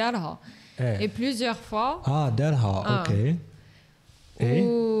قال لك دارها et plusieurs fois دارها اوكي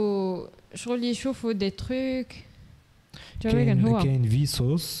شغل يشوفوا des trucs كاين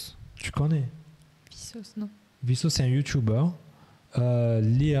فيسوس tu connais Vsauce non Vsauce c'est un youtubeur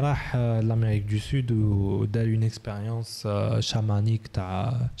اللي راح l'Amérique du Sud ودار une expérience chamanique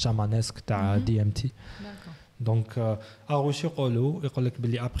chamanesque تاع DMT. دونك واش يقول لك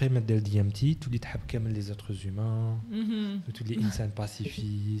باللي ابري ما دير DMT تولي تحب كامل لي زيتر هيومان تولي انسان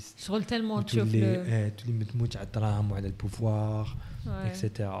باسيفيست شغل تالمون تشوف تولي متموت على الدراهم وعلى البوفوار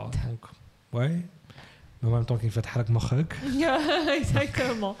اكسيتيرا دونك واي mais en même temps qu'il fait تحرك مخك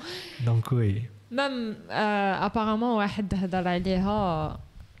exactement donc oui même apparemment واحد هضر عليها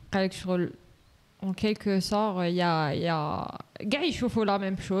قال لك شغل en quelque sorte يا كاع يشوفوا la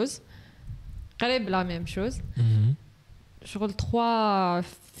même chose قريب la même chose شغل 3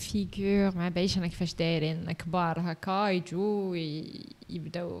 فيغور ما بايش انا كيفاش دايرين كبار هكا يجوا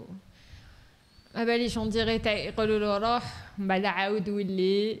يبداو ما باليش اون ديري يقولوا له روح من بعد عاود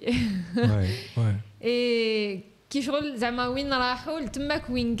ولي وي اي كي شغل زعما وين راحوا لتماك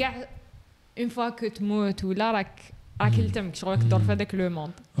وين كاع اون فوا كو تموت ولا راك لتمك شغل تدور في هذاك لو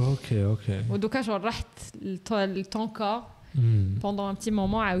موند اوكي ودوكا شغل رحت لطون كور pendant un petit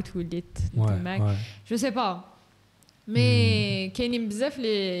moment عاود وليت تماك je sais pas mais كاينين بزاف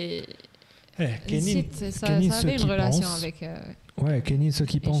لي كاينين ça avait une relation avec ouais كاينين ceux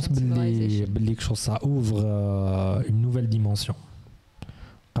qui pensent باللي que ça ouvre une nouvelle dimension.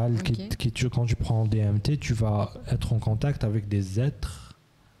 Quand tu prends DMT tu vas être en contact avec des êtres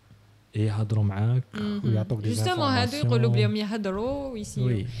et يهضروا معاك ويعطوك des informations. justement هادو يقولوا بليهم يهضروا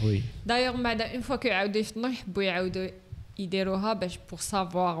ويسيو. oui d'ailleurs بعد une fois que يعاودوا يفطنوا يحبوا يعاودوا يديروها باش pour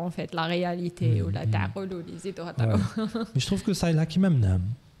savoir en fait la réalité ولا تعقلوا اللي يزيدوا هضروا. mais je trouve que ça il a qui même نام.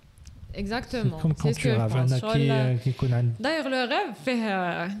 exactement c'est comme quand tu rêves انا كي يكون عند d'ailleurs le rêve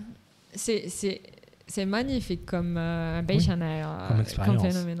فيه c'est magnifique comme بايش انا comme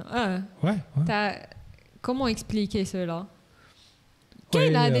phénomène ouais comment expliquer cela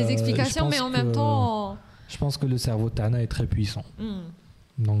il a des explications mais en même temps je pense que le cerveau tana est très puissant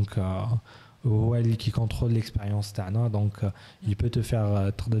donc qui contrôle l'expérience تاعنا donc il peut te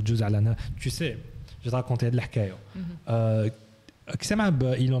faire تقدر تجوز على tu sais je vais te raconter هاد الحكايه كي سمع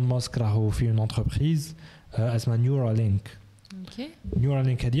بإيلون ماسك راهو في une entreprise اسمها Neuralink.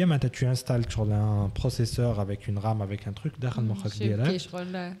 Neuralink هذه معناتها tu installes شغل un processeur avec une RAM avec un truc داخل مخك ديالك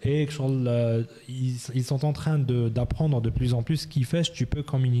et شغل ils sont en train d'apprendre de plus en plus ce qui fait que tu peux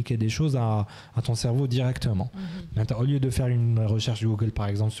communiquer des choses à ton cerveau directement. Maintenant au lieu de faire une recherche Google par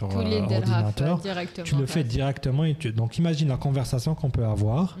exemple sur ordinateur tu le fais directement et donc imagine la conversation qu'on peut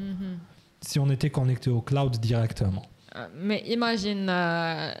avoir si on était connecté au cloud directement. Mais imagine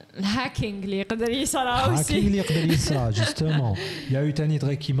le hacking اللي يقدر يصرا aussi. Hacking اللي يقدر يصرا justement. Il y a eu تاني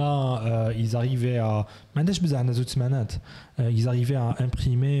تريكيما ils arrivaient à ما عندناش بزاف نزوت سمانات ils arrivaient à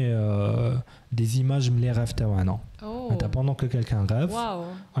imprimer des images من les rêves تاعنا. Pendant que quelqu'un rêve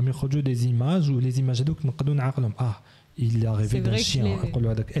عم يخرجوا des images ou les images هذوك نقدروا نعقلهم il a rêvé d'un chien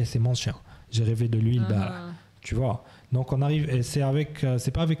يقولوا هذاك c'est mon chien j'ai rêvé de lui البارح tu vois. Donc on arrive et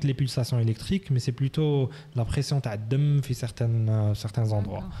c'est pas avec les pulsations électriques mais c'est plutôt la pression تاع الدم في certains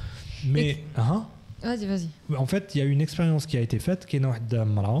endroits. Mais vas-y. En fait, il y a une expérience qui a été faite كاينه واحد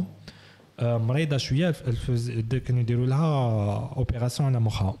مرأة مريضة شوية كانوا يديروا لها اوبيراسيون على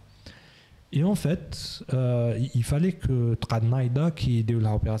مخها. Et en fait, il fallait que تقعد نايضة كي يديروا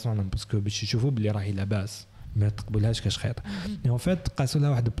لها اوبيراسيون باسكو باش يشوفوا بلي راهي لاباس ما تقبلهاش كاش خير. Et en fait قاسوا لها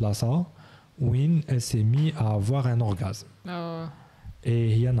واحد البلاصة وين elle s'est mis à avoir un orgasme. Et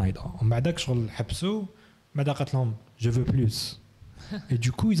هي نايضة. ومن بعدك شغل حبسوا بعدا قالت لهم je veux plus. Et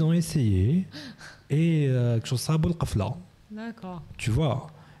du coup ils ont essayé et شغل صابوا القفلة. D'accord. Tu vois.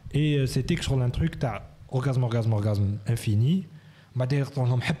 Et c'était شغل un truc تاع orgasme infini.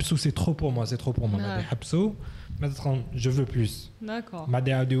 C'est trop pour moi, je veux plus. D'accord.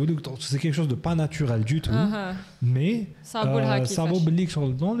 C'est quelque chose de pas naturel du tout. Mais ça vaut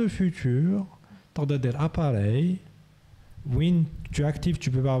dans le futur, tu as des appareils. Oui, tu actives, tu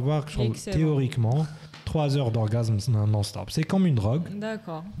peux avoir théoriquement 3 heures d'orgasme non-stop. C'est comme une drogue.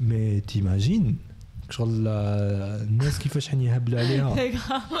 D'accord. Mais t'imagines الناس كيفاش حنيهبلوا عليها.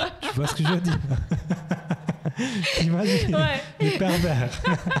 Tu vois ce que je veux dire? T'imagines les pervers.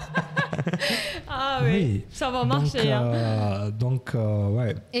 Ah oui, ça va marcher. Donc,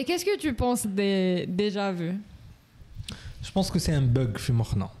 ouais. Et qu'est-ce que tu penses des déjà vus? Je pense que c'est un bug في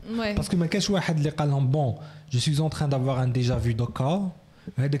مخنا. Ouais. Parce que ما كاش واحد اللي قال لهم bon, je suis en train d'avoir un déjà vu دوكا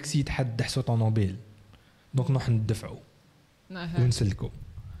هذاك السيد حد دحسو طونوبيل. Donc نروح ندفعوا ونسلكوا.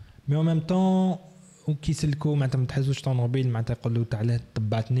 Mais en même temps وكيسلكوا معناتها ما تحزوش طونوبيل معناتها يقول له تعالى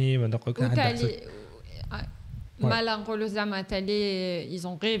تبعتني ما نقول لك مالا نقولوا زعما تالي ils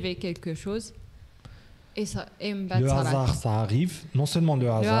ont rêvé quelque chose et ça le hasard ça arrive non seulement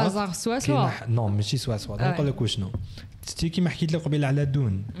le hasard soit non ماشي soit نقول لك شنو تي كيما حكيت لك قبيله على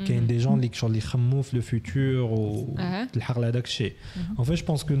دون كاين دي جون اللي شغل يخموا في لو فيتور وتلحق لهذاك الشيء en fait je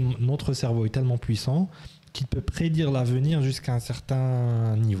pense que notre cerveau est tellement puissant qu'il peut prédire l'avenir jusqu'à un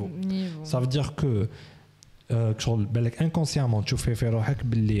certain niveau. Ça veut dire que inconsciemment tu fais روحك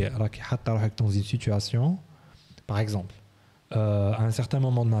باللي راكي حاطه روحك dans une situation par exemple à un certain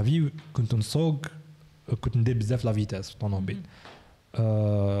moment de ma vie كنت نسوق كنت ندير بزاف لا فيتاس في طونوبيل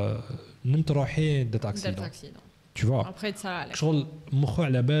نمت روحي درت اكسيدون tu vois après ça شغل مخو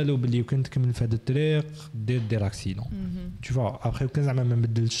على بالو باللي كنت نكمل في هذا الطريق دير اكسيدون tu vois après كان زعما ما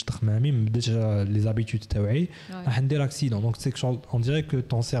بدلتش تخمامي ما بدلتش لي زابيتود تاعي راح ندير اكسيدون دونك سي شغل on dirait que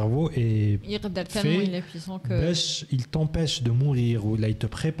ton cerveau est يقدر tellement il est puissant que باش il t'empêche de mourir ou là il te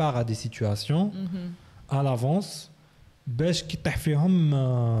prépare à des situations à l'avance باش كي طيح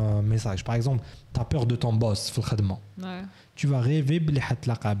فيهم ميساج par exemple tu as peur de ton boss في الخدمه tu vas rêver بلي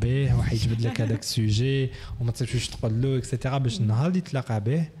حتلاقى به وحيجبد لك هذاك السوجي وما تنساش تقول له اكسيتيرا باش النهار اللي تلاقى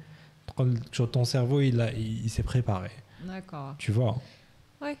به تقول ton cerveau il s'est préparé. D'accord. Tu vois.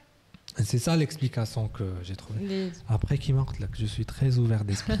 Ouais. C'est ça l'explication que j'ai trouvée. Après qui marque là que je suis très ouvert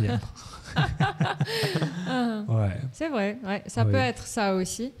d'esprit. Ouais. C'est vrai, ouais, ça peut être ça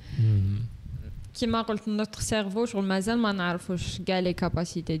aussi. كيما قلت notre cerveau شغل مازال ما نعرفوش كاع لي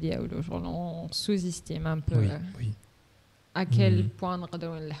كاباسيتي ديالو شغل on sous-estime un peu à quel point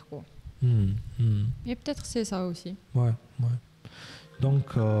نقدروا نلحقوا. Et peut-être c'est ça aussi. Ouais. Donc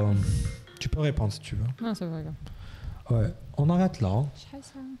tu peux répondre si tu veux. Non, c'est vrai. Ouais, on arrête là.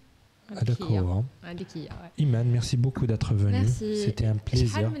 D'accord. Iman, merci beaucoup d'être venu. Merci. C'était un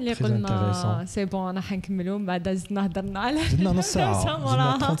plaisir très intéressant. C'est bon, on a نكملوا بعد زدنا هضرنا على زدنا نص ساعة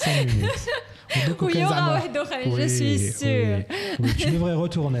زدنا 35 minutes. ويوغا واحد اخر je suis sûre. Oui, tu devrais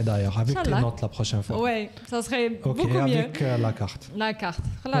retourner d'ailleurs avec tes notes la prochaine fois. Oui, ça serait beaucoup mieux. Avec la carte. La carte.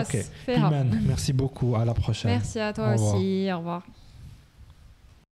 خلاص. Iman, merci beaucoup, à la prochaine. Merci à toi aussi. Au revoir.